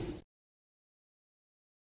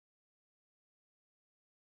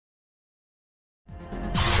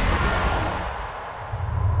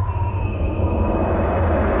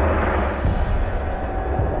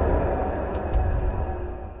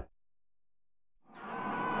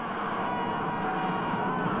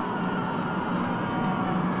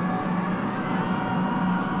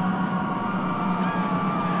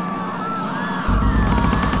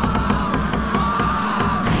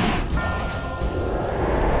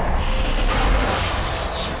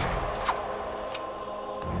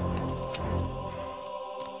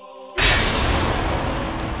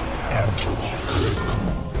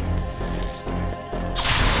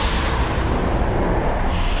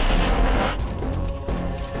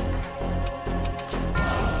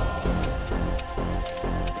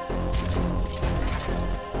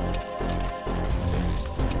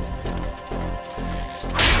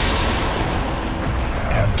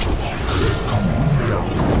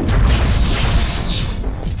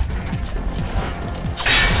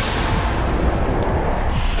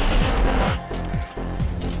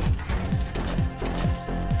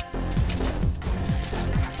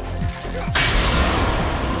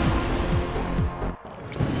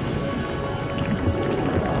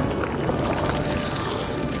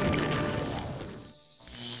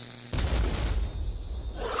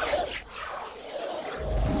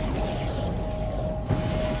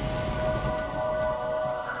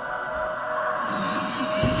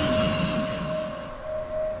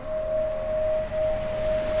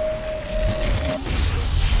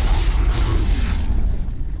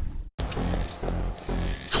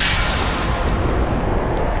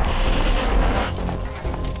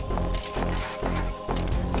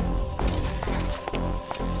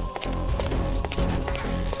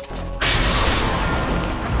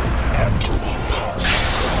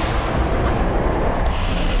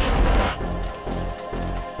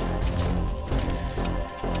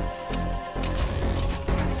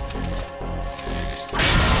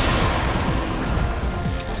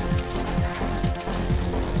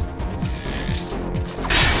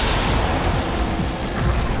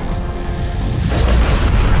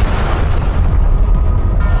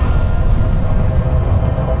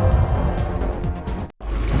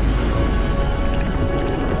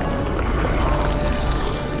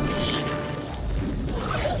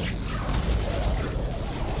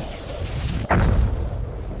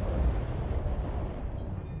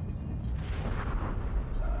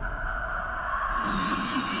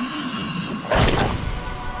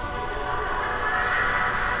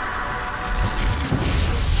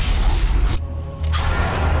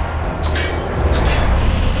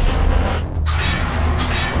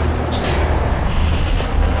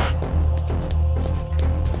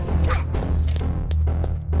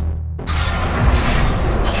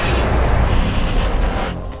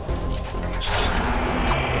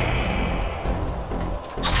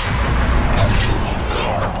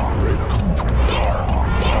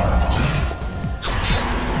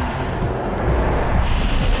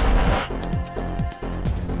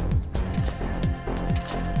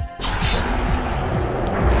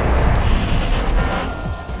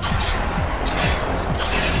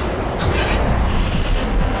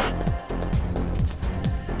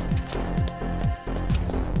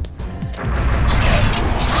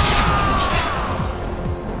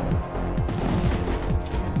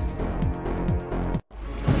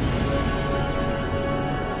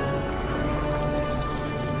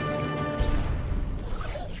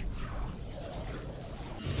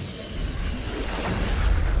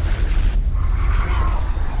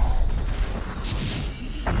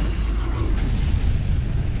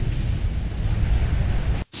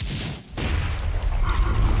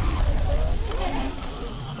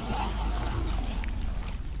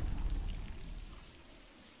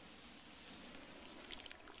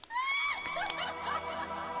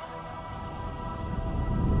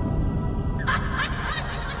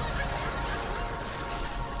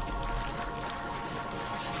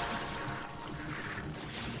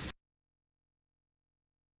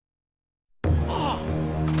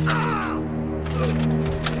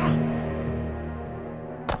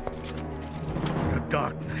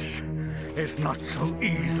 Darkness is not so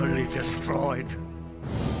easily destroyed.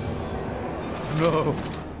 No,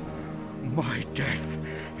 my death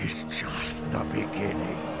is just the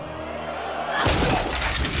beginning.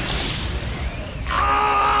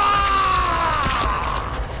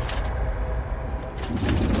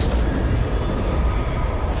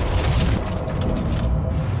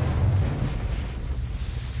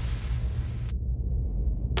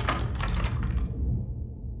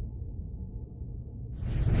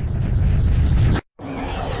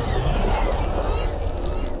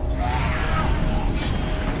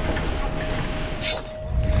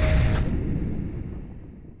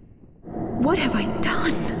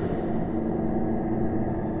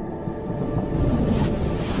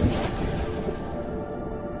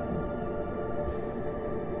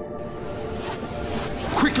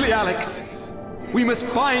 Quickly, Alex! We must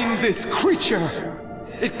find this creature!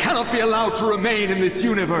 It cannot be allowed to remain in this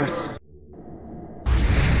universe!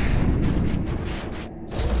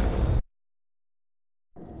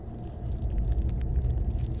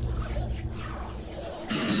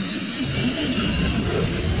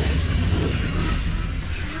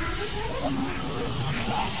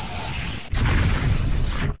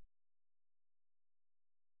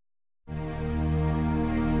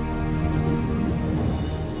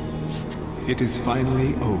 It is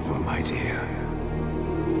finally over, my dear.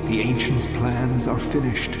 The Ancient's plans are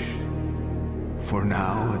finished. For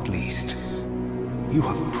now, at least. You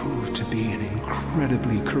have proved to be an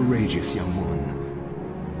incredibly courageous young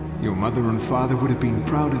woman. Your mother and father would have been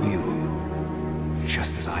proud of you,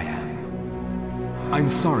 just as I am. I'm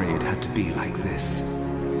sorry it had to be like this.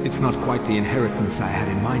 It's not quite the inheritance I had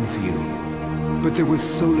in mind for you, but there was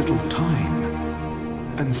so little time,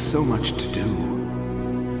 and so much to do.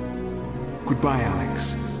 Goodbye,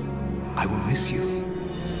 Alex. I will miss you.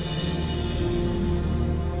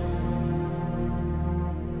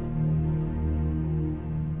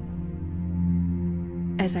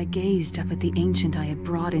 As I gazed up at the Ancient I had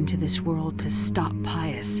brought into this world to stop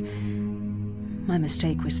Pius, my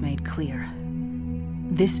mistake was made clear.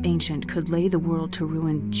 This Ancient could lay the world to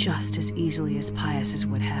ruin just as easily as Pius's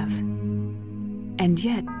would have. And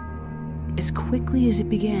yet, as quickly as it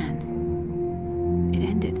began, it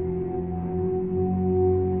ended.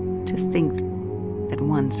 To think that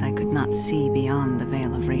once I could not see beyond the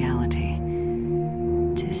veil of reality,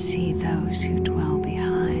 to see those who dwell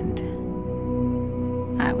behind.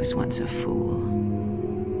 I was once a fool.